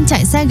thanh niên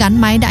chạy xe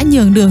gắn máy đã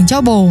nhường đường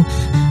cho bồ,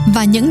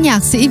 và những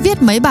nhạc sĩ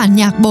viết mấy bản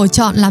nhạc bồ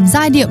chọn làm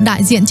giai điệu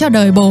đại diện cho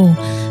đời bồ.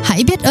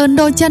 Hãy biết ơn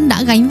đôi chân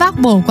đã gánh vác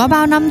bồ qua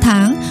bao năm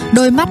tháng,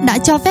 đôi mắt đã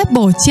cho phép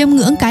bồ chiêm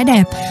ngưỡng cái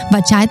đẹp,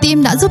 và trái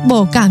tim đã giúp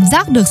bồ cảm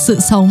giác được sự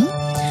sống.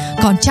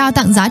 Còn trao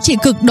tặng giá trị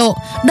cực độ,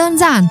 đơn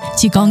giản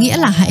chỉ có nghĩa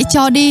là hãy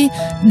cho đi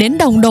đến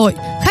đồng đội,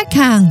 khách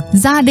hàng,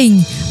 gia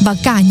đình và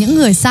cả những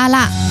người xa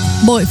lạ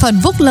bội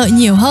phần phúc lợi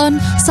nhiều hơn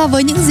so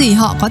với những gì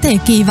họ có thể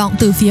kỳ vọng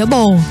từ phía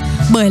bồ.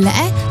 Bởi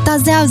lẽ ta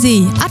gieo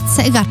gì ắt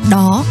sẽ gặt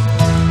đó.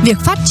 Việc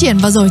phát triển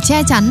và rồi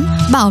che chắn,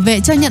 bảo vệ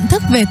cho nhận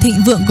thức về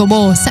thịnh vượng của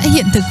bồ sẽ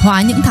hiện thực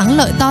hóa những thắng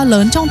lợi to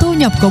lớn trong thu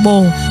nhập của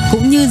bồ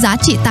cũng như giá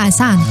trị tài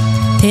sản.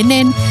 Thế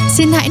nên,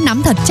 xin hãy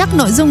nắm thật chắc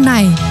nội dung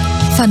này.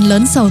 Phần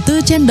lớn sầu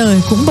tư trên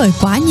đời cũng bởi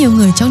quá nhiều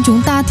người trong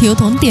chúng ta thiếu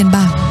thốn tiền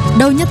bạc,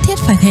 đâu nhất thiết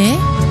phải thế.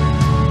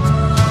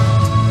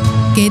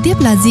 Kế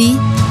tiếp là gì?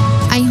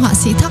 Anh họa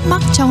sĩ thắc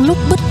mắc trong lúc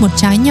bứt một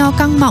trái nho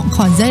căng mọng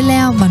khỏi dây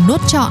leo và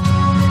nuốt trọn.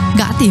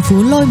 Gã tỷ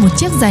phú lôi một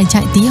chiếc giày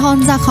chạy tí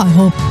hon ra khỏi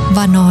hộp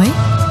và nói: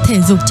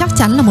 thể dục chắc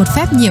chắn là một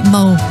phép nhiệm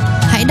màu.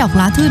 Hãy đọc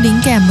lá thư đính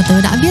kèm mà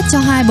tớ đã viết cho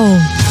hai bồ.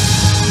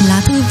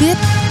 Lá thư viết: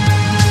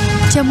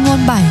 châm ngôn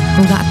 7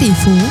 của gã tỷ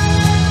phú.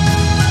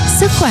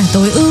 Sức khỏe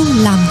tối ưu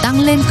làm tăng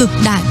lên cực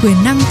đại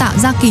quyền năng tạo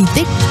ra kỳ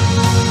tích.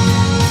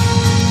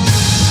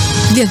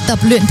 Việc tập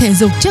luyện thể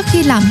dục trước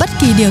khi làm bất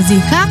kỳ điều gì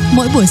khác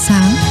mỗi buổi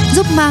sáng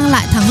giúp mang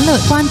lại thắng lợi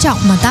quan trọng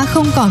mà ta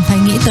không còn phải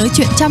nghĩ tới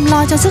chuyện chăm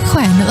lo cho sức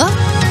khỏe nữa.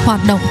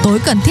 Hoạt động tối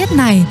cần thiết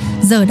này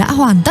giờ đã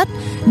hoàn tất,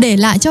 để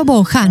lại cho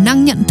bồ khả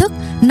năng nhận thức,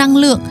 năng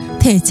lượng,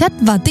 thể chất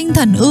và tinh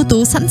thần ưu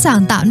tú sẵn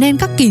sàng tạo nên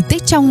các kỳ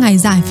tích trong ngày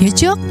dài phía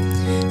trước.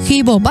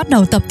 Khi bồ bắt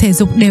đầu tập thể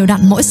dục đều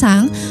đặn mỗi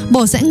sáng,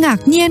 bồ sẽ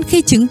ngạc nhiên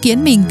khi chứng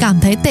kiến mình cảm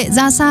thấy tệ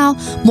ra sao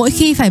mỗi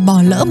khi phải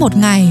bỏ lỡ một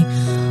ngày.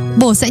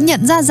 Bồ sẽ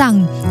nhận ra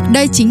rằng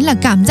đây chính là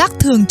cảm giác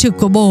thường trực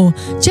của bồ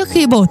trước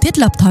khi bồ thiết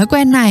lập thói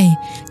quen này.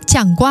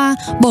 Chẳng qua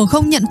bồ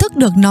không nhận thức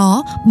được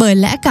nó, bởi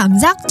lẽ cảm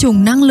giác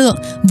trùng năng lượng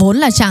vốn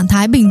là trạng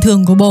thái bình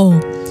thường của bồ.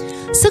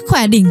 Sức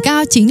khỏe đỉnh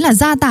cao chính là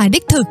gia tài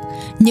đích thực.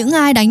 Những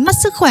ai đánh mất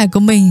sức khỏe của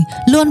mình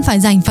luôn phải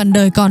dành phần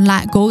đời còn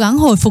lại cố gắng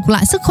hồi phục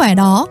lại sức khỏe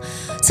đó.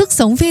 Sức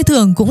sống phi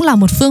thường cũng là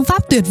một phương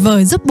pháp tuyệt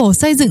vời giúp bồ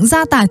xây dựng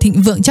gia tài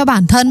thịnh vượng cho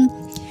bản thân.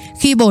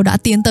 Khi bồ đã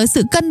tiến tới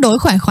sự cân đối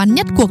khỏe khoắn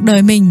nhất cuộc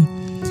đời mình,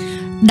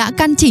 đã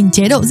căn chỉnh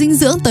chế độ dinh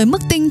dưỡng tới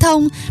mức tinh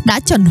thông, đã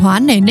chuẩn hóa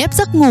nề nếp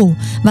giấc ngủ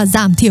và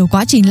giảm thiểu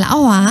quá trình lão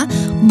hóa,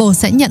 bồ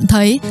sẽ nhận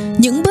thấy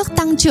những bước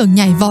tăng trưởng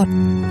nhảy vọt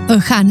ở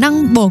khả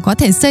năng bồ có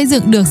thể xây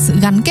dựng được sự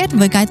gắn kết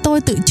với cái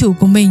tôi tự chủ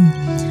của mình.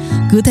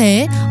 Cứ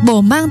thế,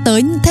 bồ mang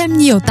tới thêm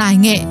nhiều tài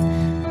nghệ,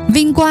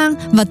 vinh quang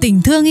và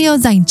tình thương yêu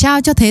dành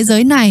trao cho thế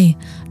giới này.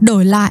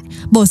 Đổi lại,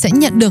 bồ sẽ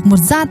nhận được một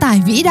gia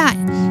tài vĩ đại.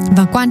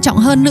 Và quan trọng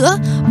hơn nữa,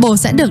 bồ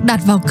sẽ được đặt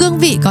vào cương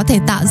vị có thể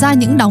tạo ra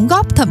những đóng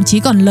góp thậm chí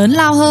còn lớn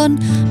lao hơn.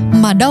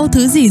 Mà đâu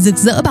thứ gì rực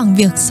rỡ bằng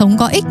việc sống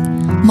có ích.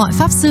 Mọi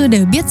pháp sư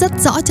đều biết rất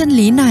rõ chân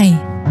lý này.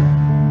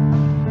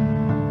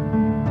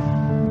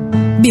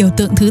 Biểu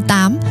tượng thứ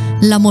 8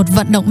 là một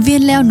vận động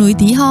viên leo núi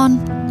tí hon.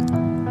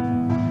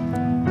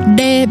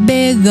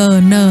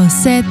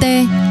 DBGNCT.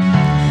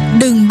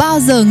 Đừng bao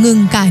giờ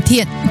ngừng cải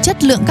thiện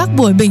chất lượng các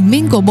buổi bình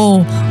minh của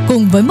bồ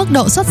cùng với mức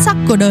độ xuất sắc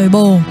của đời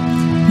bồ.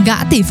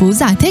 Gã tỷ phú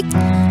giải thích.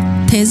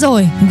 Thế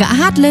rồi gã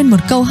hát lên một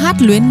câu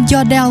hát luyến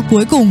yodel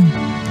cuối cùng.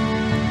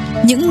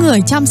 Những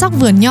người chăm sóc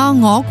vườn nho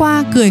ngó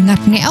qua cười ngặt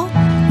nghẽo.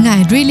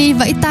 Ngài Riley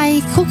vẫy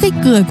tay khúc khích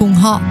cười cùng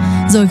họ,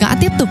 rồi gã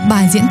tiếp tục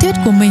bài diễn thuyết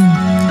của mình.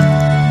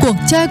 Cuộc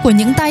chơi của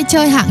những tay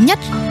chơi hạng nhất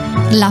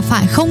là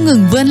phải không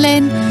ngừng vươn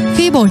lên.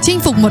 Khi bồ chinh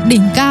phục một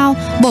đỉnh cao,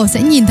 bồ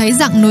sẽ nhìn thấy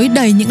dặng núi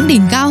đầy những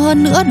đỉnh cao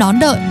hơn nữa đón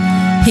đợi.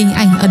 Hình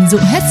ảnh ẩn dụ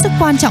hết sức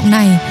quan trọng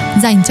này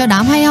dành cho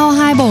đám hay ho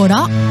hai bồ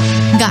đó.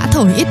 Gã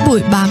thổi ít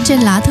bụi bám trên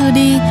lá thư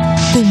đi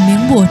cùng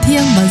miếng bùa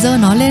thiêng và giơ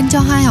nó lên cho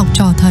hai học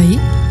trò thấy.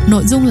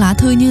 Nội dung lá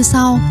thư như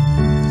sau.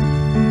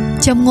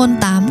 Châm ngôn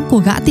 8 của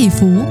gã tỷ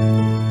phú.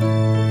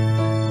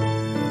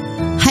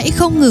 Hãy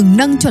không ngừng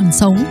nâng chuẩn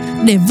sống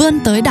để vươn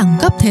tới đẳng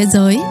cấp thế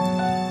giới.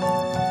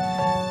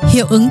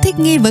 Hiệu ứng thích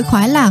nghi với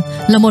khoái lạc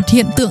là một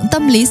hiện tượng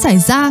tâm lý xảy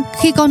ra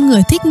khi con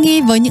người thích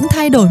nghi với những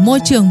thay đổi môi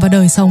trường và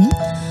đời sống.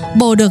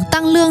 Bồ được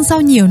tăng lương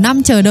sau nhiều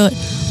năm chờ đợi,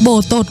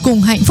 bồ tột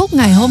cùng hạnh phúc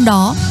ngày hôm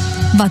đó.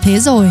 Và thế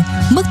rồi,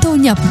 mức thu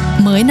nhập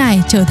mới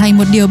này trở thành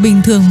một điều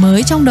bình thường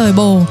mới trong đời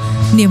bồ.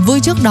 Niềm vui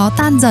trước đó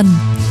tan dần.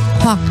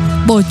 Hoặc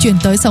bồ chuyển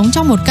tới sống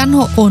trong một căn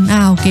hộ ồn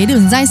ào kế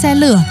đường ray xe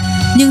lửa,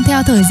 nhưng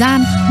theo thời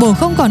gian, bồ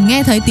không còn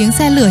nghe thấy tiếng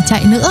xe lửa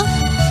chạy nữa.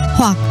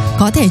 Hoặc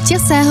có thể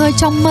chiếc xe hơi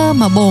trong mơ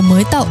mà bồ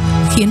mới tậu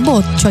khiến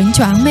bồ choáng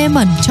choáng mê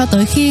mẩn cho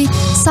tới khi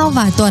sau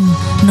vài tuần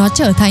nó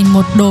trở thành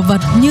một đồ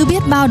vật như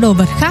biết bao đồ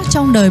vật khác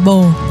trong đời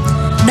bồ.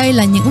 Đây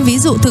là những ví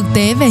dụ thực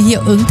tế về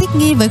hiệu ứng thích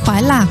nghi với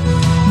khoái lạc,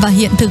 và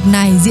hiện thực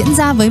này diễn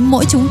ra với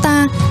mỗi chúng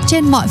ta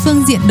trên mọi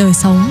phương diện đời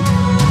sống.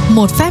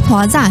 Một phép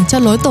hóa giải cho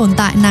lối tồn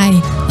tại này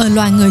ở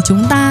loài người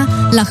chúng ta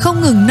là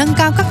không ngừng nâng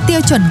cao các tiêu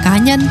chuẩn cá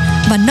nhân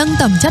và nâng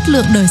tầm chất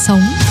lượng đời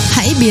sống.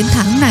 Hãy biến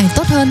tháng này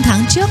tốt hơn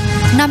tháng trước,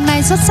 năm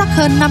nay xuất sắc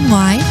hơn năm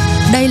ngoái.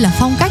 Đây là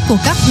phong cách của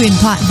các huyền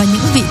thoại và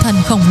những vị thần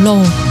khổng lồ.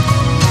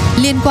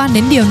 Liên quan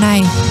đến điều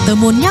này, tớ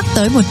muốn nhắc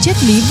tới một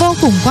triết lý vô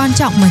cùng quan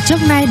trọng mà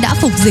trước nay đã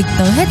phục dịch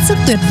tớ hết sức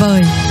tuyệt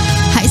vời.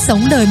 Hãy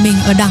sống đời mình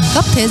ở đẳng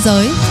cấp thế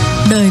giới.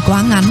 Đời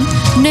quá ngắn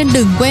nên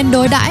đừng quên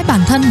đối đãi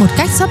bản thân một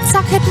cách xuất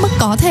sắc hết mức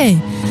có thể.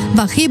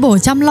 Và khi bồ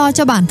chăm lo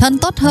cho bản thân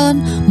tốt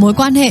hơn, mối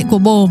quan hệ của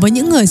bồ với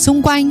những người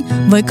xung quanh,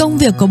 với công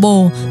việc của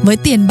bồ, với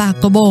tiền bạc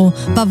của bồ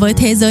và với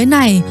thế giới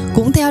này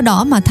cũng theo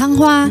đó mà thăng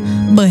hoa.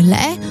 Bởi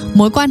lẽ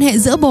mối quan hệ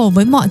giữa bồ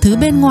với mọi thứ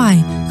bên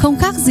ngoài không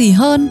khác gì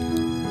hơn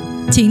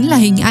chính là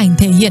hình ảnh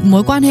thể hiện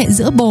mối quan hệ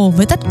giữa bồ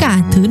với tất cả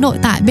thứ nội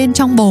tại bên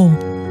trong bồ.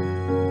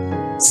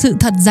 Sự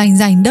thật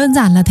rành đơn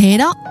giản là thế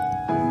đó.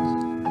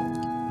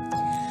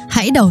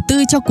 Hãy đầu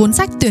tư cho cuốn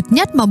sách tuyệt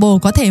nhất mà bồ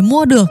có thể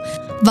mua được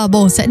và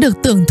bồ sẽ được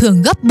tưởng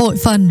thưởng gấp bội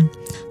phần.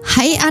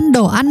 Hãy ăn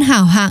đồ ăn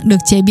hảo hạng được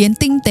chế biến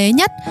tinh tế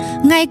nhất,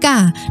 ngay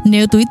cả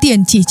nếu túi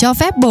tiền chỉ cho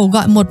phép bồ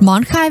gọi một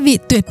món khai vị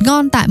tuyệt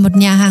ngon tại một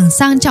nhà hàng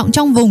sang trọng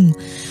trong vùng.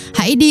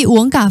 Hãy đi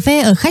uống cà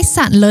phê ở khách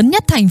sạn lớn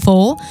nhất thành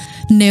phố.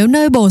 Nếu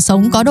nơi bồ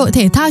sống có đội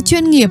thể thao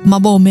chuyên nghiệp mà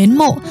bồ mến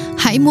mộ,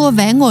 hãy mua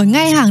vé ngồi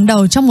ngay hàng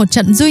đầu trong một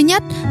trận duy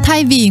nhất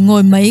thay vì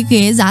ngồi mấy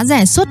ghế giá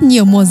rẻ suốt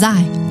nhiều mùa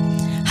giải.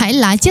 Hãy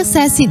lái chiếc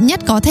xe xịn nhất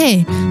có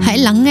thể. Hãy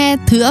lắng nghe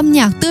thứ âm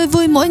nhạc tươi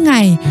vui mỗi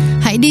ngày.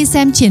 Hãy đi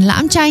xem triển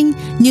lãm tranh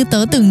như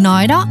tớ từng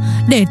nói đó,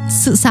 để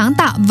sự sáng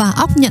tạo và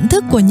óc nhận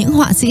thức của những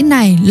họa sĩ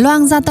này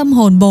loang ra tâm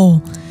hồn bồ.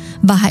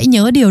 Và hãy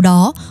nhớ điều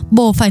đó,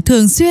 bồ phải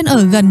thường xuyên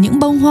ở gần những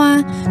bông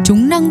hoa.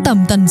 Chúng nâng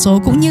tầm tần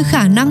số cũng như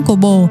khả năng của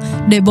bồ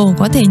để bồ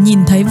có thể nhìn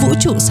thấy vũ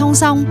trụ song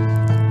song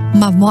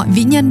mà mọi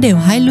vĩ nhân đều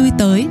hay lui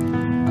tới.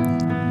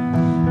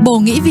 Bồ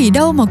nghĩ vì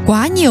đâu mà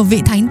quá nhiều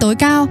vị thánh tối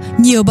cao,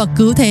 nhiều bậc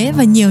cứu thế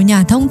và nhiều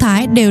nhà thông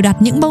thái đều đặt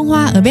những bông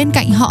hoa ở bên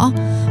cạnh họ.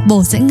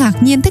 Bồ sẽ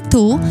ngạc nhiên thích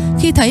thú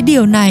khi thấy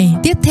điều này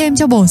tiếp thêm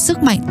cho bồ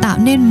sức mạnh tạo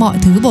nên mọi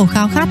thứ bồ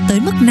khao khát tới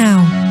mức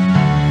nào.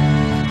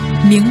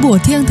 Miếng bùa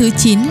thiêng thứ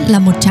 9 là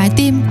một trái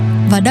tim,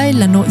 và đây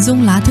là nội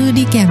dung lá thư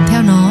đi kèm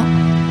theo nó.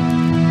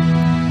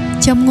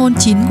 Châm ngôn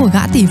 9 của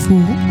gã tỷ phú.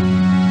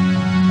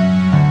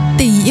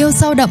 Tình yêu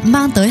sâu đậm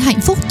mang tới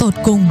hạnh phúc tột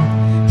cùng.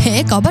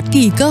 Hễ có bất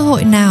kỳ cơ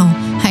hội nào,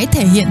 hãy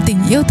thể hiện tình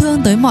yêu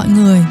thương tới mọi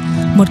người.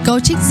 Một câu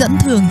trích dẫn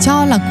thường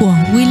cho là của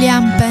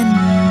William Penn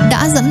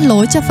đã dẫn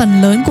lối cho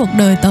phần lớn cuộc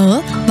đời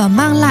tớ và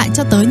mang lại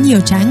cho tớ nhiều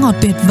trái ngọt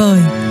tuyệt vời.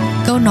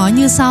 Câu nói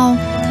như sau: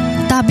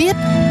 ta biết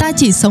ta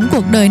chỉ sống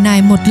cuộc đời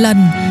này một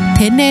lần,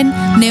 thế nên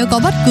nếu có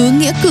bất cứ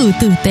nghĩa cử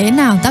tử tế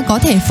nào ta có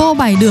thể phô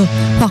bày được,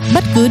 hoặc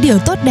bất cứ điều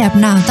tốt đẹp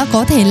nào ta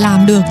có thể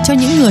làm được cho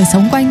những người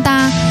sống quanh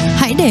ta,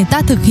 hãy để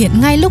ta thực hiện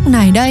ngay lúc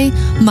này đây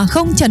mà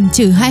không chần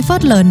chừ hay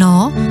phớt lờ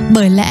nó,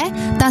 bởi lẽ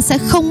ta sẽ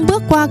không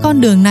bước qua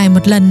con đường này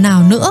một lần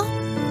nào nữa.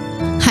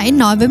 Hãy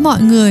nói với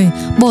mọi người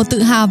bồ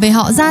tự hào về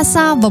họ ra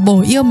sao và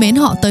bồ yêu mến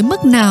họ tới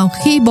mức nào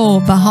khi bồ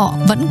và họ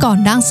vẫn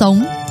còn đang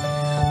sống.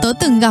 Tớ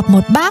từng gặp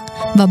một bác,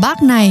 và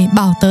bác này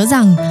bảo tớ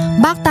rằng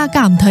bác ta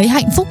cảm thấy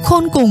hạnh phúc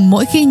khôn cùng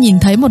mỗi khi nhìn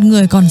thấy một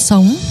người còn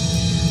sống.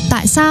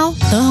 Tại sao?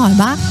 Tớ hỏi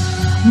bác.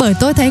 Bởi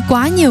tôi thấy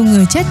quá nhiều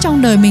người chết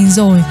trong đời mình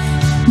rồi,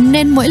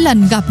 nên mỗi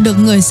lần gặp được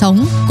người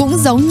sống cũng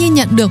giống như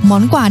nhận được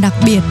món quà đặc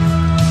biệt.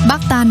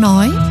 Bác ta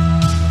nói: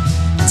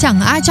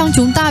 chẳng ai trong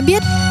chúng ta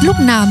biết lúc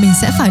nào mình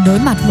sẽ phải đối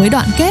mặt với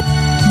đoạn kết.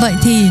 Vậy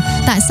thì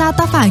tại sao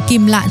ta phải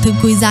kìm lại thứ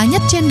quý giá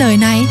nhất trên đời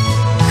này?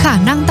 Khả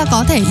năng ta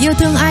có thể yêu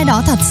thương ai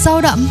đó thật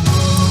sâu đậm.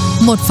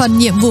 Một phần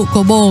nhiệm vụ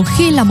của bồ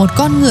khi là một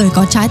con người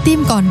có trái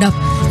tim còn đập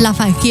là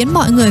phải khiến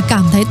mọi người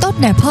cảm thấy tốt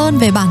đẹp hơn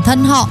về bản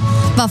thân họ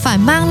và phải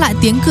mang lại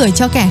tiếng cười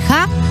cho kẻ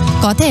khác.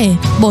 Có thể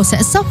bồ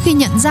sẽ sốc khi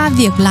nhận ra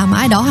việc làm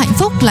ai đó hạnh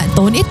phúc lại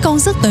tốn ít công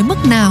sức tới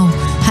mức nào.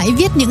 Hãy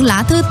viết những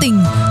lá thư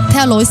tình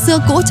theo lối xưa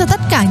cũ cho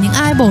tất cả những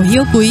ai bồ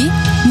yêu quý,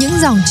 những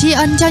dòng tri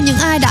ân cho những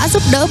ai đã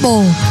giúp đỡ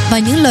bồ, và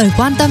những lời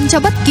quan tâm cho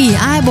bất kỳ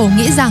ai bồ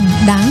nghĩ rằng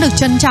đáng được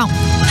trân trọng.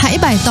 Hãy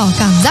bày tỏ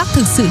cảm giác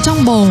thực sự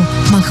trong bồ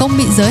mà không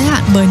bị giới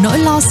hạn bởi nỗi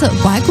lo sợ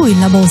quái quỷ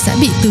là bồ sẽ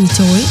bị từ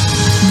chối.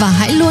 Và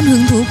hãy luôn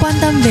hứng thú quan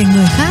tâm về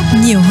người khác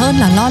nhiều hơn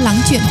là lo lắng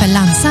chuyện phải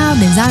làm sao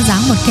để ra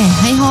dáng một kẻ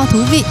hay ho thú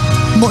vị.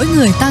 Mỗi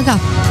người ta gặp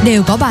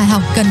đều có bài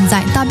học cần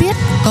dạy ta biết,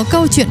 có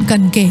câu chuyện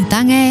cần kể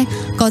ta nghe,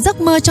 có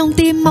giấc mơ trong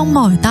tim mong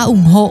mỏi ta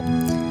ủng hộ.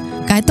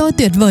 Cái tôi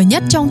tuyệt vời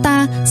nhất trong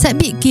ta sẽ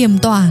bị kiềm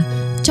tỏa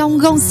trong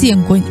gông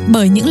xiềng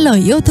bởi những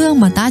lời yêu thương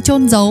mà ta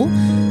chôn giấu.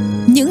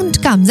 những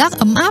cảm giác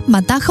ấm áp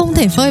mà ta không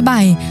thể phơi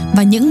bày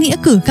và những nghĩa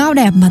cử cao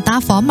đẹp mà ta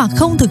phó mặc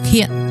không thực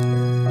hiện.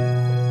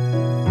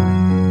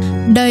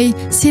 Đây,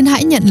 xin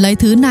hãy nhận lấy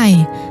thứ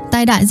này.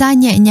 Tay đại gia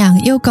nhẹ nhàng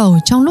yêu cầu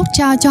trong lúc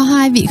trao cho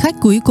hai vị khách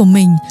quý của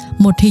mình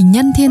một hình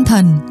nhân thiên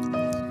thần.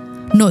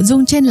 Nội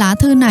dung trên lá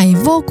thư này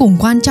vô cùng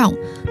quan trọng.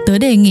 Tớ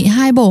đề nghị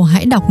hai bồ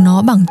hãy đọc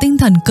nó bằng tinh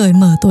thần cởi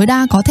mở tối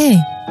đa có thể.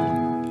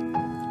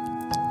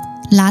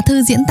 Lá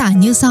thư diễn tả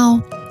như sau.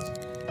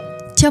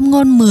 Châm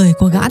ngôn 10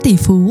 của gã tỷ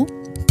phú.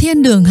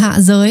 Thiên đường hạ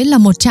giới là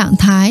một trạng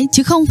thái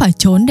chứ không phải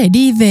trốn để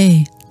đi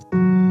về.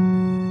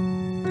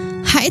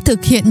 Hãy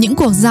thực hiện những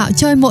cuộc dạo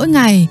chơi mỗi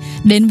ngày,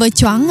 đến với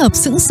choáng ngợp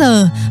sững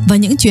sờ và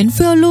những chuyến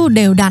phiêu lưu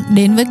đều đặn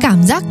đến với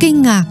cảm giác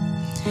kinh ngạc.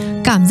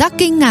 Cảm giác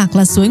kinh ngạc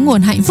là suối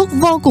nguồn hạnh phúc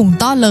vô cùng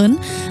to lớn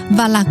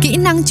và là kỹ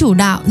năng chủ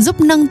đạo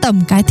giúp nâng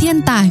tầm cái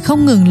thiên tài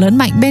không ngừng lớn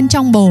mạnh bên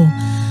trong bồ.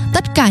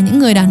 Tất cả những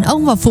người đàn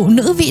ông và phụ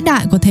nữ vĩ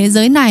đại của thế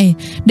giới này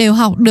đều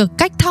học được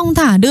cách thong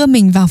thả đưa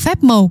mình vào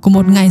phép màu của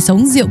một ngày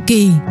sống diệu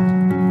kỳ.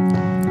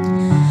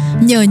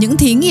 Nhờ những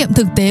thí nghiệm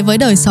thực tế với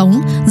đời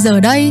sống, giờ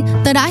đây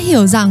tôi đã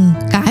hiểu rằng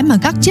cái mà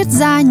các triết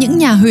gia, những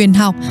nhà huyền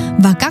học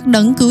và các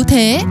đấng cứu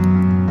thế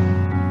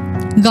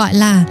gọi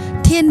là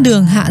thiên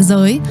đường hạ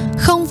giới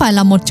không phải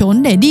là một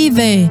chốn để đi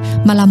về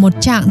mà là một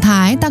trạng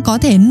thái ta có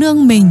thể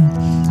nương mình.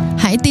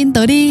 Hãy tin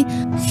tớ đi,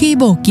 khi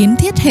bổ kiến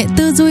thiết hệ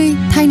tư duy,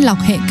 thanh lọc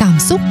hệ cảm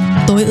xúc,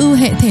 tối ưu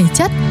hệ thể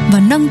chất và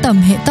nâng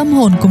tầm hệ tâm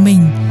hồn của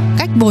mình,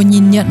 cách bồ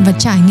nhìn nhận và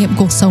trải nghiệm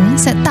cuộc sống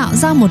sẽ tạo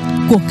ra một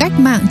cuộc cách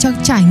mạng cho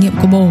trải nghiệm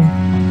của bồ.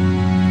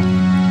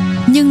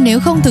 Nhưng nếu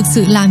không thực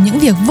sự làm những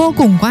việc vô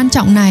cùng quan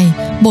trọng này,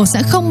 bồ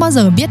sẽ không bao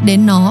giờ biết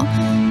đến nó.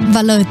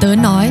 Và lời tớ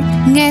nói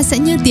nghe sẽ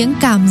như tiếng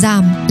càm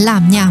ràm,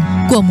 lảm nhảm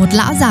của một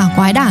lão già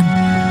quái đản.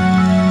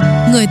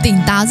 Người tỉnh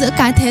táo giữa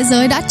cái thế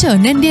giới đã trở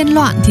nên điên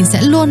loạn thì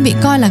sẽ luôn bị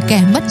coi là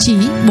kẻ mất trí,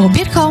 bồ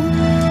biết không?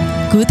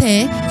 Cứ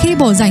thế, khi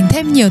bồ dành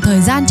thêm nhiều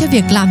thời gian cho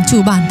việc làm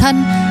chủ bản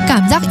thân,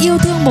 cảm giác yêu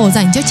thương bồ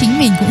dành cho chính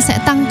mình cũng sẽ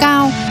tăng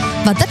cao.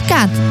 Và tất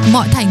cả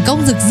mọi thành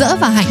công rực rỡ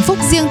và hạnh phúc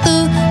riêng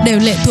tư đều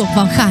lệ thuộc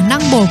vào khả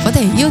năng bồ có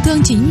thể yêu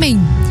thương chính mình.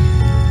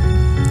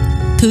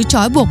 Thứ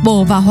trói buộc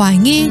bồ vào hoài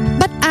nghi,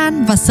 bất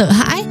an và sợ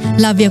hãi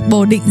là việc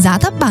bồ định giá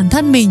thấp bản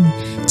thân mình.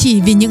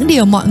 Chỉ vì những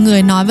điều mọi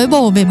người nói với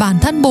bồ về bản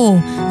thân bồ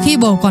khi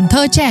bồ còn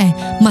thơ trẻ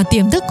mà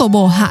tiềm thức của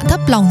bồ hạ thấp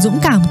lòng dũng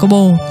cảm của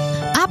bồ,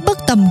 áp bức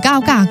tầm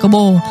cao cả của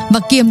bồ và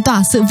kiềm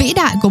tỏa sự vĩ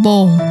đại của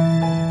bồ.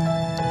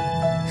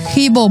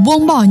 Khi bồ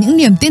buông bỏ những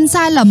niềm tin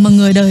sai lầm mà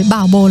người đời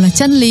bảo bồ là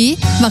chân lý,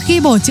 và khi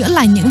bồ chữa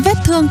lành những vết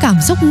thương cảm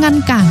xúc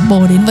ngăn cản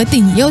bồ đến với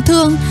tình yêu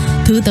thương,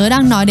 thứ tớ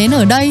đang nói đến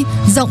ở đây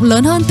rộng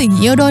lớn hơn tình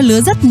yêu đôi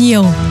lứa rất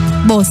nhiều.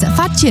 Bồ sẽ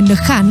phát triển được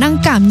khả năng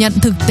cảm nhận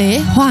thực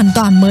tế hoàn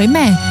toàn mới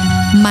mẻ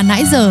mà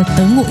nãy giờ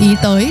tớ ngụ ý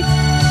tới.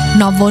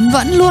 Nó vốn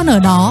vẫn luôn ở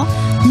đó,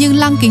 nhưng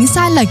lăng kính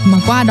sai lệch mà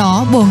qua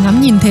đó bồ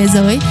ngắm nhìn thế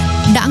giới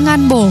đã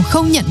ngăn bồ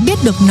không nhận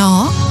biết được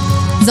nó.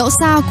 Dẫu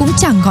sao cũng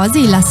chẳng có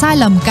gì là sai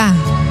lầm cả,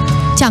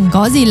 chẳng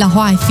có gì là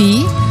hoài phí.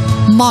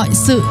 Mọi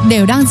sự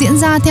đều đang diễn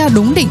ra theo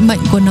đúng định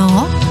mệnh của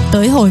nó.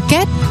 Tới hồi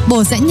kết,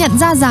 bồ sẽ nhận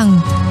ra rằng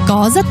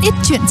có rất ít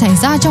chuyện xảy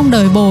ra trong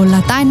đời bồ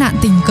là tai nạn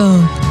tình cờ.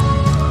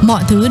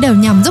 Mọi thứ đều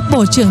nhằm giúp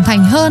bồ trưởng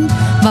thành hơn,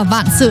 và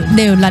vạn sự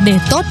đều là để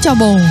tốt cho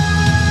bồ.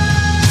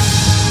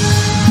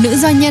 Nữ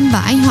doanh nhân và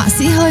anh họa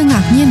sĩ hơi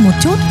ngạc nhiên một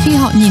chút khi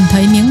họ nhìn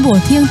thấy miếng bùa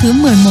thiêng thứ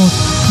 11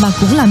 và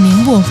cũng là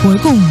miếng bùa cuối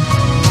cùng.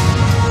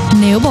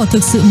 Nếu bồ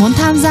thực sự muốn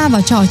tham gia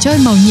vào trò chơi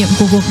mầu nhiệm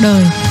của cuộc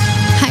đời,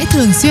 hãy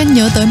thường xuyên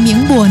nhớ tới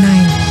miếng bùa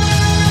này.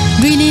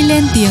 Riley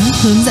lên tiếng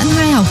hướng dẫn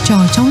hai học trò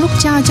trong lúc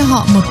trao cho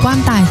họ một quan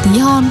tài tí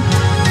hon.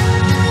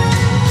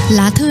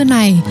 Lá thư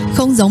này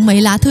không giống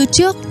mấy lá thư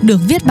trước,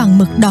 được viết bằng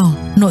mực đỏ,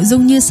 nội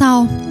dung như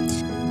sau.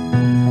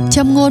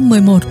 Châm ngôn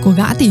 11 của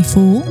gã tỷ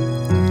phú.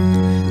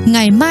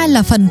 Ngày mai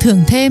là phần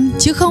thưởng thêm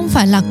chứ không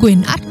phải là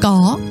quyền ắt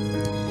có.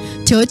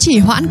 Chớ chỉ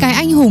hoãn cái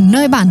anh hùng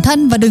nơi bản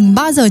thân và đừng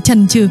bao giờ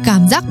chần chừ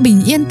cảm giác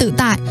bình yên tự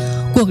tại.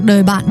 Cuộc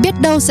đời bạn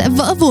biết đâu sẽ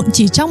vỡ vụn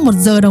chỉ trong 1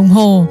 giờ đồng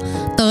hồ.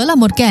 Tớ là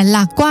một kẻ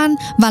lạc quan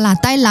và là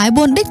tay lái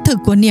buôn đích thực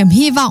của niềm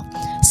hy vọng.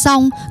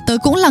 Song tớ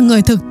cũng là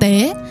người thực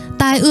tế.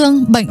 Tai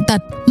ương, bệnh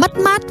tật, mất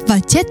mát và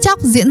chết chóc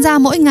diễn ra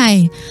mỗi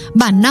ngày.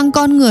 Bản năng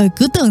con người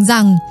cứ tưởng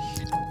rằng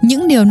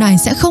những điều này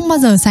sẽ không bao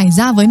giờ xảy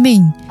ra với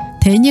mình.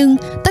 Thế nhưng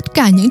tất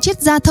cả những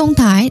triết gia thông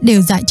thái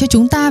đều dạy cho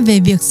chúng ta về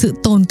việc sự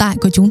tồn tại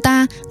của chúng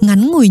ta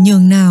ngắn ngủi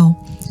nhường nào.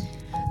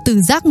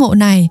 Từ giác ngộ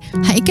này,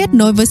 hãy kết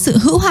nối với sự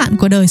hữu hạn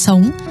của đời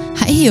sống.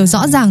 Hãy hiểu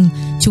rõ rằng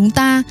chúng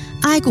ta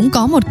ai cũng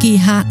có một kỳ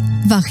hạn,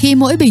 và khi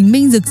mỗi bình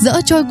minh rực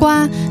rỡ trôi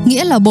qua,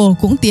 nghĩa là bồ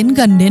cũng tiến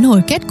gần đến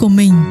hồi kết của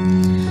mình.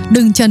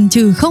 Đừng chần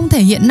chừ không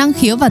thể hiện năng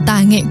khiếu và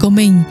tài nghệ của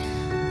mình,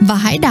 và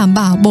hãy đảm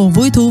bảo bồ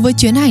vui thú với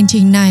chuyến hành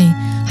trình này.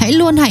 Hãy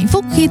luôn hạnh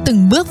phúc khi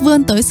từng bước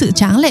vươn tới sự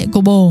tráng lệ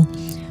của bồ.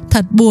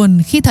 Thật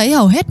buồn khi thấy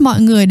hầu hết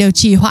mọi người đều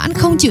trì hoãn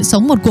không chịu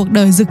sống một cuộc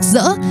đời rực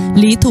rỡ,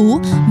 lý thú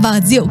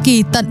và diệu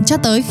kỳ tận cho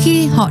tới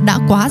khi họ đã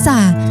quá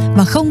già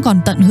và không còn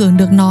tận hưởng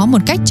được nó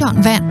một cách trọn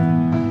vẹn.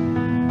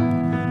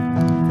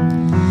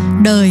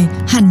 Đời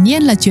hẳn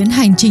nhiên là chuyến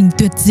hành trình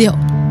tuyệt diệu.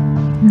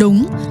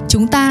 Đúng,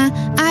 chúng ta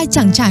ai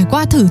chẳng trải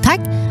qua thử thách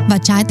và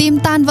trái tim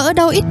tan vỡ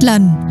đâu ít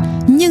lần.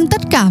 Nhưng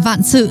tất cả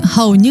vạn sự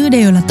hầu như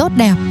đều là tốt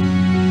đẹp.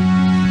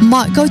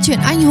 Mọi câu chuyện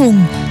anh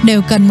hùng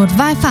đều cần một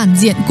vai phản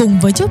diện cùng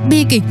với chút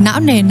bi kịch não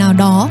nề nào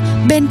đó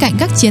bên cạnh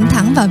các chiến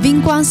thắng và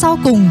vinh quang sau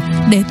cùng,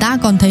 để ta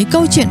còn thấy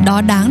câu chuyện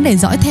đó đáng để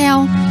dõi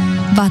theo.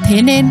 Và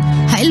thế nên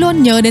hãy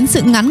luôn nhớ đến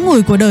sự ngắn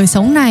ngủi của đời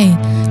sống này.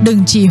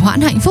 Đừng trì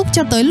hoãn hạnh phúc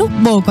cho tới lúc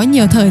bồ có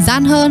nhiều thời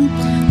gian hơn,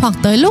 hoặc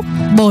tới lúc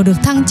bồ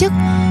được thăng chức,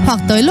 hoặc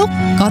tới lúc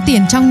có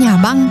tiền trong nhà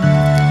băng.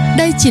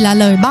 Đây chỉ là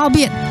lời bao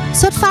biện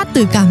xuất phát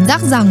từ cảm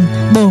giác rằng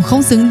bồ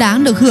không xứng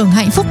đáng được hưởng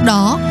hạnh phúc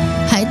đó.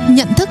 Hãy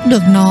nhận thức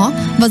được nó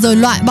và rồi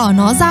loại bỏ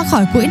nó ra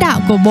khỏi quỹ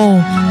đạo của bồ,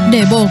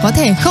 để bồ có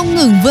thể không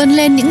ngừng vươn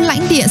lên những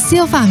lãnh địa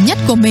siêu phàm nhất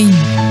của mình.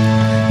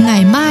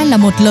 Ngày mai là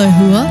một lời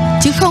hứa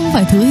chứ không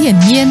phải thứ hiển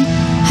nhiên.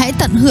 Hãy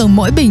tận hưởng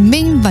mỗi bình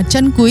minh và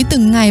trân quý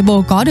từng ngày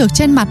bồ có được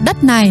trên mặt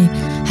đất này.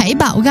 Hãy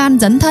bạo gan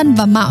dấn thân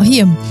và mạo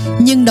hiểm,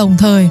 nhưng đồng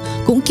thời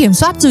cũng kiểm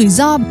soát rủi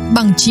ro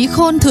bằng trí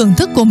khôn thưởng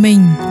thức của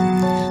mình.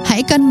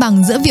 Hãy cân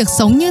bằng giữa việc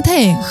sống như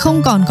thể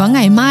không còn có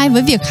ngày mai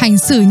với việc hành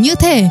xử như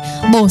thể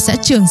bồ sẽ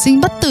trường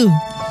sinh bất tử.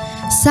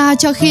 Sao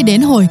cho khi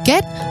đến hồi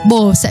kết,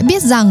 bồ sẽ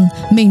biết rằng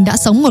mình đã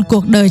sống một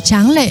cuộc đời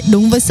tráng lệ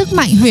đúng với sức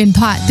mạnh huyền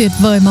thoại tuyệt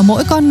vời mà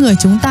mỗi con người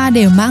chúng ta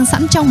đều mang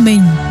sẵn trong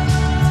mình.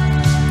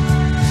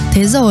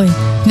 Thế rồi,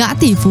 gã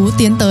tỷ phú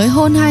tiến tới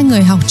hôn hai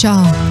người học trò.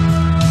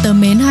 Tớ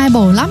mến hai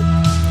bồ lắm,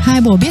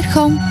 hai bồ biết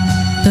không?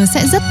 Tớ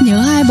sẽ rất nhớ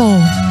hai bồ.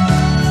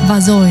 Và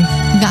rồi,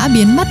 gã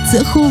biến mất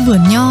giữa khu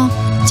vườn nho,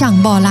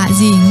 chẳng bỏ lại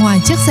gì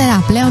ngoài chiếc xe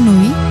đạp leo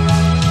núi.